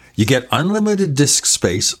 You get unlimited disk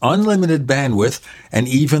space, unlimited bandwidth, and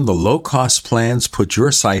even the low-cost plans put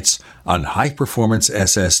your sites on high-performance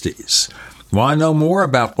SSDs. Want to know more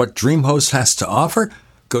about what DreamHost has to offer?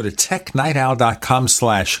 Go to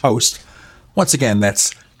technightowl.com/host. Once again,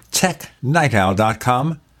 that's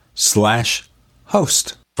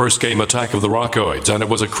technightowl.com/host. First came Attack of the Rockoids, and it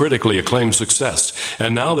was a critically acclaimed success.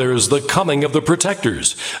 And now there's The Coming of the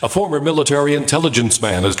Protectors. A former military intelligence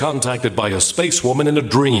man is contacted by a space woman in a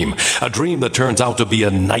dream that turns out to be a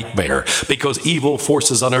nightmare because evil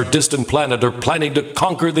forces on her distant planet are planning to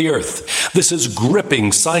conquer the Earth. This is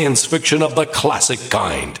gripping science fiction of the classic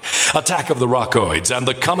kind. Attack of the Rockoids and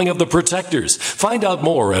The Coming of the Protectors. Find out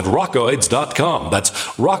more at rockoids.com. That's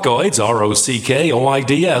Rockoids,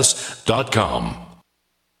 ROCKOIDS.com.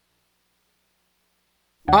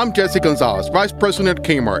 I'm Jesse Gonzalez, Vice President at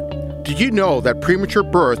Kmart. Did you know that premature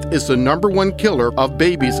birth is the #1 killer of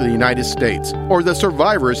babies in the United States, or that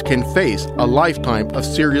survivors can face a lifetime of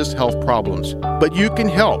serious health problems? But you can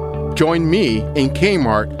help. Join me in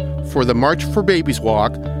Kmart for the March for Babies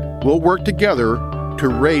Walk. We'll work together to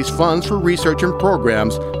raise funds for research and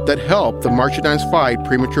programs that help the Marchidans fight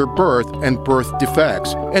premature birth and birth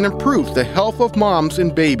defects and improve the health of moms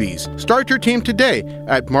and babies. Start your team today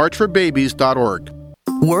at marchforbabies.org.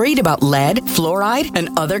 Worried about lead, fluoride, and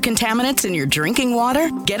other contaminants in your drinking water?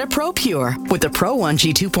 Get a ProPure with the Pro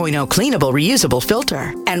 1G 2.0 cleanable reusable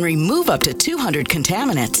filter and remove up to 200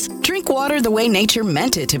 contaminants. Drink water the way nature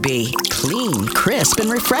meant it to be. Clean, crisp,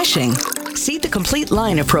 and refreshing. See the complete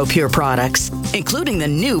line of ProPure products, including the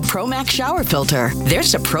new ProMax shower filter.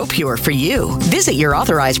 There's a ProPure for you. Visit your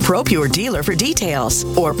authorized ProPure dealer for details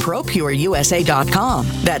or ProPureUSA.com.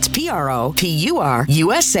 That's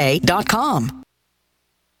ProPureUSA.com.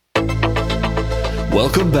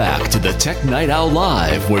 Welcome back to the Tech Night Owl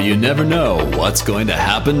Live, where you never know what's going to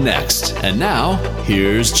happen next. And now,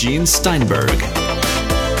 here's Gene Steinberg.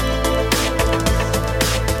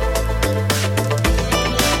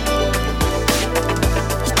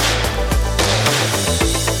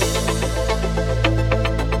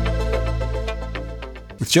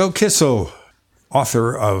 With Joe Kissel,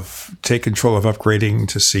 author of Take Control of Upgrading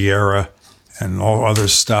to Sierra and all other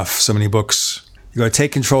stuff, so many books. You go to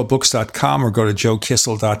takecontrolbooks.com or go to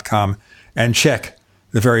joekissel.com and check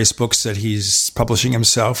the various books that he's publishing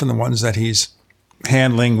himself and the ones that he's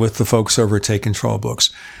handling with the folks over at Take Control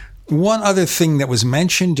Books. One other thing that was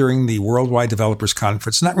mentioned during the Worldwide Developers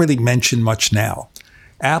Conference, not really mentioned much now.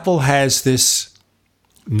 Apple has this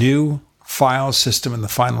new file system in the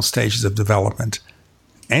final stages of development.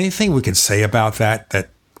 Anything we could say about that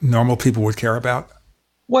normal people would care about?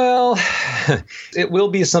 Well, it will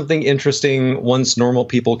be something interesting once normal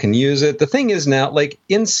people can use it. The thing is now, like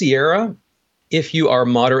in Sierra, if you are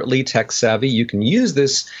moderately tech savvy, you can use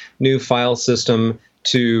this new file system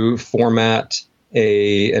to format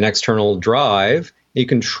an external drive. You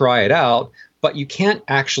can try it out, but you can't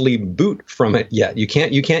actually boot from it yet. You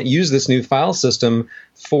can't use this new file system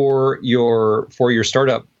for your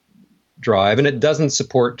startup drive, and it doesn't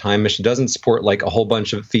support Time Machine. It doesn't support like a whole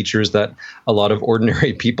bunch of features that a lot of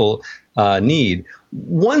ordinary people need.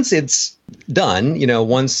 Once it's done,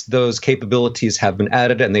 once those capabilities have been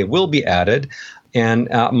added, and they will be added, and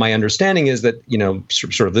my understanding is that,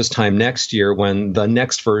 sort of this time next year when the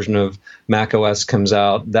next version of macOS comes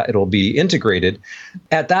out, that it'll be integrated.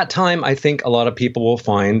 At that time, I think a lot of people will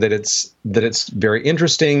find that it's very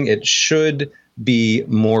interesting. It should be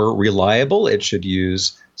more reliable. It should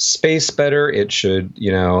use space better. It should,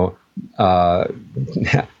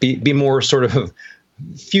 be more sort of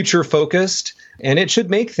future focused, and it should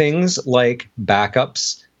make things like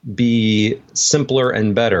backups be simpler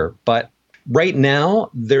and better. But right now,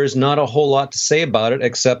 there's not a whole lot to say about it,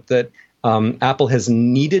 except that Apple has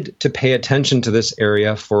needed to pay attention to this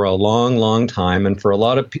area for a long, long time, and for a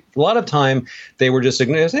lot of time, they were just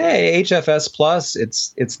ignoring. Hey, HFS Plus,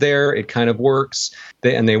 it's there, it kind of works,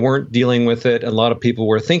 and they weren't dealing with it. A lot of people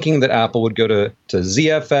were thinking that Apple would go to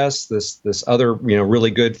ZFS, this other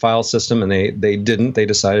really good file system, and they didn't. They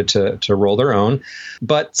decided to roll their own.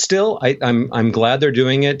 But still, I'm glad they're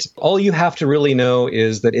doing it. All you have to really know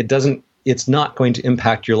is that it's not going to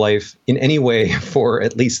impact your life in any way for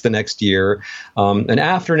at least the next year. And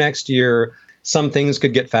after next year, some things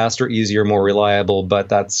could get faster, easier, more reliable, but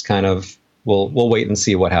that's kind of, we'll wait and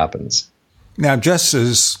see what happens. Now, just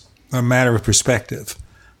as a matter of perspective,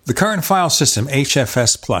 the current file system,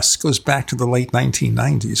 HFS Plus, goes back to the late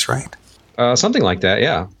 1990s, right? Something like that,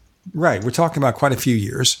 yeah. Right. We're talking about quite a few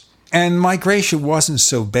years. And migration wasn't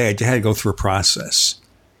so bad. You had to go through a process.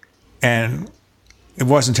 And it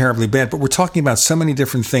wasn't terribly bad, but we're talking about so many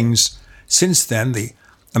different things since then. The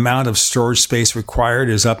amount of storage space required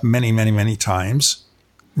is up many, many, many times.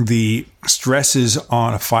 The stresses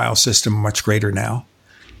on a file system are much greater now.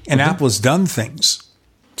 And Apple has done things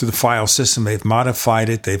to the file system. They've modified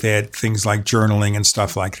it. They've added things like journaling and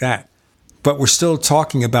stuff like that. But we're still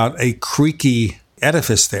talking about a creaky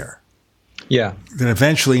edifice there. Yeah. That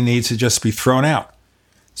eventually needs to just be thrown out.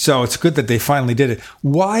 So it's good that they finally did it.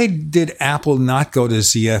 Why did Apple not go to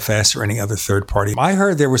ZFS or any other third party? I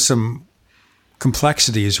heard there were some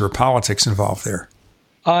complexities or politics involved there.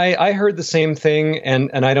 I heard the same thing,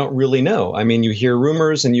 and I don't really know. I mean, you hear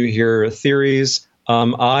rumors and you hear theories.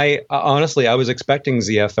 I honestly was expecting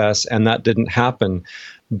ZFS, and that didn't happen.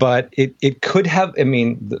 But it could have,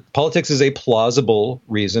 politics is a plausible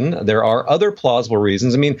reason. There are other plausible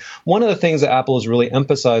reasons. I mean, one of the things that Apple is really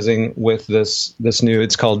emphasizing with this new,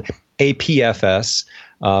 it's called APFS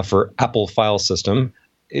for Apple File System,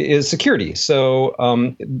 is security. So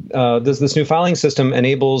this new filing system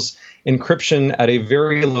enables encryption at a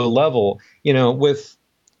very low level.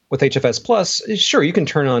 With HFS Plus, sure, you can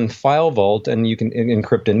turn on File Vault and you can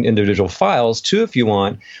encrypt individual files too if you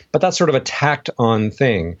want, but that's sort of a tacked-on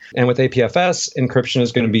thing. And with APFS, encryption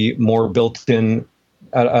is going to be more built in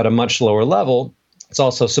at a much lower level. It's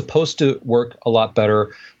also supposed to work a lot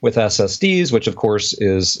better with SSDs, which of course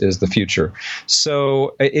is the future.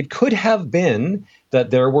 So it could have been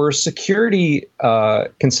that there were security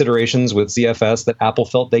considerations with ZFS that Apple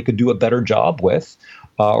felt they could do a better job with.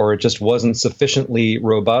 Or it just wasn't sufficiently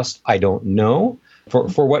robust. I don't know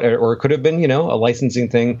for what, or it could have been, a licensing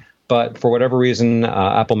thing. But for whatever reason,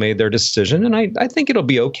 Apple made their decision, and I think it'll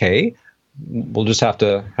be okay. We'll just have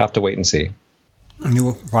to wait and see. A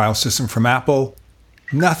new file system from Apple,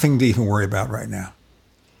 nothing to even worry about right now.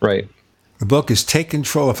 Right. The book is Take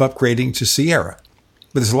Control of Upgrading to Sierra,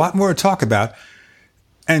 but there's a lot more to talk about.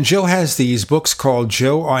 And Joe has these books called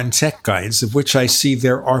Joe on Tech Guides, of which I see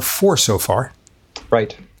there are 4 so far.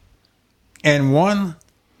 Right. And one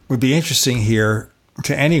would be interesting here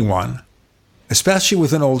to anyone, especially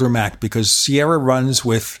with an older Mac, because Sierra runs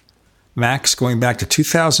with Macs going back to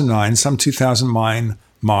 2009, some 2009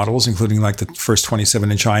 models, including like the first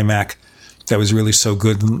 27-inch iMac that was really so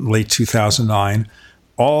good in late 2009.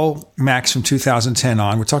 all Macs from 2010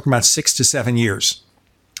 on. We're talking about 6 to 7 years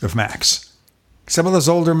of Macs. Some of those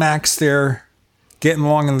older Macs, they're getting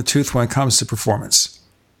long in the tooth when it comes to performance.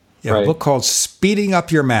 You have a book called Speeding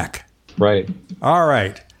Up Your Mac. Right. All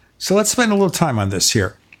right. So let's spend a little time on this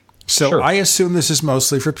here. So I assume this is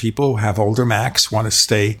mostly for people who have older Macs, want to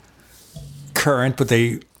stay current, but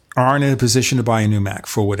they aren't in a position to buy a new Mac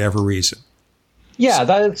for whatever reason. Yeah,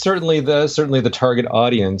 that is certainly the target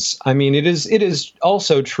audience. I mean, it is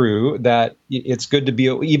also true that it's good to be,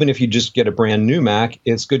 even if you just get a brand new Mac,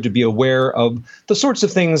 it's good to be aware of the sorts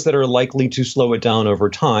of things that are likely to slow it down over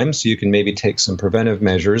time, so you can maybe take some preventive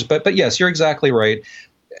measures. But yes, you're exactly right.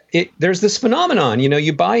 There's this phenomenon,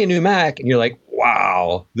 you buy a new Mac and you're like,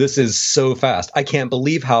 wow, this is so fast. I can't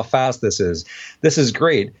believe how fast this is. This is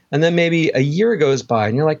great. And then maybe a year goes by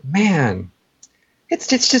and you're like, man, it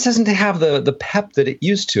just doesn't have the pep that it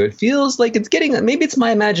used to. It feels like it's getting, maybe it's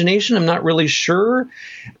my imagination, I'm not really sure.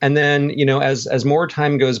 And then, as more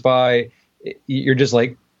time goes by, you're just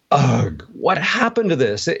like, ugh, what happened to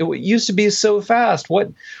this? It used to be so fast.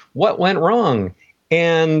 What went wrong?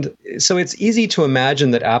 And so it's easy to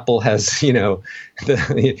imagine that Apple has,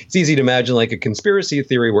 it's easy to imagine like a conspiracy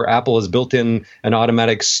theory where Apple has built in an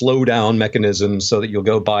automatic slowdown mechanism so that you'll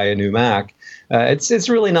go buy a new Mac. It's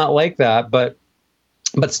really not like that, but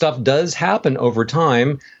stuff does happen over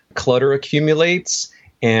time. Clutter accumulates,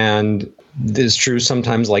 and it's true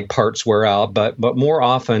sometimes like parts wear out, but more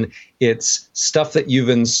often it's stuff that you've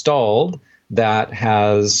installed that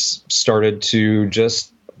has started to just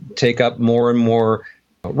take up more and more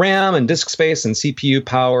RAM and disk space and CPU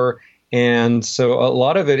power. And so a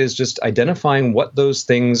lot of it is just identifying what those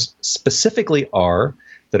things specifically are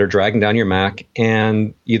that are dragging down your Mac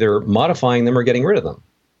and either modifying them or getting rid of them.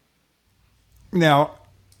 Now,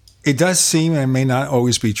 it does seem, and may not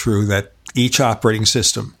always be true, that each operating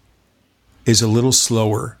system is a little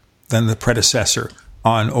slower than the predecessor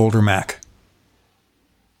on older Mac.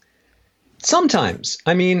 Sometimes.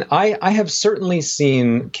 I mean, I have certainly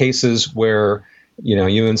seen cases where,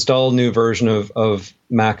 you install a new version of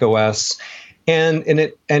Mac OS and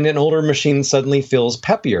an older machine suddenly feels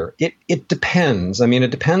peppier. It depends. I mean, it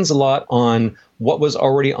depends a lot on what was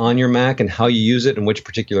already on your Mac and how you use it and which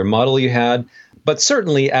particular model you had. But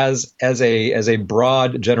certainly as a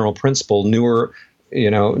broad general principle, newer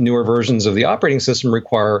versions of the operating system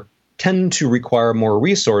tend to require more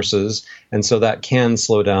resources, and so that can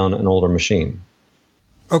slow down an older machine.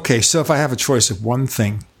 Okay, so if I have a choice of one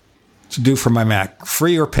thing to do for my Mac,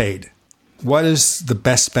 free or paid, what is the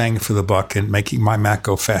best bang for the buck in making my Mac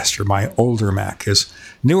go faster, my older Mac? Because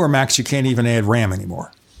newer Macs, you can't even add RAM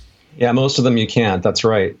anymore. Yeah, most of them you can't. That's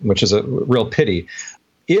right, which is a real pity.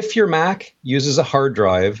 If your Mac uses a hard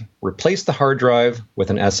drive, replace the hard drive with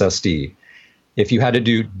an SSD. If you had to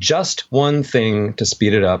do just one thing to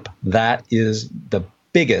speed it up, that is the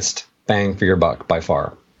biggest bang for your buck by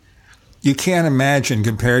far. You can't imagine,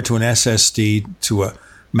 compared to an SSD, to a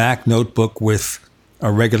Mac notebook with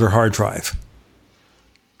a regular hard drive.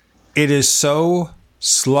 It is so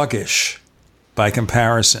sluggish by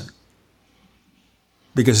comparison.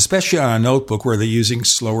 Because especially on a notebook where they're using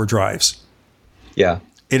slower drives. Yeah.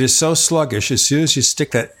 It is so sluggish as soon as you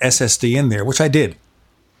stick that SSD in there, which I did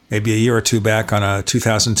maybe a year or two back on a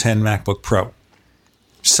 2010 MacBook Pro.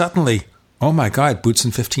 Suddenly, oh my God, it boots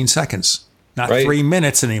in 15 seconds. Not 3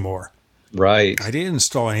 minutes anymore. Right. I didn't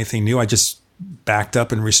install anything new. I just backed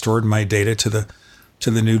up and restored my data to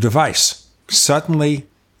the new device. Suddenly,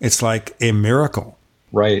 it's like a miracle.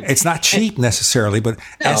 Right. It's not cheap necessarily, but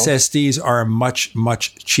no. SSDs are much,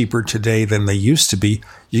 much cheaper today than they used to be.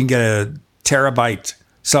 You can get a terabyte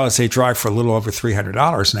solid-state drive for a little over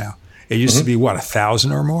 $300 now. It used to be, what,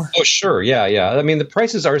 1,000 or more? Oh, sure. Yeah. I mean, the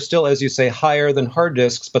prices are still, as you say, higher than hard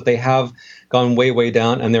disks, but they have gone way, way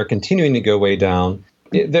down, and they're continuing to go way down.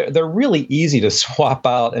 They're really easy to swap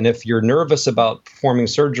out, and if you're nervous about performing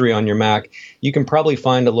surgery on your Mac, you can probably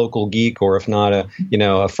find a local geek, or if not, a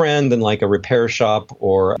friend in like a repair shop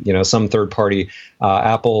or some third-party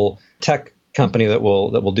Apple tech company that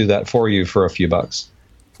will do that for you for a few bucks.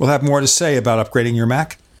 We'll have more to say about upgrading your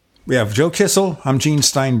Mac. We have Joe Kissel. I'm Gene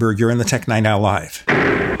Steinberg. You're in the Tech Night Owl Live.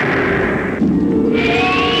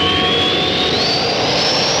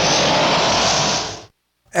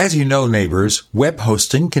 As you know, neighbors, web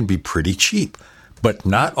hosting can be pretty cheap, but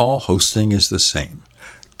not all hosting is the same.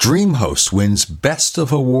 DreamHost wins Best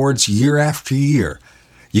of Awards year after year.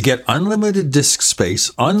 You get unlimited disk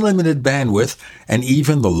space, unlimited bandwidth, and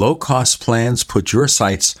even the low-cost plans put your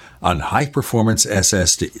sites on high-performance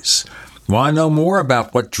SSDs. Want to know more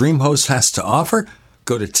about what DreamHost has to offer?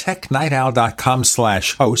 Go to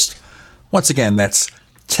technightowl.com/host. Once again, that's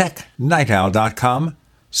technightowl.com/host.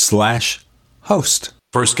 facebook.com/host.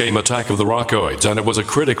 First came Attack of the Rockoids, and it was a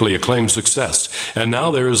critically acclaimed success. And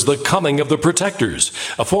now there's The Coming of the Protectors.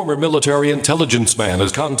 A former military intelligence man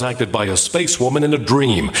is contacted by a space woman in a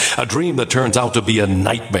dream that turns out to be a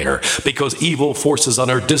nightmare because evil forces on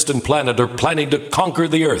her distant planet are planning to conquer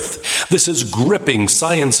the Earth. This is gripping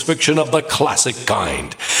science fiction of the classic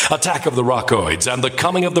kind. Attack of the Rockoids and The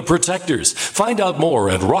Coming of the Protectors. Find out more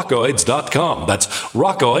at rockoids.com. That's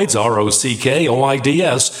Rockoids,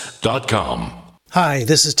 ROCKOIDS.com. Hi,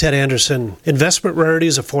 this is Ted Anderson. Investment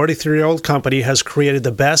Rarities, a 43-year-old company, has created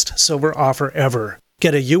the best silver offer ever.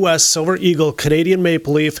 Get a U.S. Silver Eagle, Canadian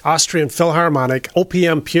Maple Leaf, Austrian Philharmonic,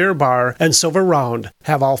 OPM Pure Bar, and Silver Round.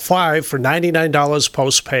 Have all 5 for $99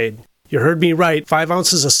 postpaid. You heard me right, 5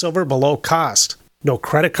 ounces of silver below cost. No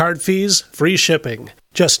credit card fees, free shipping.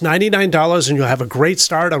 Just $99 and you'll have a great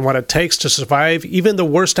start on what it takes to survive even the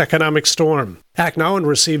worst economic storm. Act now and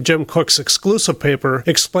receive Jim Cook's exclusive paper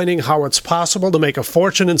explaining how it's possible to make a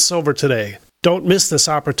fortune in silver today. Don't miss this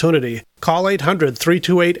opportunity. Call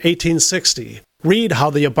 800-328-1860. Read how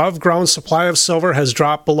the above-ground supply of silver has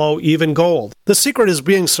dropped below even gold. The secret is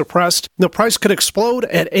being suppressed. The price could explode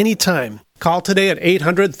at any time. Call today at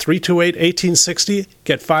 800-328-1860.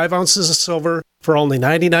 Get 5 ounces of silver for only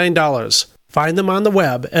 $99. Find them on the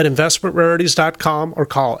web at investmentrarities.com or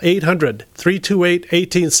call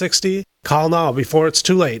 800-328-1860. Call now before it's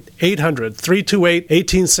too late.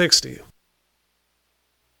 800-328-1860.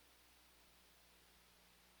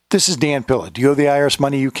 This is Dan Pilla. Do you owe the IRS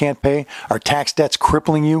money you can't pay? Are tax debts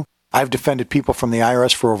crippling you? I've defended people from the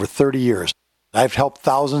IRS for over 30 years. I've helped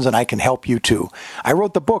thousands, and I can help you too. I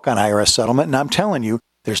wrote the book on IRS settlement, and I'm telling you,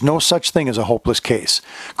 there's no such thing as a hopeless case.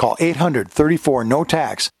 Call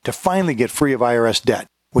 800-34-NO-TAX to finally get free of IRS debt.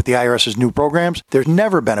 With the IRS's new programs, there's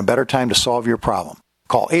never been a better time to solve your problem.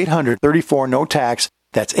 Call 800-34-NO-TAX.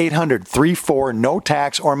 That's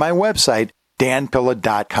 800-34-NO-TAX, or my website,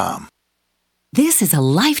 danpilla.com. This is a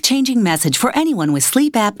life-changing message for anyone with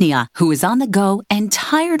sleep apnea who is on the go and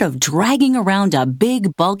tired of dragging around a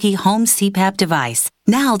big, bulky home CPAP device.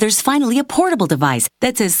 Now there's finally a portable device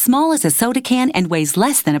that's as small as a soda can and weighs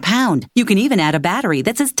less than a pound. You can even add a battery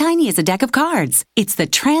that's as tiny as a deck of cards. It's the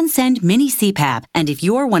Transcend Mini CPAP, and if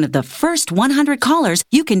you're one of the first 100 callers,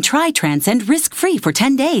 you can try Transcend risk-free for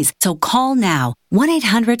 10 days. So call now,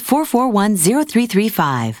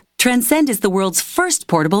 1-800-441-0335. Transcend is the world's first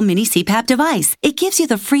portable mini CPAP device. It gives you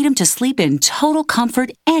the freedom to sleep in total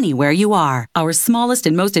comfort anywhere you are. Our smallest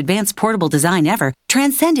and most advanced portable design ever,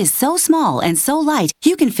 Transcend is so small and so light,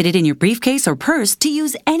 you can fit it in your briefcase or purse to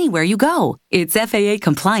use anywhere you go. It's FAA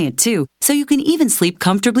compliant too, so you can even sleep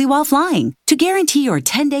comfortably while flying. To guarantee your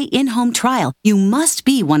 10-day in-home trial, you must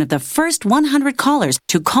be one of the first 100 callers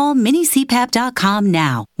to call minicpap.com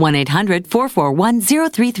now.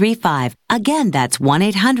 1-800-441-0335. Again, that's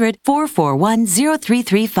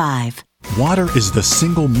 1-800-441-0335. Water is the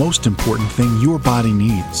single most important thing your body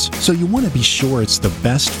needs, so you want to be sure it's the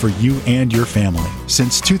best for you and your family.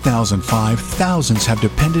 Since 2005, thousands have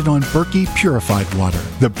depended on Berkey purified water.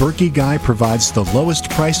 The Berkey Guy provides the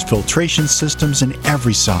lowest priced filtration systems in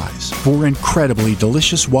every size. For incredibly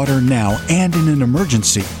delicious water now and in an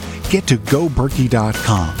emergency, get to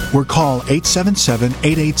GoBerkey.com or call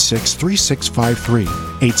 877-886-3653.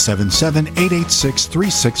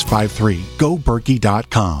 877-886-3653.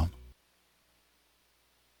 GoBerkey.com.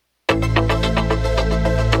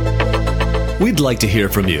 We'd like to hear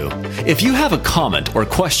from you. If you have a comment or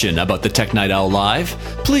question about the Tech Night Owl Live,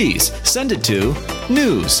 please send it to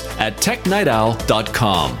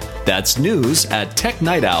news@technightowl.com. That's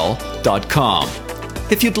news@technightowl.com.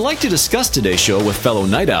 If you'd like to discuss today's show with fellow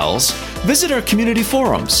night owls, visit our community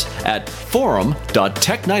forums at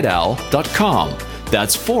forum.technightowl.com.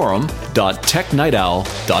 That's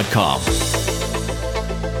forum.technightowl.com.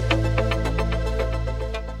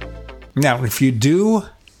 Now, if you do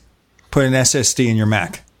put an SSD in your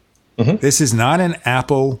Mac, this is not an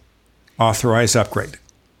Apple authorized upgrade.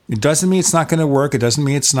 It doesn't mean it's not going to work. It doesn't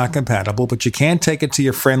mean it's not compatible, but you can take it to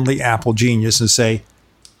your friendly Apple genius and say,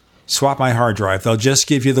 swap my hard drive. They'll just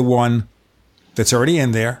give you the one that's already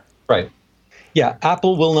in there. Right. Yeah,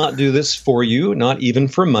 Apple will not do this for you, not even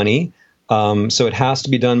for money. So it has to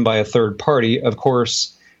be done by a third party. Of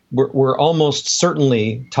course, we're almost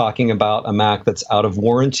certainly talking about a Mac that's out of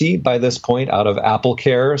warranty by this point, out of Apple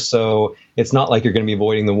Care. So it's not like you're going to be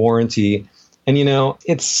avoiding the warranty. And, you know,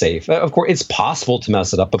 it's safe. Of course, it's possible to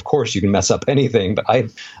mess it up. Of course, you can mess up anything. But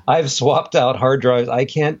I've swapped out hard drives. I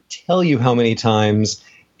can't tell you how many times.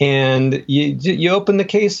 And you open the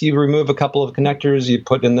case, you remove a couple of connectors, you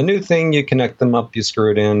put in the new thing, you connect them up, you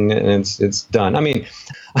screw it in, and it's done. I mean,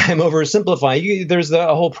 I'm oversimplifying. There's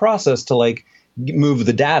a whole process to like move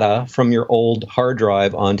the data from your old hard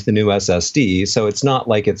drive onto the new SSD. So it's not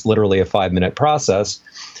like it's literally a 5-minute process,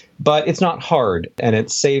 but it's not hard and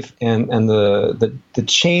it's safe. And the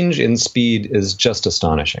change in speed is just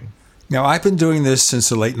astonishing. Now, I've been doing this since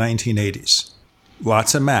the late 1980s.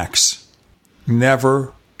 Lots of Macs.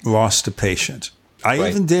 Never lost a patient. I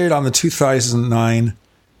even did it on the 2009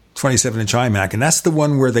 27-inch iMac, and that's the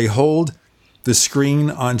one where they hold the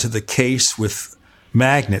screen onto the case with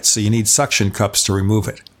magnets, so you need suction cups to remove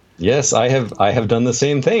it. Yes, I have done the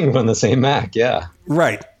same thing on the same Mac, yeah.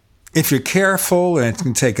 Right. If you're careful, and it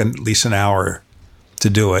can take at least an hour to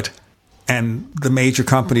do it, and the major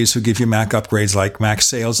companies who give you Mac upgrades like Mac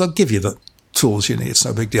Sales, they'll give you the tools you need. It's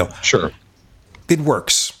no big deal. Sure. It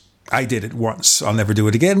works. I did it once. I'll never do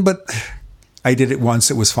it again, but I did it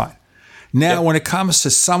once. It was fine. Now, when it comes to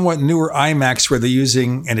somewhat newer iMacs where they're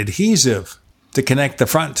using an adhesive to connect the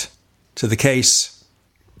front to the case,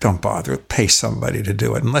 don't bother. Pay somebody to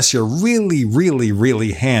do it. Unless you're really, really,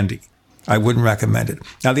 really handy, I wouldn't recommend it.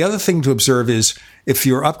 Now, the other thing to observe is if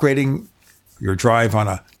you're upgrading your drive on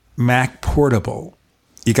a Mac Portable,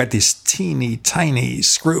 you got these teeny tiny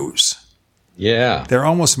screws. Yeah. They're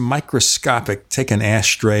almost microscopic. Take an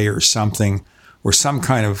ashtray or something, or some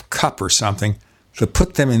kind of cup or something, to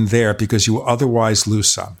put them in there because you will otherwise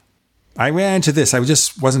lose some. I ran into this. I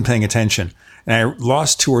just wasn't paying attention. And I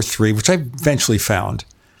lost 2 or 3, which I eventually found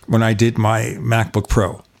when I did my MacBook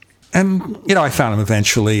Pro. And, I found them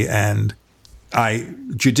eventually, and I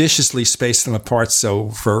judiciously spaced them apart, so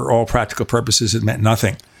for all practical purposes, it meant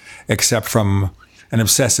nothing except from an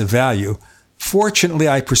obsessive value. Fortunately,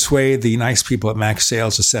 I persuade the nice people at Mac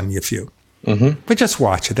Sales to send me a few. Mm-hmm. But just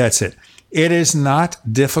watch it. That's it. It is not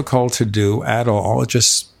difficult to do at all.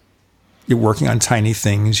 You're working on tiny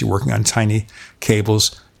things. You're working on tiny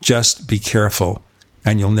cables. Just be careful,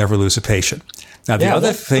 and you'll never lose a patient. Now, the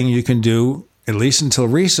other thing you can do, at least until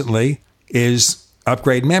recently, is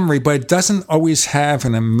upgrade memory, but it doesn't always have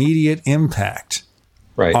an immediate impact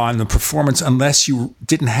on the performance unless you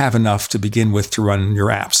didn't have enough to begin with to run your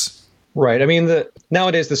apps. Right. I mean,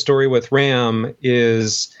 nowadays the story with RAM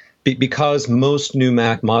is because most new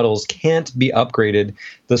Mac models can't be upgraded,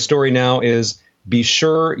 the story now is be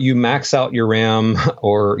sure you max out your RAM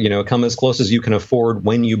or, come as close as you can afford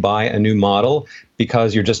when you buy a new model,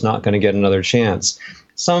 because you're just not going to get another chance.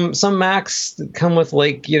 Some Macs come with 4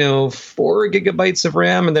 gigabytes of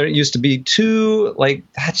RAM, and there used to be 2.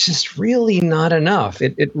 That's just really not enough.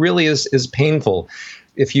 It really is painful.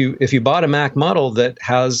 If you bought a Mac model that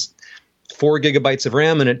has 4 gigabytes of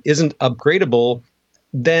RAM and it isn't upgradable,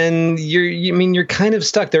 then you're kind of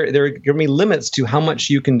stuck. There are going to be limits to how much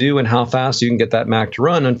you can do and how fast you can get that Mac to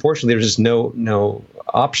run. Unfortunately, there's just no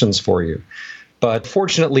options for you. But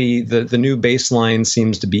fortunately, the new baseline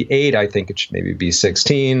seems to be 8. I think it should maybe be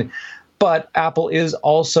 16. But Apple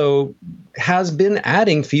has been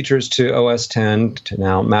adding features to OS X, to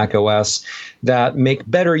now Mac OS, that make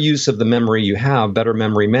better use of the memory you have, better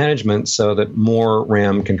memory management, so that more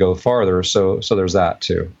RAM can go farther. So there's that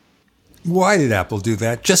too. Why did Apple do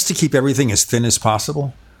that? Just to keep everything as thin as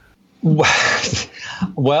possible?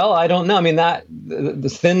 Well, I don't know. I mean, the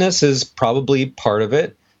thinness is probably part of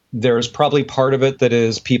it. There's probably part of it that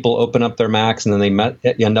is people open up their Macs and then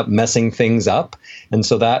they end up messing things up. And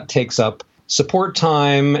so that takes up support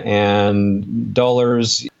time and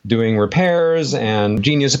dollars doing repairs and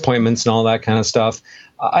Genius appointments and all that kind of stuff.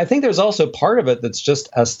 I think there's also part of it that's just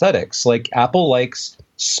aesthetics. Like Apple likes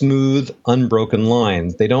smooth, unbroken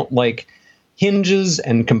lines. They don't like hinges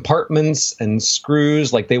and compartments and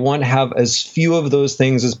screws. Like they want to have as few of those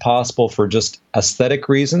things as possible for just aesthetic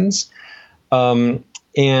reasons.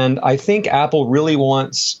 And I think Apple really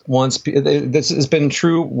wants this has been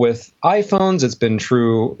true with iPhones.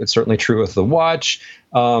 It's certainly true with the watch,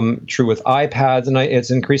 true with iPads, and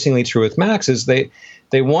it's increasingly true with Macs, is they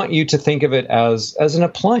want you to think of it as an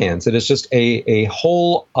appliance. It is just a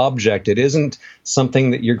whole object. It isn't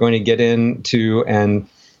something that you're going to get into and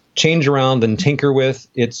change around and tinker with.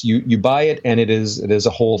 It's you buy it and it is a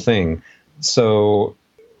whole thing. So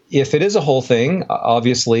if it is a whole thing,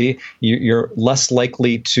 obviously you're less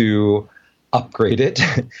likely to upgrade it.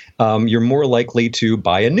 You're more likely to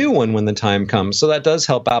buy a new one when the time comes. So that does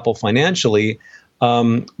help Apple financially.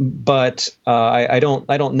 But I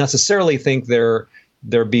don't necessarily think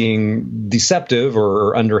they're being deceptive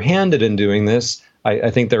or underhanded in doing this.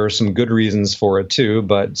 I think there are some good reasons for it too,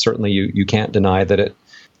 but certainly you can't deny that it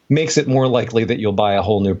makes it more likely that you'll buy a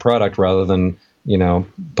whole new product rather than,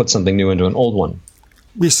 put something new into an old one.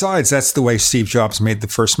 Besides, that's the way Steve Jobs made the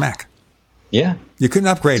first Mac. Yeah. You couldn't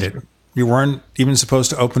upgrade it. You weren't even supposed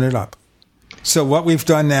to open it up. So what we've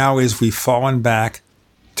done now is we've fallen back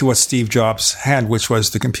to what Steve Jobs had, which was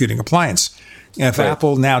the computing appliance. And if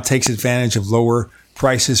Apple now takes advantage of lower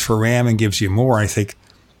prices for RAM and gives you more, I think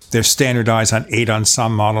they're standardized on 8 on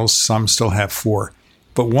some models. Some still have 4.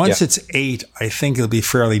 But once it's 8, I think it'll be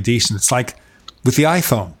fairly decent. It's like with the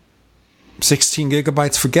iPhone. 16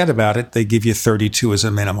 gigabytes, forget about it. They give you 32 as a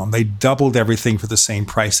minimum. They doubled everything for the same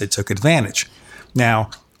price. They took advantage. Now,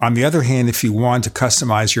 on the other hand, if you want to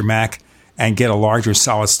customize your Mac and get a larger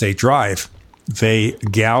solid-state drive, they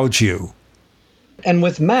gouge you. And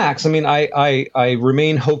with Macs, I mean, I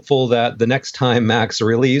remain hopeful that the next time Macs are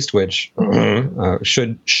released, which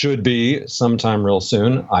should be sometime real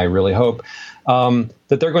soon, I really hope, that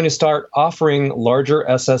they're going to start offering larger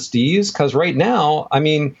SSDs. Because right now, I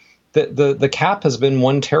mean, the cap has been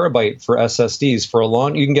 1 terabyte for SSDs for a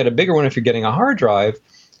long. You can get a bigger one if you're getting a hard drive,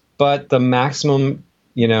 but the maximum,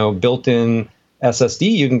 built-in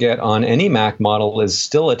SSD you can get on any Mac model is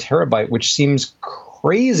still 1 terabyte, which seems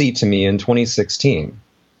crazy to me in 2016.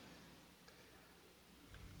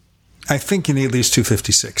 I think you need at least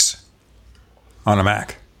 256 on a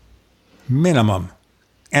Mac. Minimum.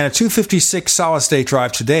 And a 256 solid-state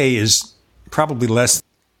drive today is probably less.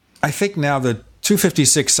 I think now the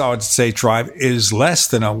 256 solid-state drive is less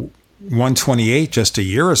than a 128 just a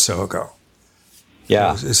year or so ago.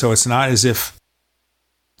 Yeah. So it's not as if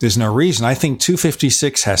there's no reason. I think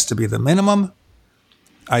 256 has to be the minimum.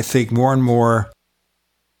 I think more and more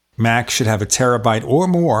Mac should have 1 terabyte or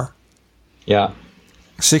more. Yeah.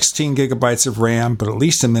 16 gigabytes of RAM, but at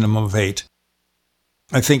least a minimum of 8.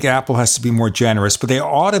 I think Apple has to be more generous, but they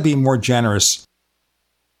ought to be more generous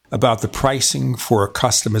about the pricing for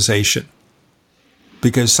customization,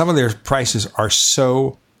 because some of their prices are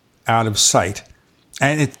so out of sight.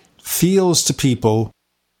 And it feels to people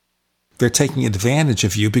they're taking advantage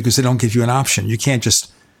of you because they don't give you an option. You can't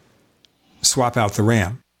just swap out the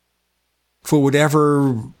RAM. For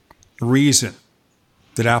whatever reason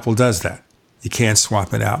that Apple does that, you can't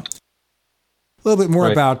swap it out. A little bit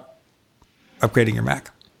more about upgrading your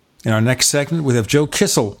Mac. In our next segment, we have Joe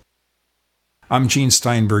Kissel. I'm Gene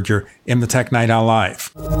Steinberg. You're in the Tech Night Owl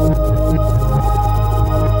Live.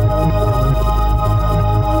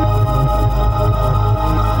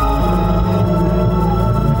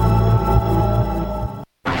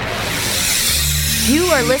 You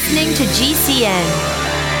are listening to GCN.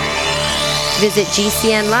 Visit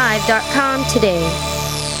GCNlive.com today.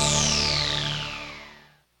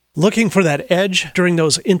 Looking for that edge during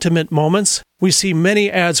those intimate moments? We see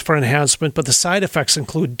many ads for enhancement, but the side effects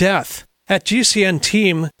include death. At GCN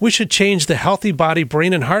Team, we should change the Healthy Body,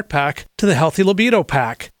 Brain, and Heart Pack to the Healthy Libido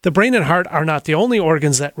Pack. The brain and heart are not the only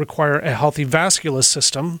organs that require a healthy vascular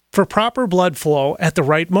system. For proper blood flow at the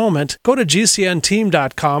right moment, go to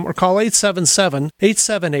GCNteam.com or call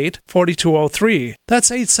 877-878-4203. That's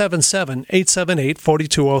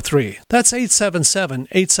 877-878-4203. That's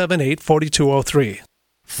 877-878-4203.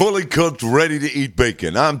 Fully cooked, ready to eat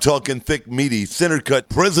bacon. I'm talking thick, meaty, center cut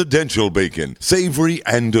presidential bacon. Savory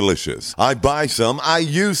and delicious. I buy some, I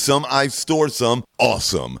use some, I store some.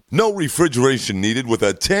 Awesome. No refrigeration needed with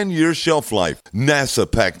a 10-year shelf life. NASA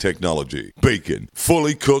pack technology. Bacon.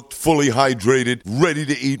 Fully cooked, fully hydrated, ready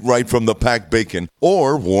to eat right from the packed bacon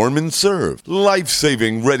or warm and served.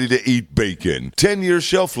 Life-saving, ready to eat bacon. 10-year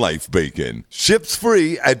shelf life bacon. Ships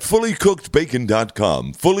free at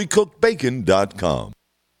fullycookedbacon.com. Fullycookedbacon.com.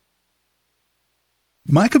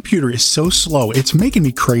 My computer is so slow, it's making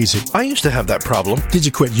me crazy. I used to have that problem. Did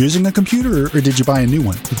you quit using a computer or did you buy a new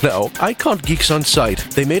one? No, I called Geeks On Site.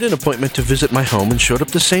 They made an appointment to visit my home and showed up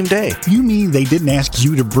the same day. You mean they didn't ask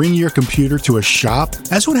you to bring your computer to a shop?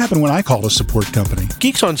 That's what happened when I called a support company.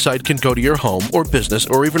 Geeks On Site can go to your home or business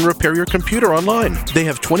or even repair your computer online. They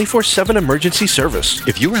have 24/7 emergency service.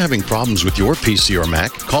 If you are having problems with your PC or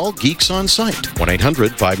Mac, call Geeks On Site,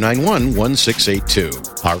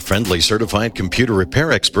 1-800-591-1682. Our friendly certified computer repair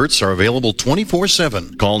experts are available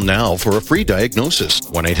 24/7. Call now for a free diagnosis,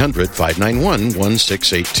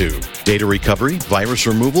 1-800-591-1682. Data recovery, virus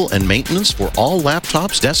removal, and maintenance for all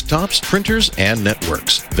laptops, desktops, printers, and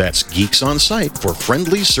networks. That's Geeks On Site for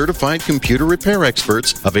friendly certified computer repair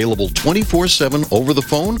experts, available 24/7 over the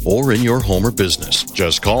phone or in your home or business.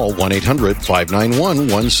 Just call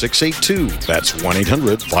 1-800-591-1682. That's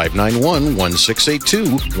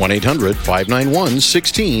 1-800-591-1682,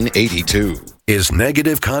 1-800-591-1682. Is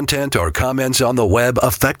negative content or comments on the web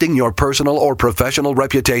affecting your personal or professional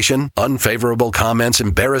reputation? Unfavorable comments,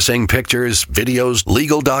 embarrassing pictures, videos,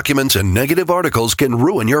 legal documents, and negative articles can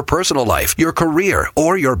ruin your personal life, your career,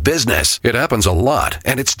 or your business. It happens a lot,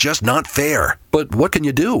 and it's just not fair. But what can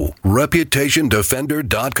you do?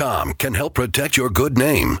 ReputationDefender.com can help protect your good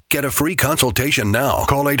name. Get a free consultation now.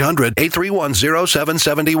 Call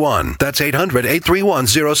 800-831-0771. That's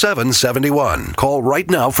 800-831-0771. Call right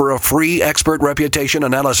now for a free expert reputation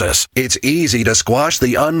analysis. It's easy to squash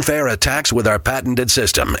the unfair attacks with our patented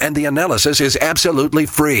system, and the analysis is absolutely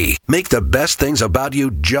free. Make the best things about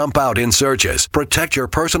you jump out in searches. Protect your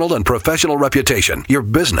personal and professional reputation, your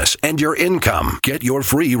business, and your income. Get your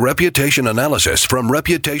free reputation analysis from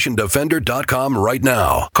ReputationDefender.com right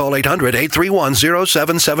now. Call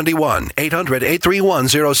 800-831-0771.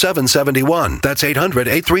 800-831-0771. That's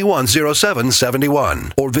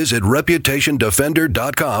 800-831-0771. Or visit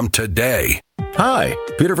ReputationDefender.com today. Hi,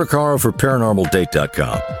 Peter Vaccaro for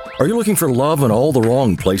ParanormalDate.com. Are you looking for love in all the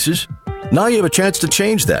wrong places? Now you have a chance to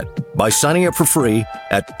change that by signing up for free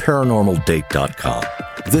at ParanormalDate.com.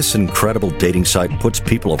 This incredible dating site puts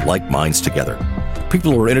people of like minds together.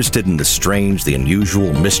 People who are interested in the strange, the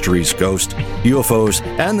unusual, mysteries, ghosts, UFOs,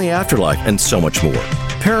 and the afterlife, and so much more.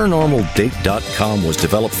 ParanormalDate.com was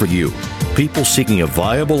developed for you, people seeking a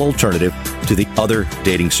viable alternative to the other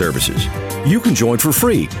dating services. You can join for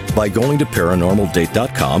free by going to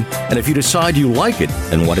ParanormalDate.com, and if you decide you like it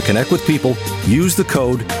and want to connect with people, use the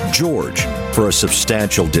code GEORGE for a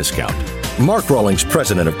substantial discount. Mark Rawlings,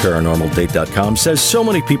 president of ParanormalDate.com, says so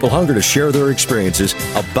many people hunger to share their experiences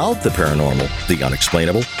about the paranormal, the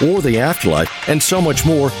unexplainable, or the afterlife, and so much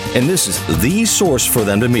more, and this is the source for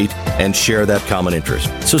them to meet and share that common interest.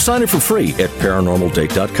 So sign up for free at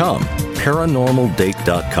ParanormalDate.com,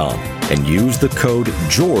 ParanormalDate.com, and use the code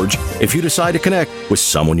GEORGE if you decide to connect with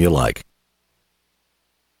someone you like.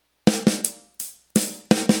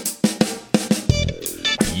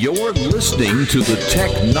 You're listening to the Tech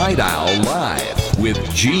Night Owl Live with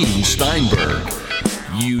Gene Steinberg.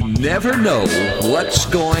 You never know what's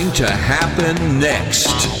going to happen next.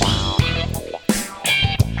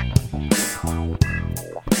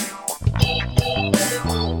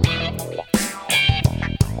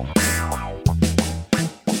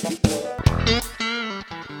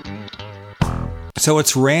 So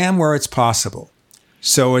it's RAM where it's possible.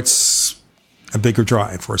 So it's a bigger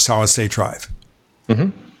drive or a solid-state drive. Mm-hmm.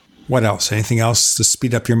 What else? Anything else to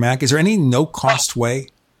speed up your Mac? Is there any no-cost way?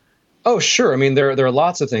 Oh, sure. I mean, there are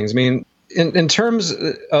lots of things. I mean, in terms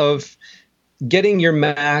of getting your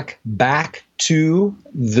Mac back to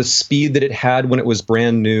the speed that it had when it was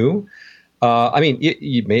brand new,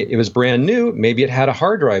 it was brand new. Maybe it had a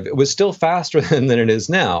hard drive. It was still faster than it is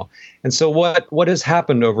now. And so what has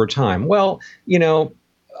happened over time? Well,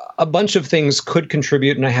 a bunch of things could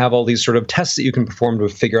contribute, and I have all these sort of tests that you can perform to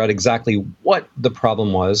figure out exactly what the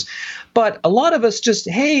problem was. But a lot of us just,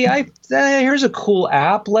 hey, here's a cool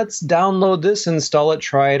app. Let's download this, install it,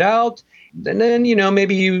 try it out. And then,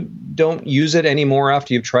 maybe you don't use it anymore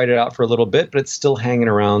after you've tried it out for a little bit, but it's still hanging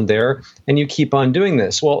around there, and you keep on doing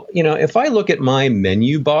this. Well, if I look at my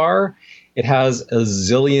menu bar, it has a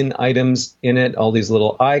zillion items in it, all these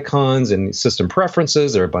little icons and system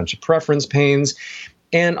preferences. There are a bunch of preference panes.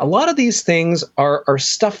 And a lot of these things are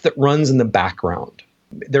stuff that runs in the background.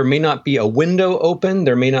 There may not be a window open.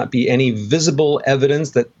 There may not be any visible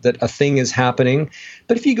evidence that a thing is happening.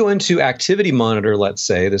 But if you go into Activity Monitor, let's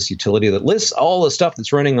say, this utility that lists all the stuff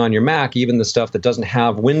that's running on your Mac, even the stuff that doesn't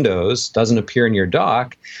have Windows, doesn't appear in your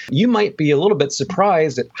dock, you might be a little bit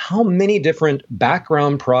surprised at how many different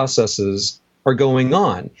background processes are going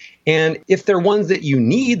on. And if they're ones that you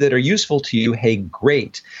need that are useful to you, hey,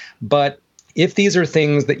 great. But if these are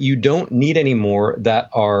things that you don't need anymore, that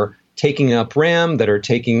are taking up RAM, that are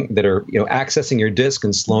accessing your disk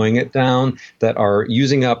and slowing it down, that are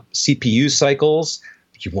using up CPU cycles,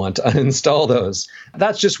 you want to uninstall those.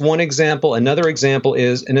 That's just one example. Another example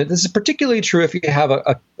is, and this is particularly true if you have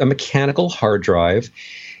a mechanical hard drive,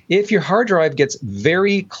 if your hard drive gets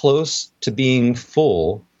very close to being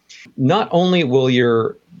full, not only will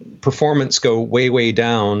your performance go way, way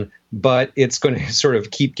down, but it's going to sort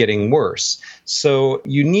of keep getting worse. So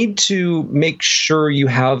you need to make sure you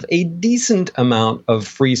have a decent amount of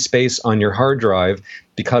free space on your hard drive,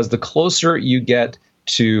 because the closer you get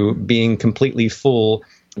to being completely full,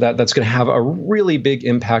 that's going to have a really big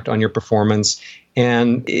impact on your performance.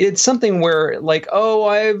 And it's something where, like, oh,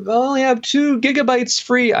 I only have 2 gigabytes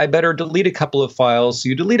free, I better delete a couple of files. So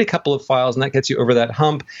you delete a couple of files, and that gets you over that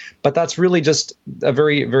hump. But that's really just a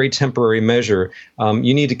very, very temporary measure.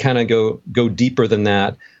 You need to kind of go deeper than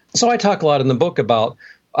that. So I talk a lot in the book about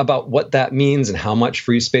about what that means and how much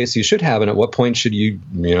free space you should have, and at what point should you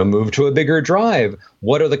move to a bigger drive.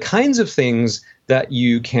 What are the kinds of things that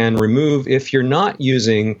you can remove if you're not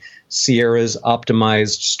using Sierra's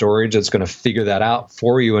optimized storage that's going to figure that out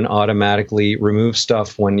for you and automatically remove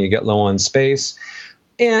stuff when you get low on space?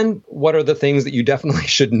 And what are the things that you definitely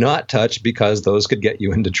should not touch because those could get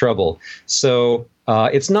you into trouble? So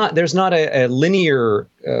there's not a linear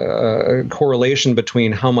correlation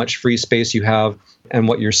between how much free space you have and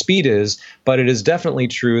what your speed is, but it is definitely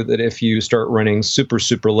true that if you start running super,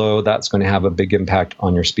 super low, that's going to have a big impact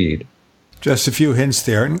on your speed. Just a few hints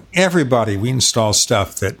there. And everybody, we install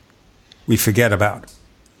stuff that we forget about.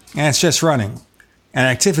 And it's just running. An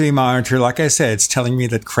activity monitor, like I said, it's telling me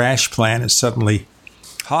that Crash Plan is suddenly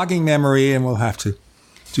hogging memory, and we'll have to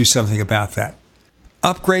do something about that.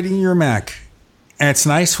 Upgrading your Mac. And it's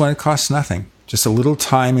nice when it costs nothing. Just a little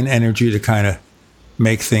time and energy to kind of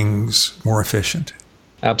make things more efficient.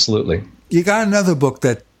 Absolutely. You got another book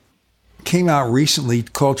that came out recently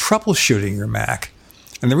called Troubleshooting Your Mac.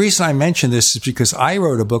 And the reason I mention this is because I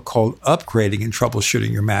wrote a book called Upgrading and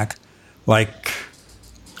Troubleshooting Your Mac,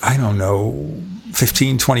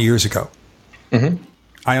 15, 20 years ago. Mm-hmm.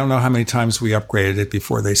 I don't know how many times we upgraded it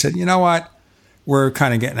before they said, you know what, we're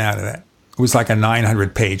kind of getting out of that. It was like a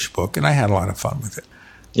 900-page book, and I had a lot of fun with it.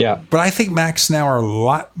 Yeah. But I think Macs now are a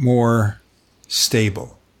lot more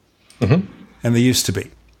stable than they used to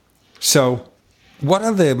be. So what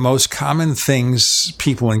are the most common things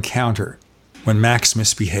people encounter when Macs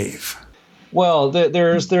misbehave? Well,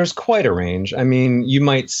 there's quite a range. I mean, you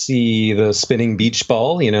might see the spinning beach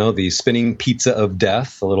ball, the spinning pizza of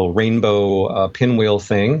death, the little rainbow pinwheel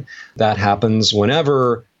thing. That happens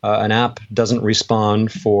whenever an app doesn't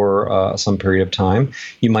respond for some period of time.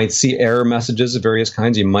 You might see error messages of various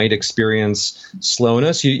kinds. You might experience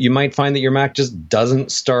slowness. You might find that your Mac just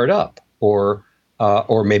doesn't start up, or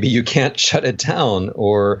maybe you can't shut it down,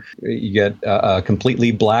 or you get a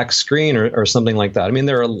completely black screen or something like that. I mean,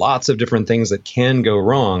 there are lots of different things that can go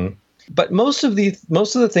wrong, but most of the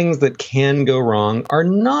things that can go wrong are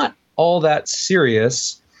not all that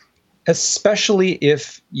serious, especially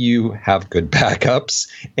if you have good backups,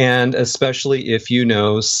 and especially if you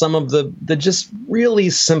know some of the just really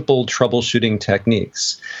simple troubleshooting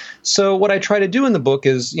techniques. So what I try to do in the book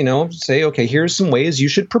is, say, okay, here's some ways you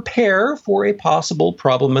should prepare for a possible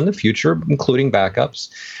problem in the future, including backups.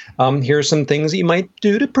 Here's some things that you might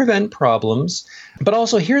do to prevent problems. But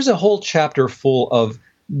also, here's a whole chapter full of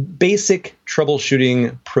basic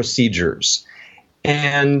troubleshooting procedures.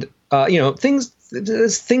 And, things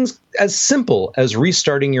as simple as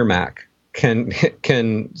restarting your Mac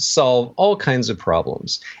can solve all kinds of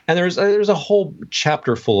problems. And there's a whole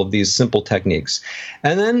chapter full of these simple techniques.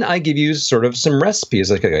 And then I give you sort of some recipes.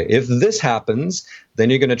 Like, okay, if this happens, then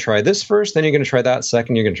you're going to try this first, then you're going to try that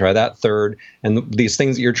second, you're going to try that third. And these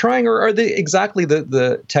things that you're trying are exactly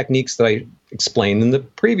the techniques that I explained in the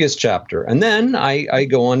previous chapter. And then I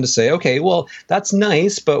go on to say, okay, well, that's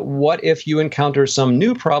nice, but what if you encounter some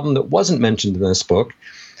new problem that wasn't mentioned in this book?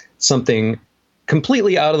 Something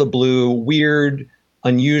completely out of the blue, weird,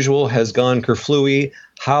 unusual, has gone kerflooey.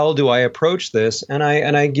 How do I approach this? And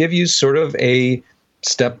I give you sort of a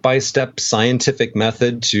step-by-step scientific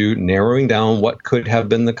method to narrowing down what could have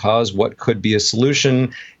been the cause, what could be a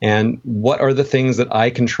solution, and what are the things that I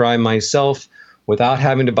can try myself without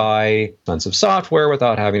having to buy expensive software,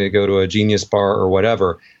 without having to go to a Genius Bar or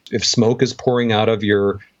whatever. If smoke is pouring out of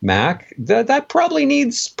your Mac, that probably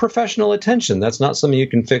needs professional attention. That's not something you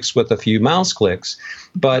can fix with a few mouse clicks.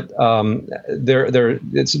 But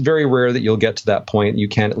it's very rare that you'll get to that point. You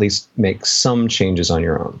can at least make some changes on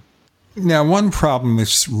your own. Now, one problem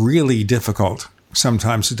that's really difficult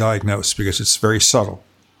sometimes to diagnose because it's very subtle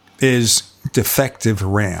is defective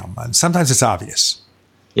RAM. And sometimes it's obvious.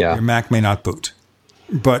 Yeah. Your Mac may not boot.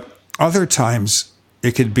 But other times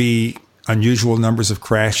it could be unusual numbers of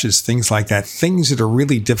crashes, things like that, things that are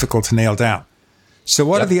really difficult to nail down. So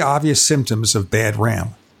what are the obvious symptoms of bad RAM?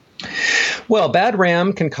 Well, bad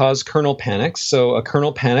RAM can cause kernel panics. So a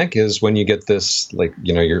kernel panic is when you get this,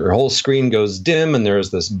 your whole screen goes dim and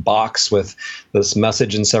there's this box with this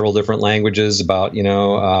message in several different languages about,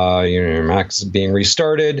 your Mac's being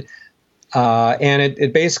restarted. And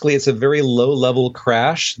it basically, it's a very low-level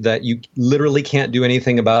crash that you literally can't do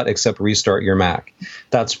anything about except restart your Mac.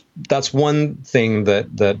 That's one thing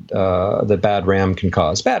that bad RAM can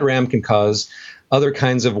cause. Bad RAM can cause other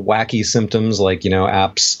kinds of wacky symptoms like,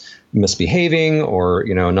 apps misbehaving or,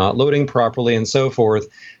 not loading properly and so forth.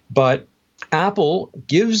 But Apple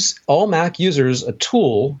gives all Mac users a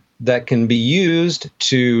tool that can be used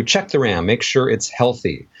to check the RAM, make sure it's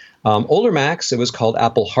healthy. Older Macs, it was called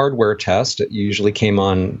Apple Hardware Test. It usually came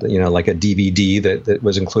on, like a DVD that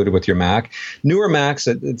was included with your Mac. Newer Macs,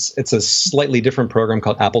 it's a slightly different program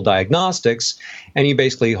called Apple Diagnostics, and you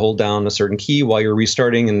basically hold down a certain key while you're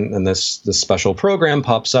restarting, and this special program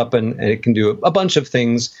pops up, and it can do a bunch of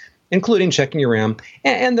things, including checking your RAM.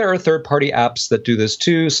 And there are third-party apps that do this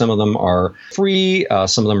too. Some of them are free.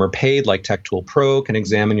 Some of them are paid, like TechTool Pro can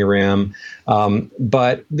examine your RAM.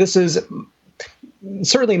 But this is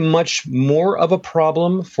certainly much more of a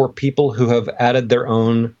problem for people who have added their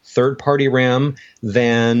own third-party RAM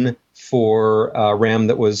than for RAM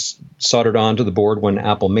that was soldered onto the board when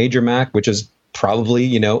Apple made your Mac, which is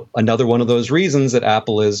probably, another one of those reasons that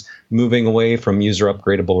Apple is moving away from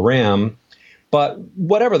user-upgradable RAM. But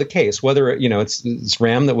whatever the case, whether it's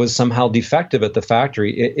RAM that was somehow defective at the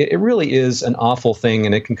factory, it really is an awful thing,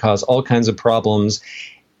 and it can cause all kinds of problems.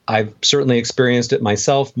 I've certainly experienced it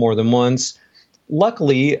myself more than once.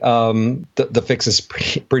 Luckily, the fix is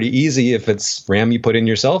pretty easy. If it's RAM you put in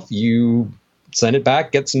yourself, you send it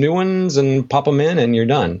back, get some new ones, and pop them in, and you're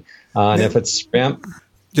done. And if it's RAM...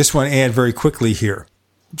 Just want to add very quickly here.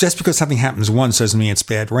 Just because something happens once doesn't mean it's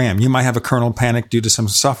bad RAM. You might have a kernel panic due to some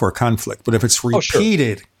software conflict, but if it's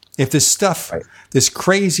repeated, if this stuff, this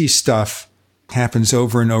crazy stuff happens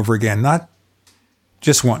over and over again, not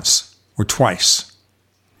just once or twice,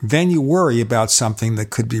 then you worry about something that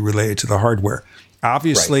could be related to the hardware.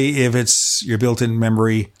 Obviously, if it's your built-in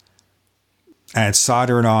memory and it's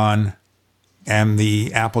soldered on and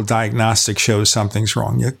the Apple diagnostic shows something's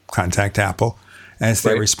wrong, you contact Apple, and it's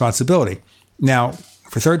their responsibility. Now,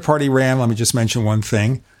 for third-party RAM, let me just mention one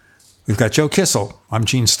thing. We've got Joe Kissel. I'm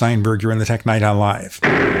Gene Steinberg. You're in the Tech Night Owl Live.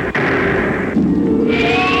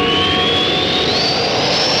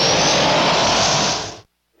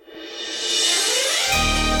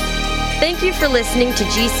 Thank you for listening to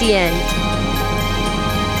GCN.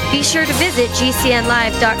 Be sure to visit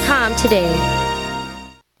GCNlive.com today.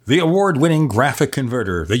 The award-winning graphic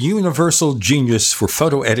converter, the universal genius for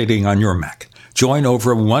photo editing on your Mac. Join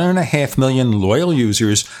over 1.5 million loyal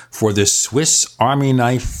users for this Swiss Army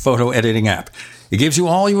knife photo editing app. It gives you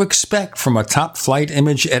all you expect from a top-flight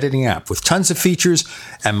image editing app with tons of features,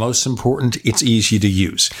 and most important, it's easy to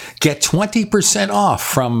use. Get 20% off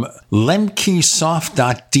from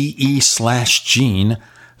lemkesoft.de/Gene.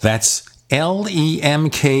 That's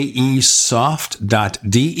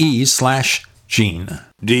lemkesoft.de/Gene.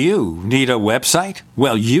 Do you need a website?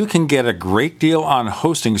 Well, you can get a great deal on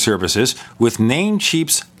hosting services with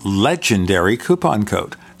Namecheap's legendary coupon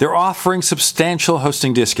code. They're offering substantial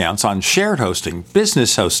hosting discounts on shared hosting,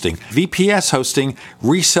 business hosting, VPS hosting,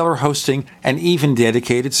 reseller hosting, and even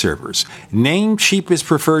dedicated servers. Namecheap is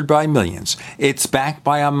preferred by millions. It's backed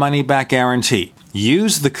by a money-back guarantee.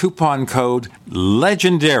 Use the coupon code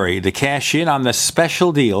LEGENDARY to cash in on the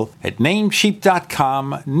special deal at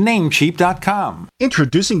Namecheap.com, Namecheap.com.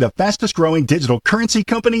 Introducing the fastest growing digital currency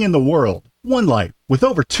company in the world, OneLife. With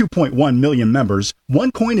over 2.1 million members,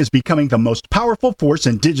 OneCoin is becoming the most powerful force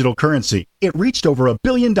in digital currency. It reached over $1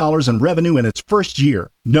 billion in revenue in its first year.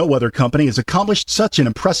 No other company has accomplished such an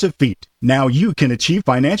impressive feat. Now you can achieve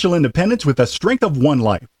financial independence with the strength of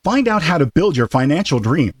OneLife. Find out how to build your financial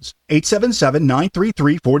dreams.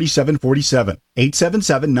 877-933-4747.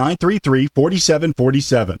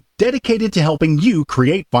 877-933-4747. Dedicated to helping you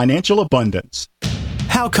create financial abundance.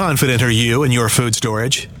 How confident are you in your food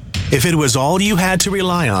storage? If it was all you had to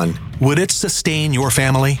rely on, would it sustain your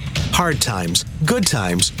family? Hard times, good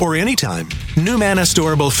times, or any time, NuManna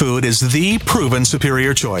Storable Food is the proven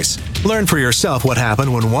superior choice. Learn for yourself what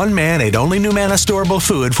happened when one man ate only NuManna Storable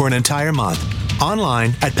Food for an entire month.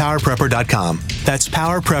 Online at PowerPrepper.com. That's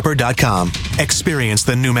PowerPrepper.com. Experience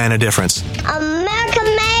the NuManna difference.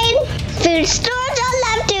 American-made food stores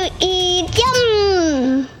I love to eat.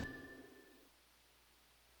 Yum!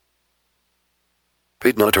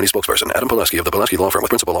 Paid non-attorney spokesperson Adam Pulaski of the Pulaski Law Firm with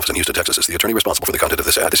principal office in Houston, Texas is the attorney responsible for the content of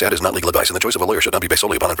this ad. This ad is not legal advice, and the choice of a lawyer should not be based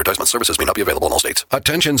solely upon advertisement. Services may not be available in all states.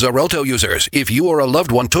 Attention Xarelto users. If you or a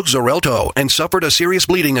loved one took Xarelto and suffered a serious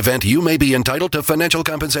bleeding event, you may be entitled to financial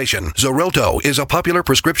compensation. Xarelto is a popular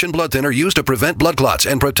prescription blood thinner used to prevent blood clots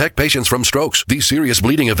and protect patients from strokes. These serious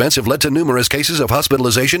bleeding events have led to numerous cases of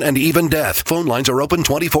hospitalization and even death. Phone lines are open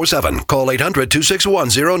 24/7. Call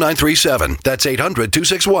 800-261-0937. That's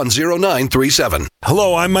 800-261-0937.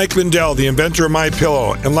 Hello, I'm Mike Lindell, the inventor of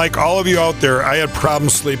MyPillow, and like all of you out there, I had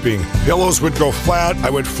problems sleeping. Pillows would go flat, I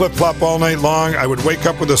would flip-flop all night long, I would wake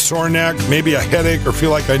up with a sore neck, maybe a headache, or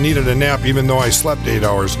feel like I needed a nap even though I slept 8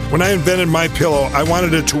 hours. When I invented MyPillow, I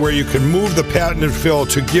wanted it to where you can move the patented fill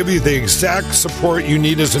to give you the exact support you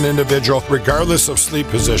need as an individual, regardless of sleep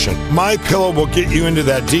position. MyPillow will get you into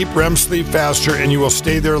that deep REM sleep faster, and you will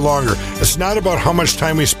stay there longer. It's not about how much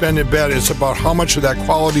time we spend in bed, it's about how much of that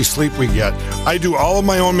quality sleep we get. I do all of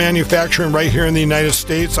my own manufacturing right here in the United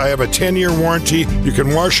States. I have a 10-year warranty. You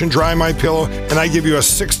can wash and dry MyPillow, and I give you a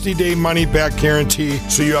 60-day money-back guarantee,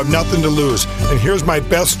 so you have nothing to lose. And here's my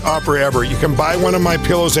best offer ever. You can buy one of my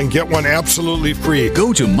pillows and get one absolutely free.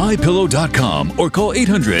 Go to MyPillow.com or call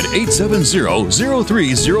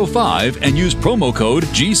 800-870-0305 and use promo code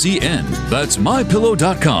GCN. That's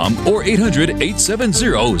MyPillow.com or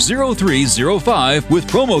 800-870-0305 with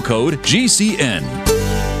promo code GCN.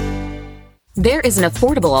 There is an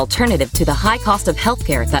affordable alternative to the high cost of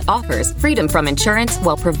healthcare that offers freedom from insurance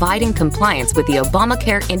while providing compliance with the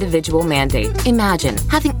Obamacare individual mandate. Imagine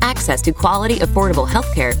having access to quality, affordable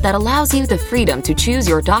healthcare that allows you the freedom to choose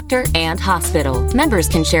your doctor and hospital. Members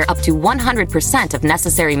can share up to 100% of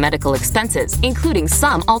necessary medical expenses, including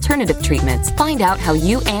some alternative treatments. Find out how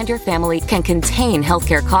you and your family can contain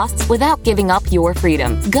healthcare costs without giving up your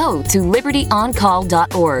freedom. Go to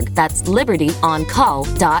libertyoncall.org. That's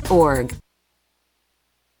libertyoncall.org.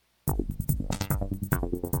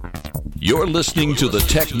 You're listening to the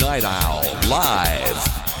Tech Night Owl live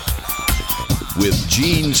with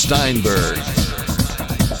Gene Steinberg.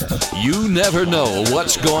 You never know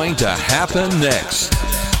what's going to happen next.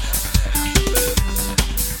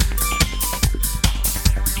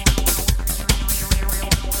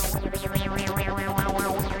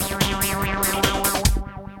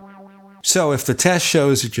 So if the test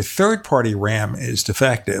shows that your third-party RAM is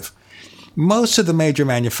defective, most of the major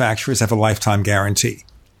manufacturers have a lifetime guarantee.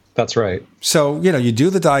 That's right. So, you do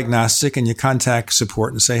the diagnostic and you contact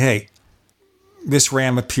support and say, hey, this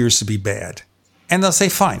RAM appears to be bad. And they'll say,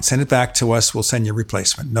 fine, send it back to us. We'll send you a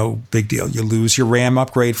replacement. No big deal. You lose your RAM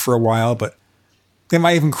upgrade for a while, but they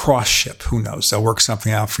might even cross-ship. Who knows? They'll work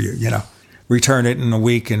something out for you, Return it in a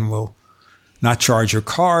week and we'll not charge your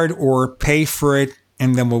card or pay for it,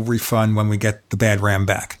 and then we'll refund when we get the bad RAM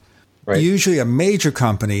back. Right. Usually a major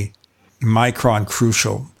company, Micron,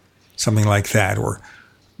 Crucial, something like that, or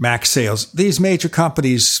Mac Sales, these major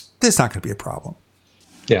companies, there's not going to be a problem.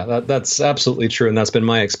 Yeah, that's absolutely true, and that's been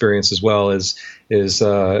my experience as well. Is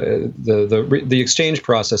the exchange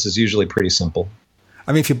process is usually pretty simple.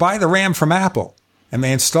 I mean, if you buy the RAM from Apple and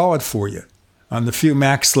they install it for you on the few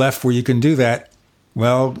Macs left where you can do that,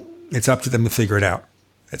 well, it's up to them to figure it out.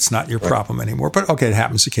 It's not your problem anymore. But okay, it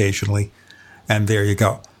happens occasionally, and there you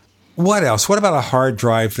go. What else? What about a hard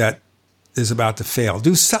drive that is about to fail?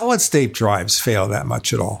 Do solid-state drives fail that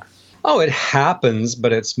much at all? Oh, it happens,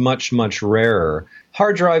 but it's much, much rarer.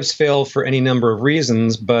 Hard drives fail for any number of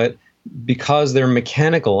reasons, but because they're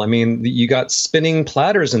mechanical, I mean, you got spinning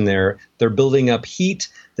platters in there. They're building up heat.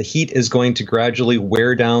 The heat is going to gradually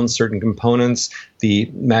wear down certain components. The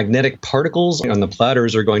magnetic particles on the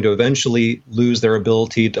platters are going to eventually lose their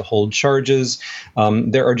ability to hold charges.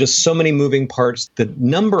 There are just so many moving parts. The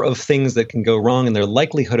number of things that can go wrong and their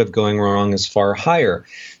likelihood of going wrong is far higher.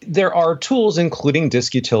 There are tools, including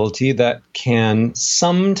Disk Utility, that can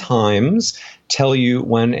sometimes tell you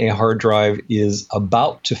when a hard drive is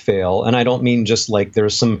about to fail. And I don't mean just like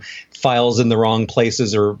there's some files in the wrong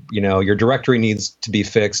places or, your directory needs to be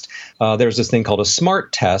fixed. There's this thing called a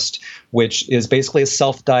smart test, which is basically a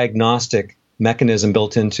self-diagnostic mechanism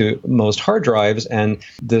built into most hard drives. And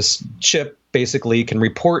this chip basically can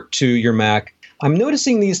report to your Mac, I'm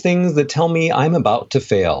noticing these things that tell me I'm about to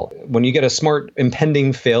fail. When you get a smart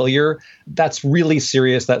impending failure, that's really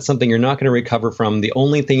serious. That's something you're not going to recover from. The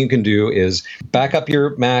only thing you can do is back up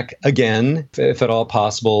your Mac again, if at all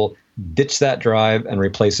possible, ditch that drive and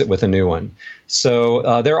replace it with a new one.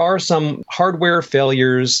 So there are some hardware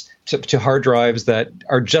failures to hard drives that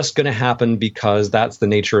are just going to happen because that's the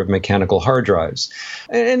nature of mechanical hard drives.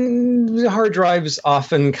 And hard drives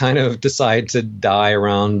often kind of decide to die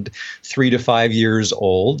around 3 to 5 years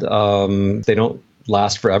old. They don't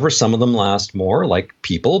last forever. Some of them last more, like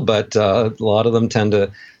people, but a lot of them tend to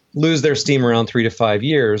lose their steam around 3 to 5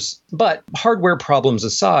 years. But hardware problems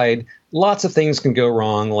aside, lots of things can go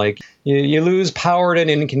wrong, like you lose power at an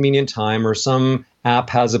inconvenient time, or some app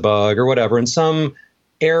has a bug or whatever, and some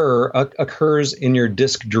error occurs in your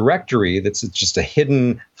disk directory, it's just a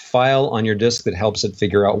hidden file on your disk that helps it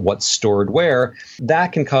figure out what's stored where,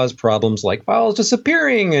 that can cause problems like files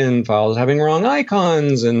disappearing and files having wrong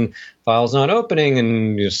icons and files not opening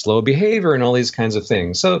and slow behavior and all these kinds of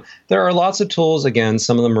things. So there are lots of tools. Again,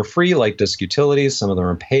 some of them are free, like Disk Utilities. Some of them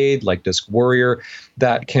are paid, like Disk Warrior,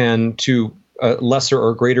 that can, to a lesser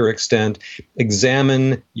or greater extent,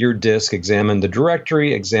 examine your disk, examine the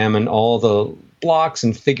directory, examine all the blocks,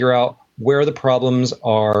 and figure out where the problems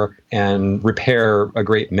are and repair a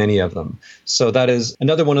great many of them. So that is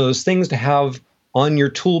another one of those things to have on your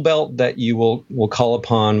tool belt that you will call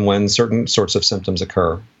upon when certain sorts of symptoms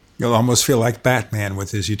occur. You'll almost feel like Batman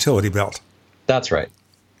with his utility belt. That's right.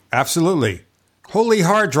 Absolutely. Holy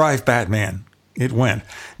hard drive Batman. It went.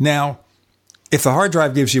 Now, if the hard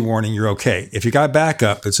drive gives you warning, you're okay. If you got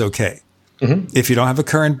backup, it's okay. Mm-hmm. If you don't have a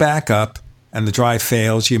current backup and the drive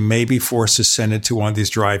fails, you may be forced to send it to one of these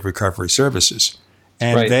drive recovery services.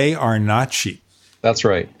 And They are not cheap. That's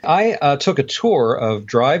right. I took a tour of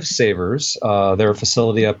Drive Savers, their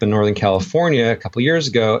facility up in Northern California a couple of years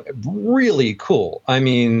ago. Really cool. I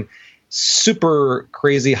mean, super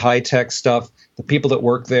crazy high-tech stuff. The people that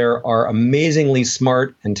work there are amazingly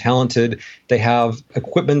smart and talented. They have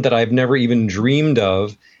equipment that I've never even dreamed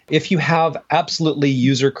of. If you have absolutely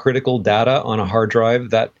user-critical data on a hard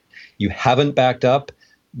drive that you haven't backed up,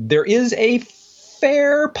 there is a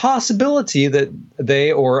fair possibility that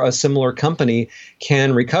they or a similar company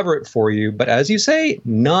can recover it for you. But as you say,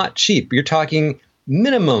 not cheap. You're talking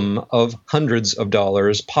minimum of hundreds of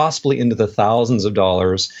dollars, possibly into the thousands of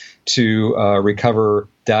dollars to recover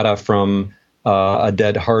data from a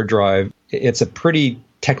dead hard drive. It's a pretty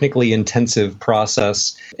technically intensive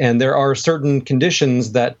process. And there are certain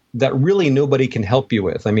conditions that really nobody can help you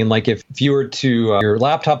with. I mean, like if you were to, your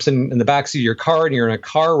laptop's in the backseat of your car and you're in a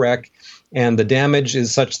car wreck and the damage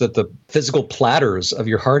is such that the physical platters of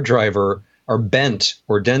your hard drive are bent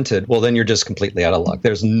or dented, well, then you're just completely out of luck.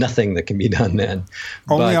 There's nothing that can be done then.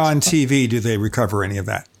 Only on TV do they recover any of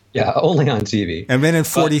that. Yeah, only on TV. And then in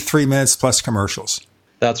 43 minutes plus commercials.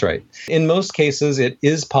 That's right. In most cases, it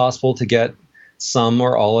is possible to get some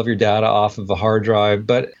or all of your data off of a hard drive.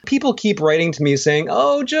 But people keep writing to me saying,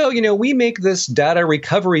 oh, Joe, we make this data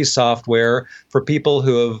recovery software for people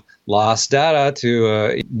who have lost data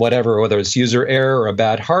to whatever, whether it's user error or a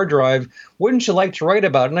bad hard drive. Wouldn't you like to write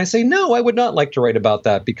about it? And I say, no, I would not like to write about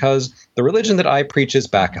that, because the religion that I preach is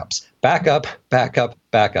backups. Backup, backup,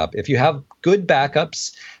 backup. If you have good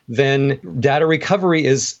backups, then data recovery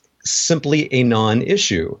is simply a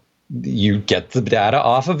non-issue. You get the data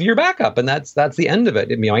off of your backup, and that's the end of it.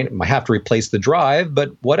 I mean, I might have to replace the drive,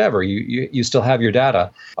 but whatever, you still have your data.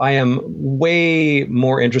 I am way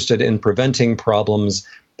more interested in preventing problems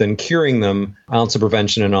than curing them, ounce of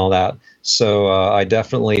prevention and all that. So I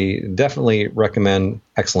definitely recommend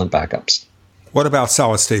excellent backups. What about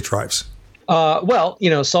solid-state drives? Well,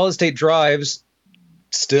 solid-state drives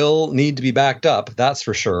still need to be backed up, that's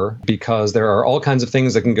for sure, because there are all kinds of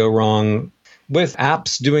things that can go wrong with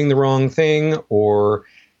apps doing the wrong thing, or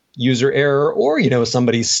user error, or,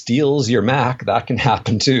 somebody steals your Mac. That can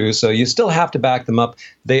happen too. So you still have to back them up.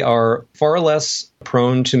 They are far less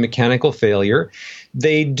prone to mechanical failure.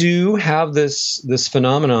 They do have this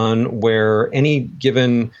phenomenon where any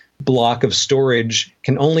given block of storage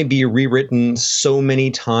can only be rewritten so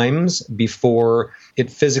many times before it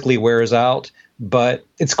physically wears out. But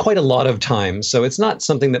it's quite a lot of time. So it's not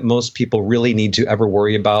something that most people really need to ever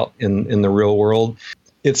worry about in the real world.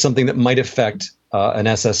 It's something that might affect an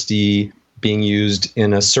SSD being used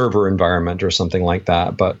in a server environment or something like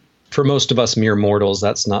that. But for most of us mere mortals,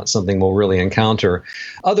 that's not something we'll really encounter.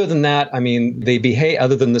 Other than that, I mean, they behave,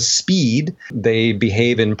 other than the speed, they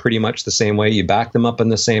behave in pretty much the same way. You back them up in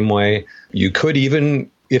the same way. You could even,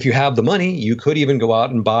 if you have the money, you could even go out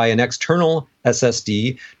and buy an external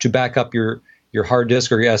SSD to back up your hard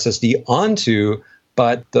disk or your SSD onto,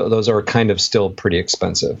 but those are kind of still pretty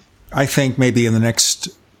expensive. I think maybe in the next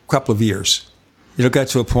couple of years, it'll get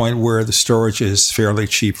to a point where the storage is fairly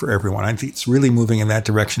cheap for everyone. I think it's really moving in that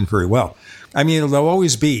direction very well. I mean, there'll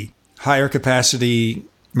always be higher capacity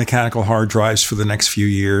mechanical hard drives for the next few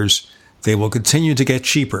years. They will continue to get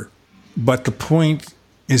cheaper. But the point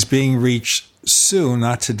is being reached soon,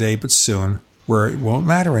 not today, but soon, where it won't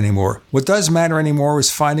matter anymore. What does matter anymore is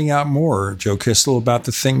finding out more, Joe Kistel, about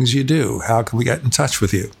the things you do. How can we get in touch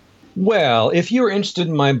with you? Well, if you're interested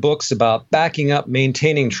in my books about backing up,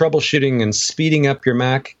 maintaining, troubleshooting, and speeding up your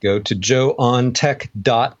Mac, go to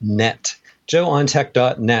joeontech.net.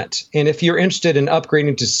 joeontech.net. And if you're interested in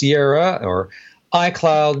upgrading to Sierra or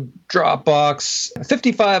iCloud, Dropbox,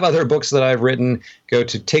 55 other books that I've written. Go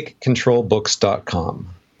to takecontrolbooks.com.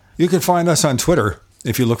 You can find us on Twitter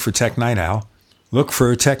if you look for Tech Night Owl. Look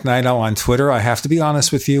for Tech Night Owl on Twitter. I have to be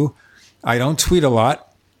honest with you. I don't tweet a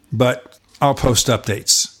lot, but I'll post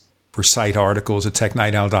updates for site articles at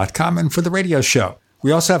technightowl.com and for the radio show.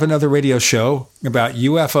 We also have another radio show about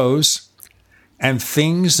UFOs and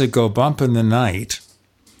things that go bump in the night.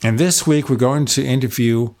 And this week we're going to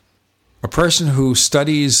interview a person who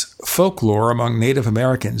studies folklore among Native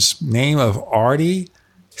Americans, name of Artie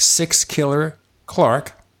Six Killer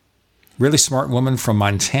Clark, really smart woman from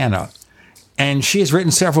Montana. And she has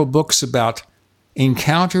written several books about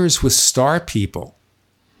encounters with star people,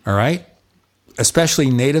 all right? Especially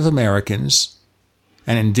Native Americans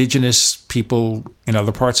and indigenous people in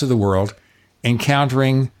other parts of the world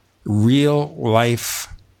encountering real life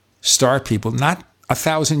star people, not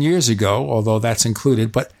 1,000 years ago, although that's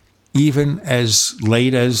included, but even as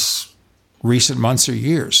late as recent months or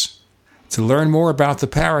years. To learn more about the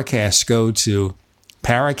Paracast, go to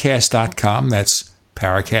Paracast.com. That's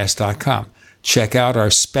Paracast.com. Check out our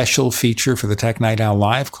special feature for the Tech Night Owl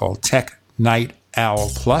Live called Tech Night Owl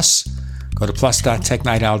Plus. Go to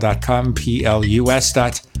plus.technightowl.com,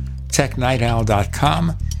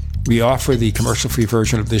 plus.technightowl.com. We offer the commercial-free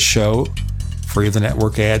version of this show, free of the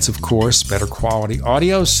network ads, of course, better quality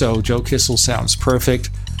audio, so Joe Kissel sounds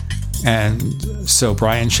perfect, and so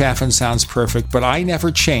Brian Chaffin sounds perfect, but I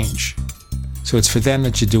never change. So it's for them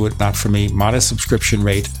that you do it, not for me. Modest subscription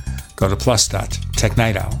rate. Go to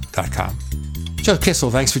plus.technightowl.com. Joe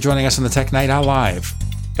Kissel, thanks for joining us on the Tech Night Owl Live.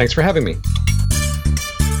 Thanks for having me.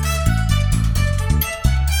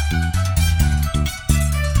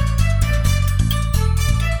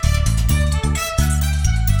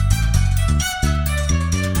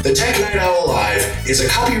 The Tech Night Owl Live is a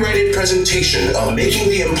copyrighted presentation of Making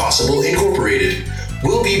the Impossible Incorporated.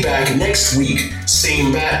 We'll be back next week.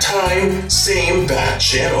 Same bat time, same bat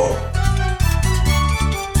channel.